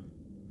first.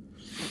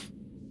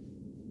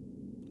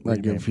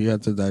 If you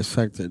had to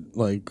dissect it,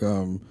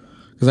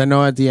 because I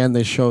know at the end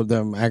they showed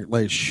them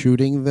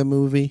shooting the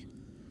movie,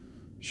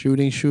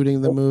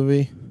 shooting the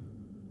movie,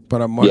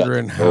 but I'm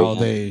wondering how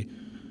they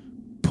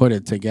put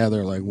it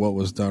together, what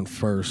was done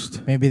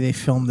first. Maybe they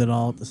filmed it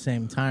all at the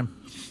same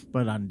time,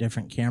 but on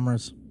different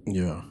cameras.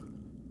 Yeah,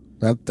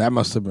 that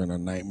must have been a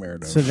nightmare.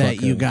 So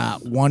that you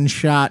got one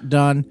shot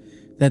done,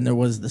 then there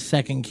was the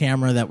second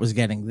camera that was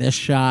getting this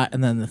shot,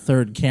 and then the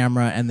third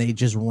camera, and they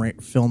just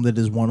filmed it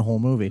as one whole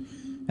movie,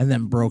 and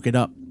then broke it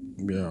up.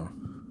 Yeah,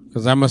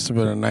 because that must have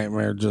been a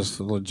nightmare just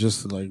in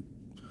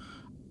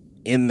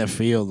the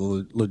field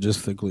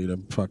logistically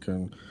to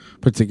fucking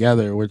put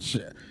together. Which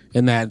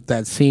in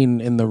that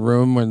scene in the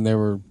room when they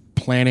were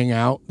planning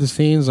out the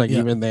scenes,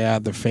 even they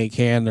had the fake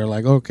hand. They're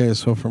like, okay,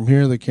 so from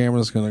here the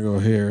camera's gonna go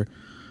here,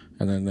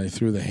 and then they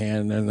threw the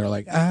hand, and they're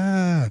like,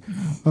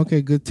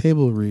 okay, good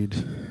table read.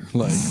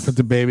 Put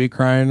the baby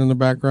crying in the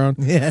background.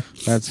 Yeah,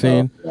 that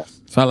scene.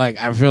 So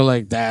I feel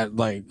like that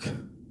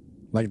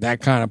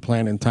that kind of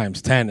planning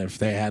times 10 if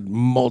they had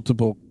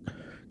multiple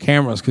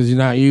cameras, because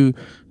now you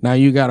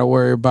got to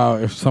worry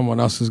about if someone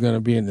else is going to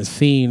be in the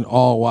scene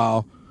all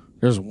while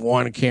there's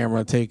one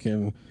camera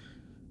taking,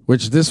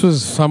 which this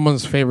was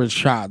someone's favorite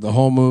shot. The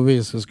whole movie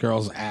is this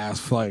girl's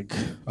ass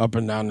up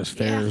and down the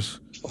stairs.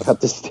 Up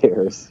the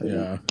stairs.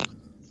 Yeah.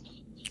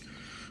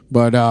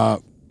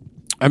 But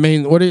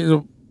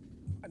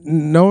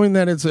knowing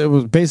that it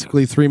was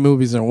basically 3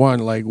 movies in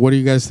one, what do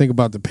you guys think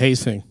about the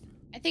pacing?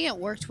 I think it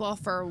worked well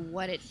for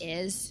what it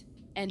is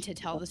and to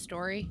tell the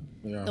story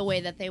the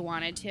way that they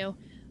wanted to.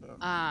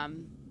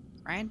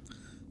 Ryan?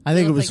 I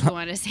think it was. You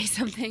wanted to say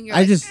something?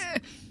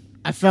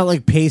 I felt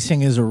like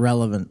pacing is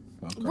irrelevant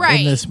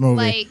in this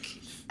movie.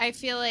 I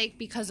feel like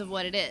because of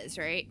what it is,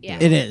 right? Yeah,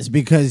 it is,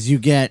 because you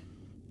get.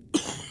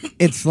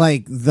 It's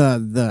like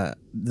the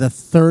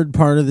third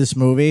part of this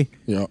movie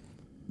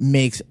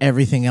makes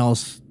everything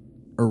else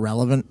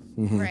irrelevant.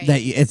 Mm-hmm. Right.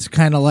 That it's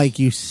kind of like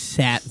you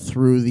sat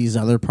through these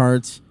other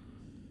parts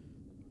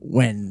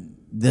when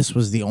this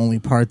was the only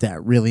part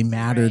that really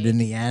mattered in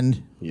the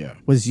end. Yeah,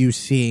 was you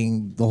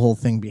seeing the whole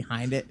thing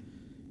behind it.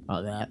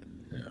 Oh, that.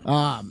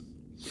 Yeah.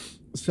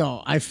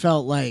 So I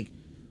felt like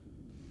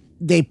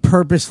they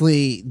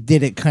purposely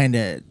did it kind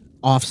of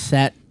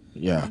offset.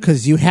 Yeah,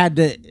 because you had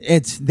to.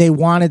 They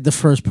wanted the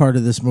first part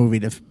of this movie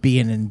to be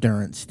an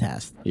endurance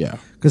test. Yeah,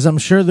 because I'm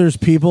sure there's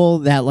people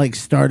that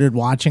started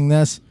watching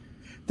this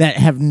that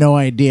have no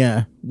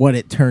idea what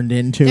it turned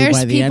into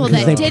by the end.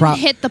 There's people that didn't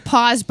hit the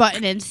pause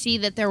button and see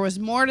that there was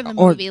more to the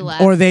movie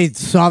left. Or they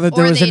saw that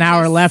there was an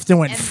hour left and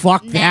went,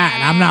 fuck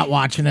that. I'm not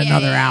watching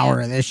another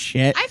hour of this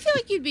shit. I feel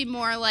like you'd be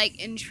more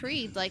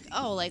intrigued,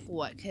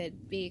 what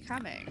could be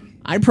coming.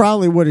 I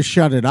probably would have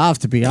shut it off,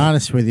 to be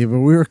honest with you, but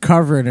we were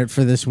covering it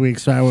for this week,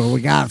 so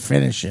we got to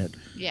finish it.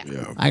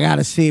 Yeah. I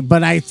gotta see.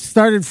 But I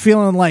started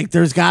feeling like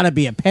there's got to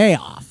be a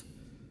payoff.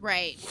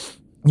 Right.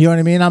 You know what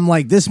I mean? I'm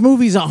like, this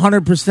movie's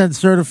 100%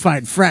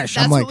 certified fresh.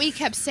 That's I'm like, what we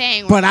kept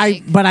saying. but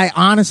I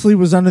honestly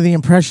was under the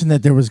impression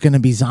that there was going to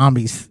be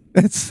zombies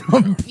at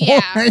some point.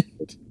 Yeah.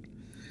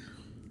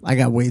 I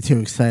got way too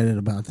excited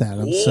about that.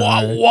 I'm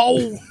sorry.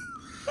 Whoa.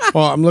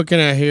 Well, I'm looking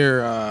at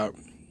here,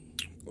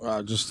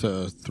 just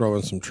to throw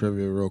in some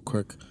trivia real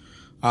quick.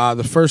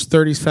 The first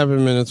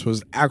 37 minutes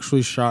was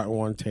actually shot in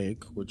one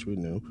take, which we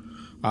knew.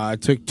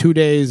 It took 2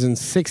 days and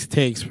 6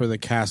 takes for the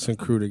cast and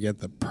crew to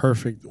get the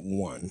perfect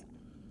one.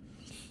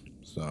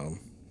 So,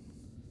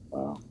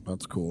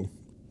 that's cool.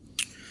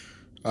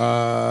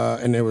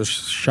 And it was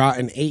shot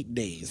in 8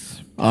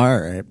 days. All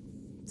right.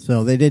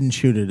 So they didn't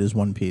shoot it as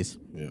one piece.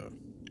 Yeah.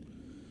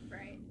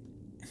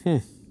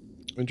 Right.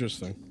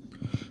 Interesting.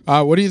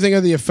 What do you think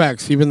of the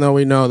effects? Even though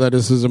we know that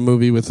this is a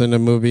movie within a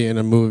movie and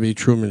a movie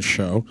Truman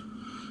Show,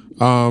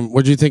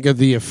 what do you think of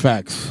the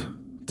effects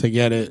to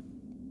get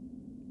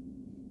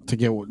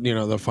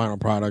the final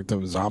product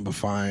of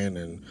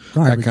zombifying and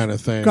that kind of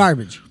thing?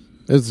 Garbage.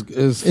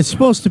 It's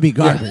supposed to be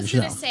garbage. I was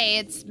going to say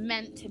it's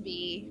meant to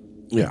be.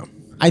 Yeah.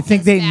 I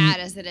think bad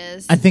as it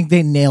is. I think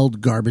they nailed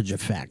garbage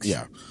effects.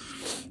 Yeah.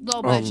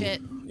 Low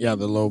budget. Yeah,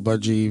 the low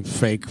budget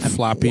fake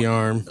floppy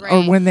arm. Right.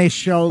 Or when they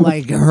show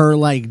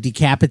her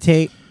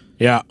decapitate.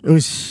 Yeah. It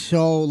was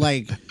so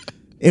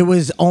it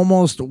was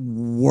almost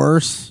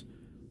worse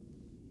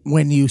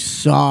when you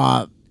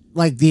saw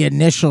the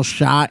initial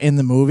shot in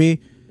the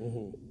movie.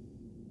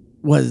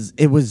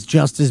 It was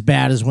just as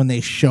bad as when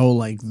they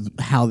show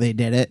how they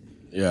did it.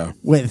 Yeah.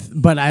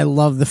 But I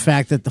love the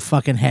fact that the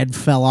fucking head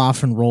fell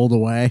off and rolled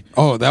away.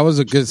 Oh, that was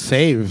a good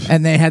save.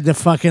 And they had to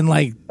fucking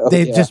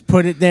just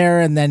put it there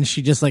and then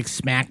she just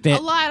smacked it.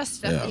 A lot of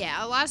stuff,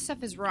 a lot of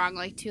stuff is wrong.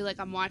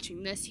 I'm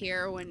watching this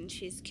here when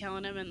she's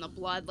killing him and the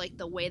blood,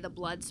 the way the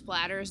blood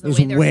splatters, the There's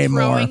way they're way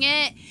throwing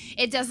more.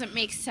 it doesn't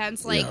make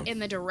sense in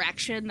the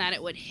direction that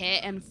it would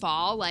hit and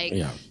fall.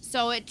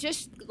 So it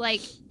just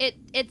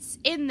it's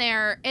in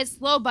there.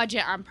 It's low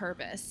budget on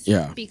purpose.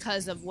 Yeah.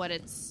 Because of what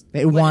it's.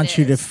 They what want it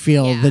you to is.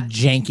 feel the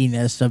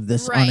jankiness of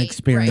this Right,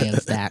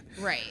 unexperienced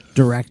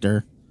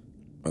director.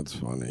 That's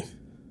funny.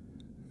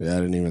 Yeah, I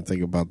didn't even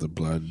think about the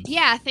blood.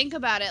 Yeah, think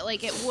about it.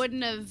 It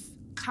wouldn't have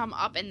come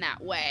up in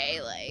that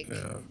way.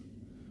 Yeah.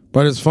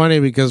 But it's funny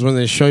because when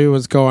they show you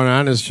what's going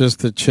on, it's just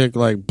the chick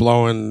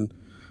blowing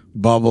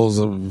bubbles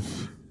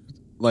of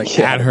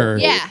at her.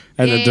 Yeah.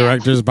 And the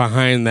director's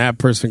behind that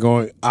person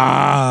going,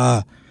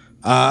 But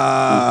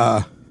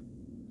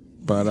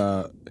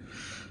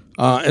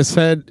it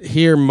said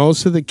here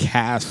most of the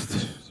cast,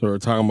 so we're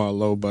talking about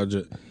low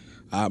budget,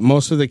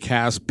 most of the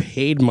cast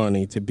paid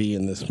money to be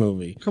in this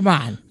movie. Come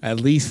on. At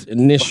least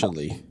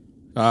initially.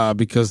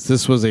 Because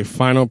this was a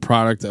final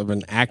product of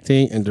an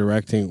acting and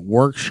directing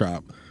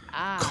workshop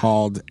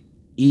called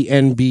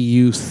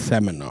ENBU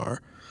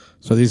Seminar.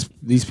 So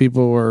these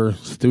people were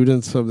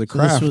students of the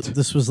craft.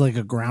 This was like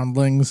a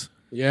groundlings.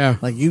 Yeah.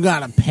 You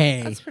got to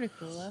pay. That's pretty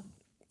cool, though.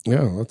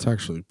 Yeah, that's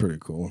actually pretty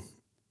cool.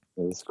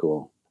 That's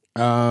cool.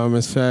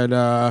 It said,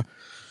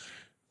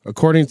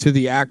 according to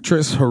the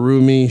actress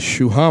Harumi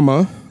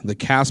Shuhama, the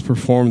cast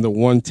performed the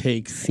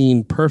one-take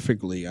scene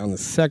perfectly on the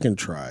second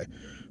try,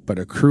 but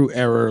a crew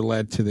error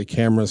led to the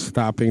camera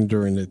stopping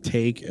during the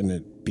take and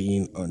it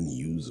being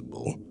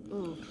unusable.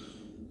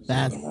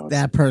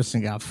 That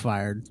person got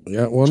fired.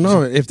 Yeah, well,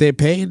 no, if they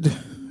paid,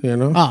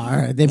 Oh, all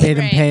right. They made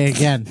him pay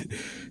again.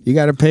 You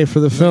got to pay for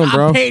the film,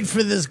 bro. I paid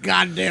for this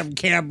goddamn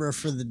camera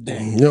for the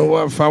day. You know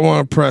what? If I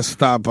want to press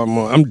stop,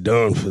 I'm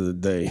done for the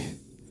day.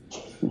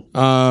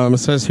 It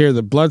says here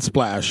the blood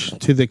splash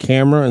to the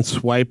camera and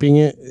swiping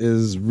it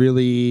is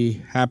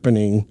really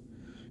happening.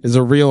 Is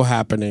a real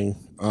happening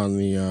on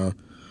the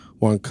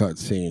one cut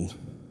scene.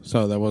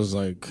 So that was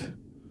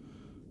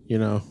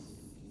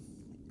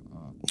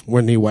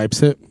when he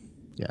wipes it.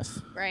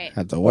 Yes. Right.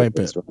 Had to wipe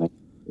it.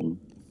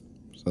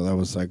 So that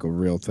was a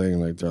real thing.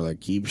 They're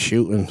keep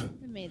shooting.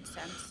 It made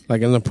sense.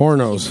 In the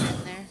pornos,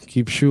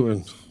 keep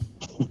shooting.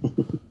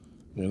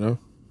 I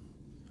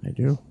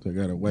do. They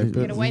gotta wipe it.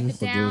 You gotta wipe it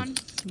down.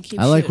 And keep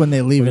I like when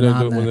they leave it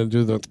on when there. they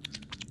do the.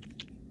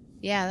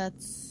 Yeah,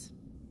 that's.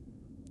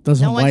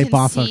 Doesn't No one wipe can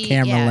off a see-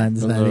 camera yeah.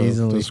 lens that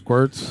easily. The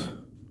squirts.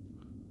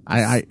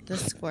 The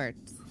squirts.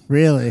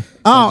 Really?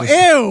 Oh,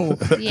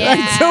 ew! Yeah.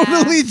 I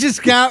totally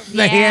just got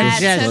the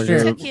hand gesture.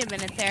 It took you a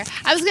minute there.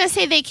 I was gonna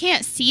say they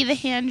can't see the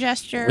hand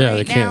gesture. Yeah, right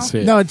they can't now. see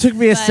it. No, it took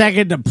me a But-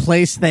 second to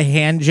place the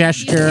hand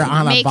gesture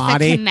on a Make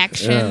body the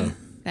connection. Yeah.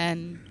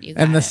 Then you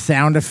got and the it.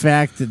 sound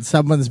effect. And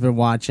someone's been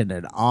watching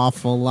an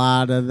awful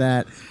lot of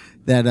that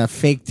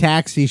fake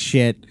taxi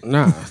shit.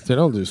 Nah, they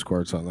don't do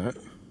squirts on that.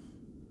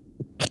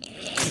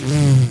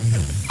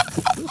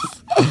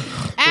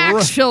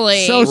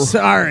 Actually, So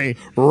sorry.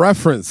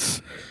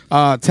 Reference.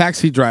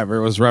 Taxi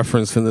Driver was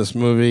referenced in this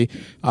movie.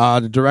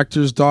 The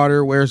director's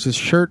daughter wears a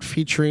shirt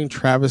featuring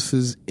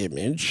Travis's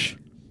image.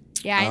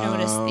 yeah, I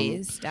noticed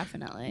these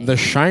definitely. The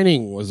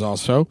Shining was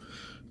also.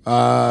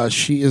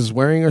 She is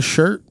wearing a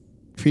shirt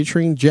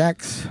featuring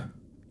Jack's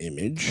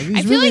image.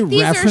 I feel like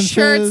these are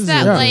shirts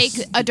that like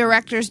a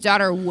director's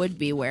daughter would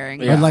be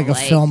wearing. Or like a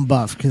film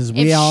buff, because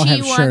we all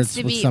have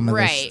shirts with some of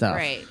this stuff.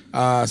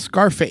 Right.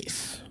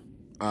 Scarface.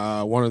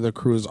 One of the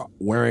crews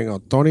wearing a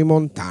Tony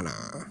Montana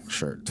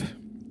shirt.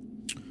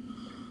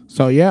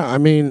 So yeah, I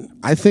mean,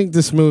 I think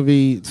this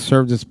movie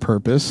served its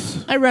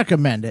purpose. I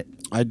recommend it.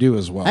 I do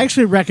as well. I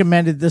actually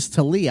recommended this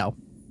to Leo.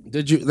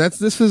 Did you?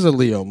 This is a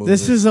Leo movie.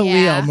 This is a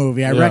Leo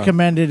movie. I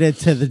recommended it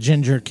to the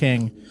Ginger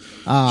King.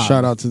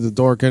 Shout out to the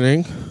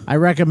Dorkening. I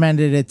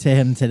recommended it to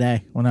him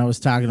today when I was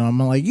talking to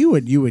him. I'm like, you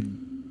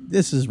would.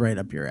 This is right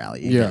up your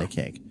alley. You get a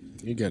kick.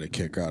 You get a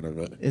kick out of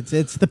it.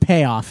 It's the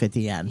payoff at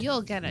the end.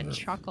 You'll get a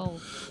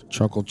chuckle.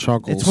 Chuckles.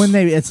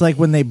 It's like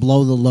when they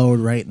blow the load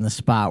right in the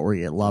spot where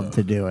you love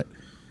to do it.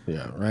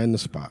 Yeah, right in the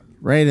spot.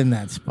 Right in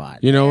that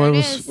spot. You know what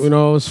was? You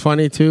know what was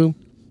funny too?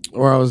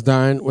 Where I was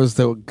dying was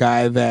the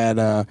guy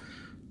that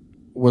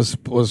was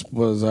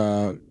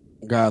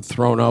got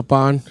thrown up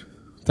on.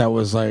 That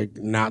was like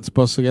not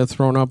supposed to get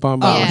thrown up on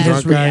by a drunk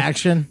his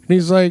reaction. And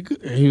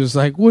he was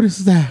like, "What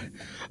is that?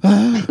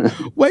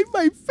 Wipe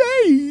my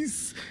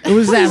face." It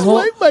was that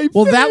whole.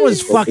 Well, face. that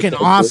was fucking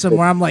awesome.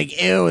 Where I'm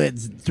like, ew, it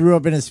threw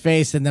up in his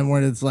face, and then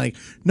when it's like,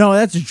 no,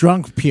 that's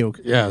drunk puke.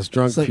 Yeah, it's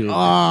drunk puke.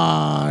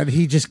 Oh, and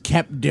he just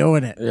kept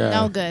doing it. Yeah,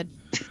 no good.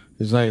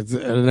 He's like,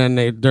 and then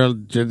they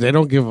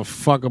don't give a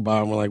fuck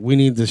about him. We're like, we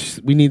need the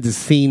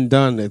scene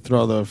done. They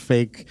throw the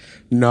fake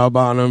nub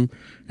on him,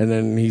 and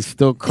then he's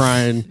still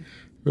crying,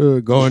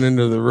 going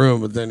into the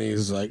room. But then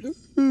he's like,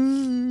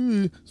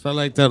 so I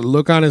like that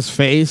look on his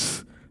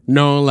face,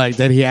 knowing like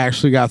that he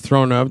actually got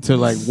thrown up to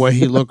like what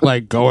he looked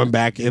like going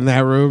back in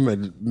that room,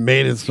 and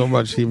made it so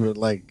much even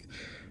like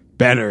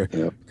better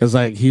because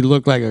like he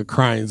looked like a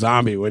crying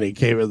zombie when he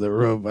came in the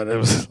room, but it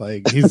was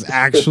like he's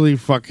actually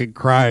fucking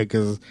crying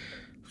because.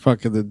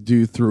 Fucking the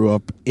dude threw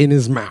up in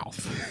his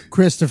mouth.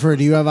 Christopher,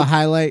 do you have a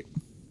highlight?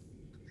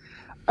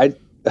 I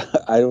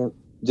don't,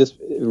 just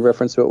in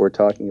reference to what we're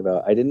talking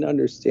about, I didn't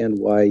understand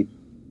why,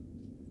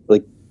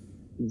 like,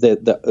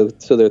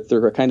 so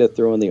they're kind of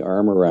throwing the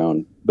arm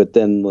around, but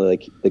then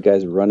like the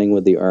guy's running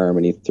with the arm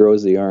and he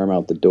throws the arm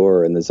out the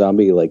door and the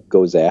zombie like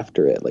goes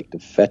after it, like to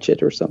fetch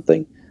it or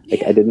something.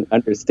 Like I didn't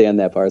understand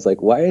that part. I was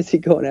like, why is he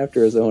going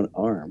after his own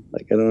arm?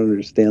 Like I don't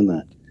understand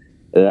that.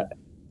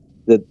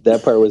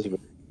 That part was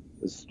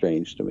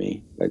strange to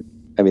me.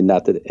 I mean,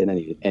 not that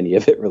any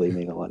of it really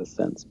made a lot of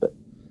sense, but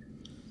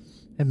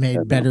it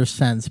made better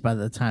sense by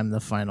the time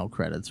the final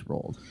credits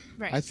rolled.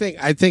 Right. I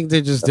think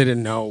they just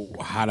didn't know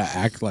how to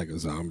act like a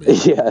zombie.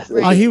 Yeah.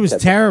 Oh, he was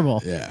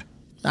terrible. Yeah.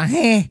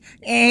 It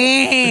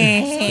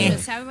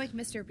sounded like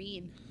Mr.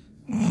 Bean.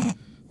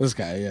 This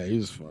guy, yeah, he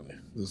was funny.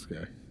 This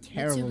guy.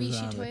 Terrible Mitsubishi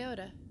zombie.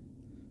 Toyota.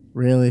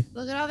 Really?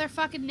 Look at all their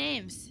fucking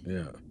names.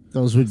 Yeah.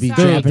 Those would be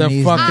Sorry.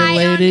 Japanese. The fucking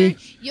lady.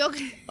 She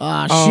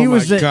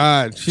was my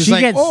God. She's she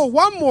like, gets- oh,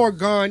 one more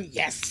gun.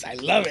 Yes, I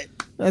love it.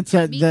 That's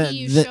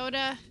Miki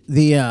Yoshoda.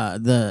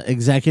 the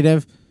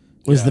executive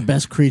was the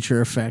best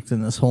creature effect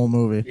in this whole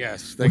movie.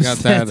 Yes, they got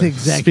that.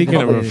 Executive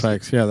Speaking of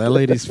effects, yeah, that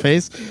lady's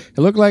face. It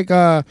looked like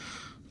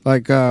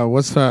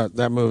what's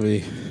that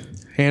movie?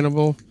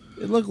 Hannibal.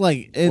 It looked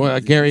like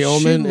Gary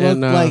Oldman she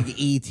and looked like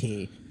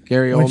E.T.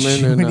 Gary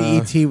Oldman when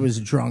and E.T. was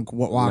drunk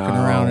walking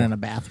around in a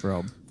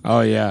bathrobe.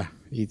 Oh yeah,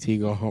 E.T.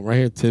 go home right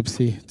here,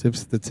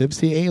 the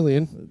tipsy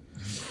alien.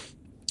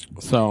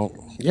 So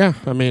yeah,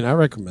 I mean, I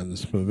recommend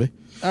this movie.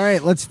 All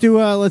right, let's do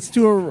a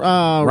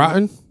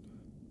Rotten.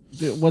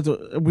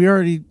 We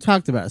already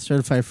talked about it,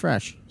 Certified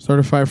Fresh.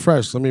 Certified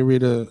Fresh. Let me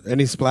read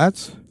any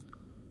splats.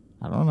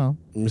 I don't know.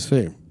 Let me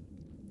see.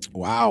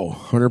 Wow,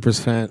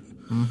 100%.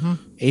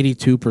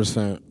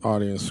 82%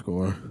 audience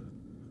score.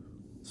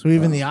 So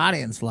even the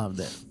audience loved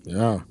it.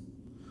 Yeah.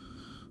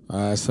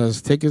 It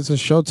says tickets and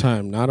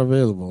Showtime not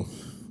available.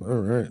 All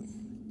right.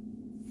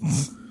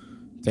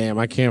 Damn,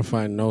 I can't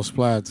find no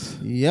splats.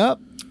 Yep.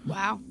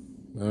 Wow.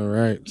 All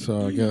right,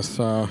 so I guess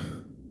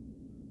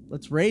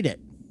let's rate it.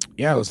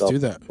 Yeah, let's do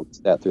that.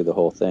 Sat through the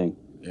whole thing.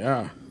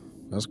 Yeah,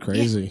 that's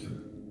crazy.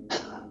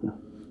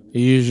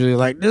 He usually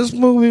like this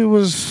movie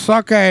was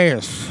suck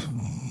ass.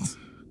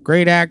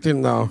 Great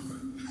acting though.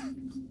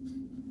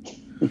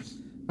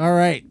 All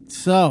right,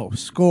 so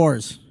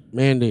scores.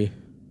 Mandy.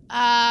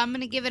 I'm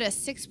gonna give it a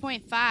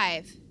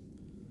 6.5.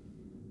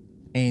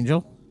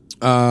 Angel.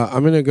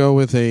 I'm gonna go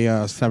with a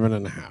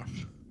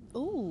 7.5.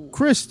 Ooh.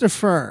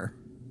 Christopher.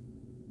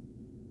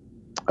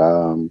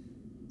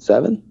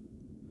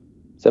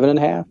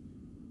 7.5.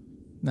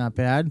 Not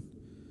bad.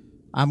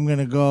 I'm going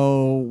to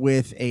go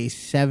with a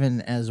 7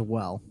 as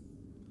well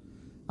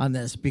on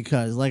this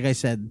because, like I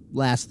said,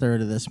 last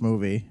third of this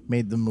movie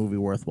made the movie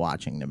worth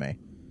watching to me.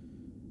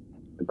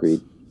 Agreed.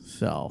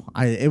 So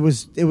it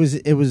was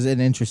an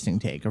interesting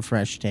take, a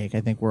fresh take. I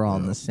think we're all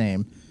in the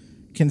same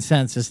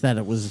consensus that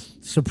it was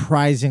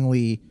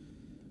surprisingly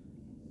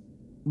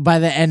by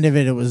the end of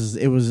it, it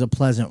was a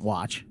pleasant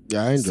watch.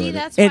 Yeah, I enjoyed See, it.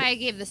 that's why I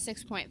gave the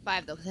 6.5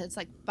 though, because it's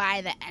like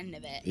by the end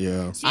of it.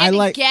 Yeah. So you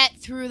had to get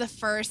through the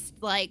first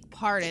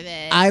part of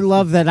it. I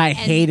love that I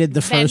hated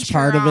the first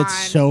part of it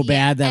so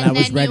bad that I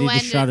was ready to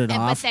shut it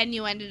off. But then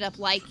you ended up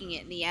liking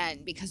it in the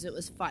end because it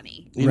was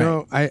funny. You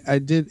know,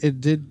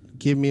 it did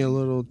give me a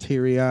little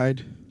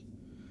teary-eyed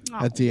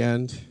at the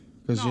end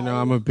because you know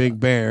I'm a big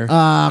bear.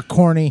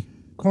 Corny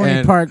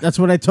part. That's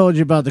what I told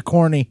you about the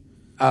corny.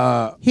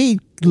 He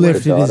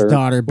lifted his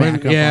daughter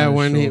back up. Yeah,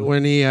 when he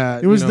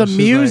it was the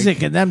music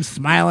like, and them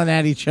smiling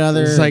at each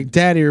other. It's like,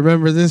 Daddy,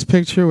 remember this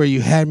picture where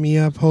you had me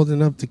up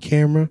holding up the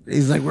camera?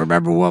 He's like,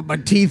 remember what my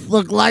teeth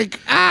look like?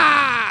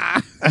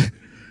 Ah!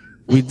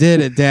 We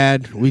did it,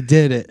 Dad. We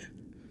did it.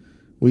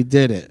 We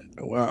did it.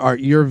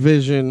 Your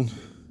vision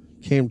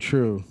came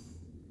true.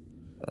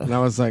 And I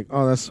was like,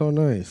 oh, that's so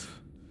nice.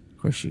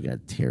 Of course, you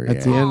got teary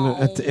at the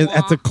end,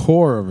 at the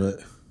core of it.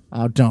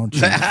 Oh, don't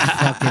you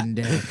fucking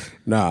do.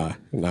 Nah,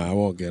 I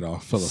won't get all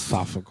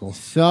philosophical.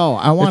 So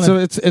I want to.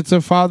 It's a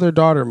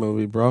father-daughter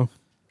movie, bro.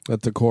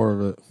 At the core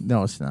of it.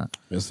 No, it's not.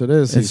 Yes, it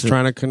is. He's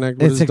trying to connect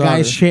with his daughter.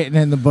 It's a guy shitting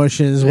in the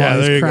bushes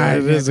while he's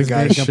crying. It is a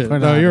guy shitting.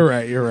 No, you're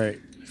right. You're right.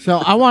 So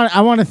I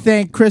want to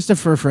thank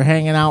Christopher for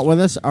hanging out with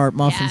us, Art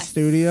Muffin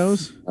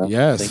Studios.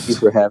 Yes. Thank you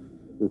for having me.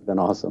 It's been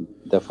awesome.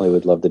 Definitely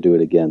would love to do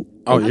it again.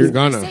 Oh, you're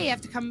gonna. Say you have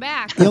to come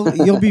back.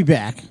 You'll be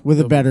back with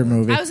a better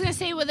movie. I was gonna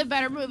say with a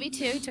better movie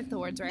too. You took the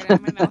words right out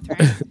of my mouth.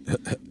 Right.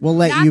 We'll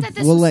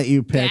let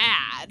you pick.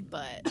 Bad,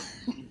 but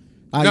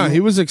no, he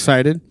was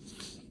excited.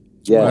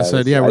 Yeah, I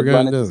said, we're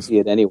gonna do this. See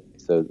it anyway,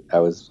 so I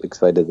was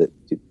excited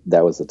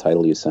that was the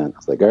title you sent. I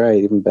was like, all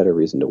right, even better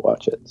reason to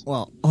watch it.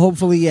 Well,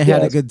 hopefully you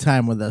had a good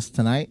time with us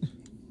tonight.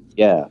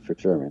 Yeah, for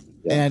sure, man.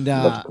 Yeah, and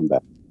love to come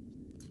back.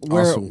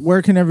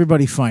 Where can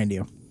everybody find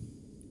you?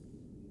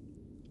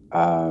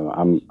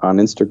 I'm on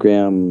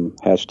Instagram,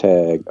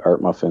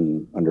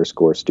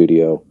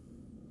 #ArtMuffin_studio.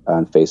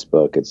 On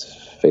Facebook, it's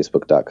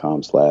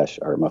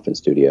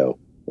facebook.com/ArtMuffinStudio,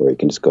 or you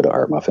can just go to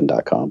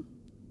artmuffin.com.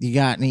 You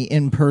got any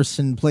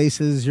in-person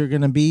places you're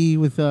going to be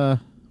with the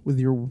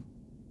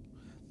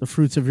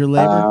fruits of your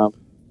labor?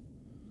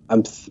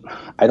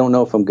 I don't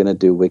know if I'm going to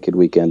do Wicked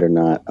Weekend or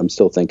not. I'm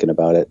still thinking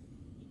about it.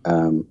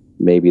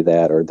 Maybe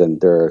that, or then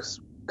there are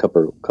a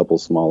couple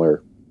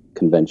smaller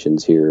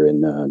conventions here in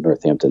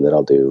Northampton that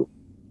I'll do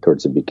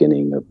towards the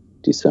beginning of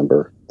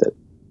December that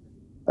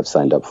I've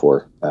signed up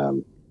for.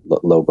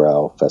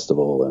 Lowbrow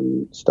Festival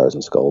and Stars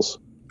and Skulls.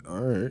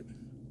 All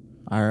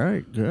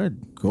right, good.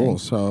 Cool.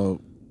 Thanks.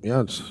 So,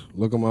 just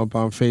look them up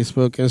on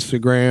Facebook,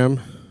 Instagram,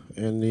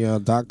 and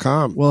the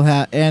 .com. We'll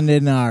have, and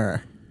in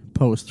our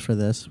post for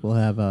this, we'll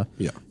have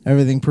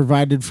everything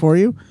provided for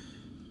you.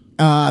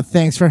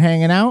 Thanks for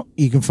hanging out.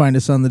 You can find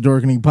us on the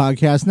Dorkening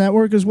Podcast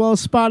Network, as well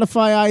as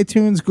Spotify,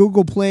 iTunes,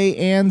 Google Play,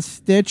 and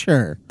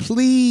Stitcher.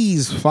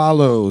 Please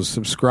follow,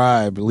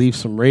 subscribe, leave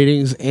some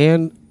ratings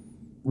and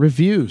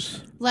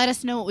reviews. Let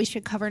us know what we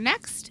should cover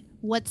next.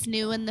 What's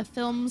new in the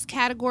films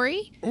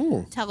category?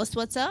 Tell us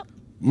what's up.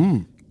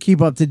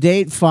 Keep up to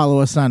date. Follow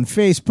us on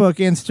Facebook,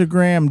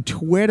 Instagram,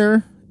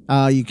 Twitter.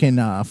 You can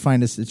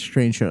find us at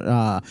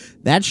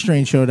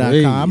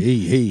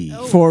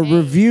thatstrangeshow.com for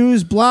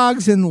reviews,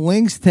 blogs, and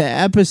links to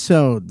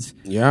episodes.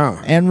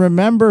 Yeah. And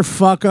remember,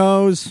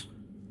 fuckos,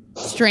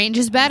 strange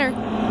is better.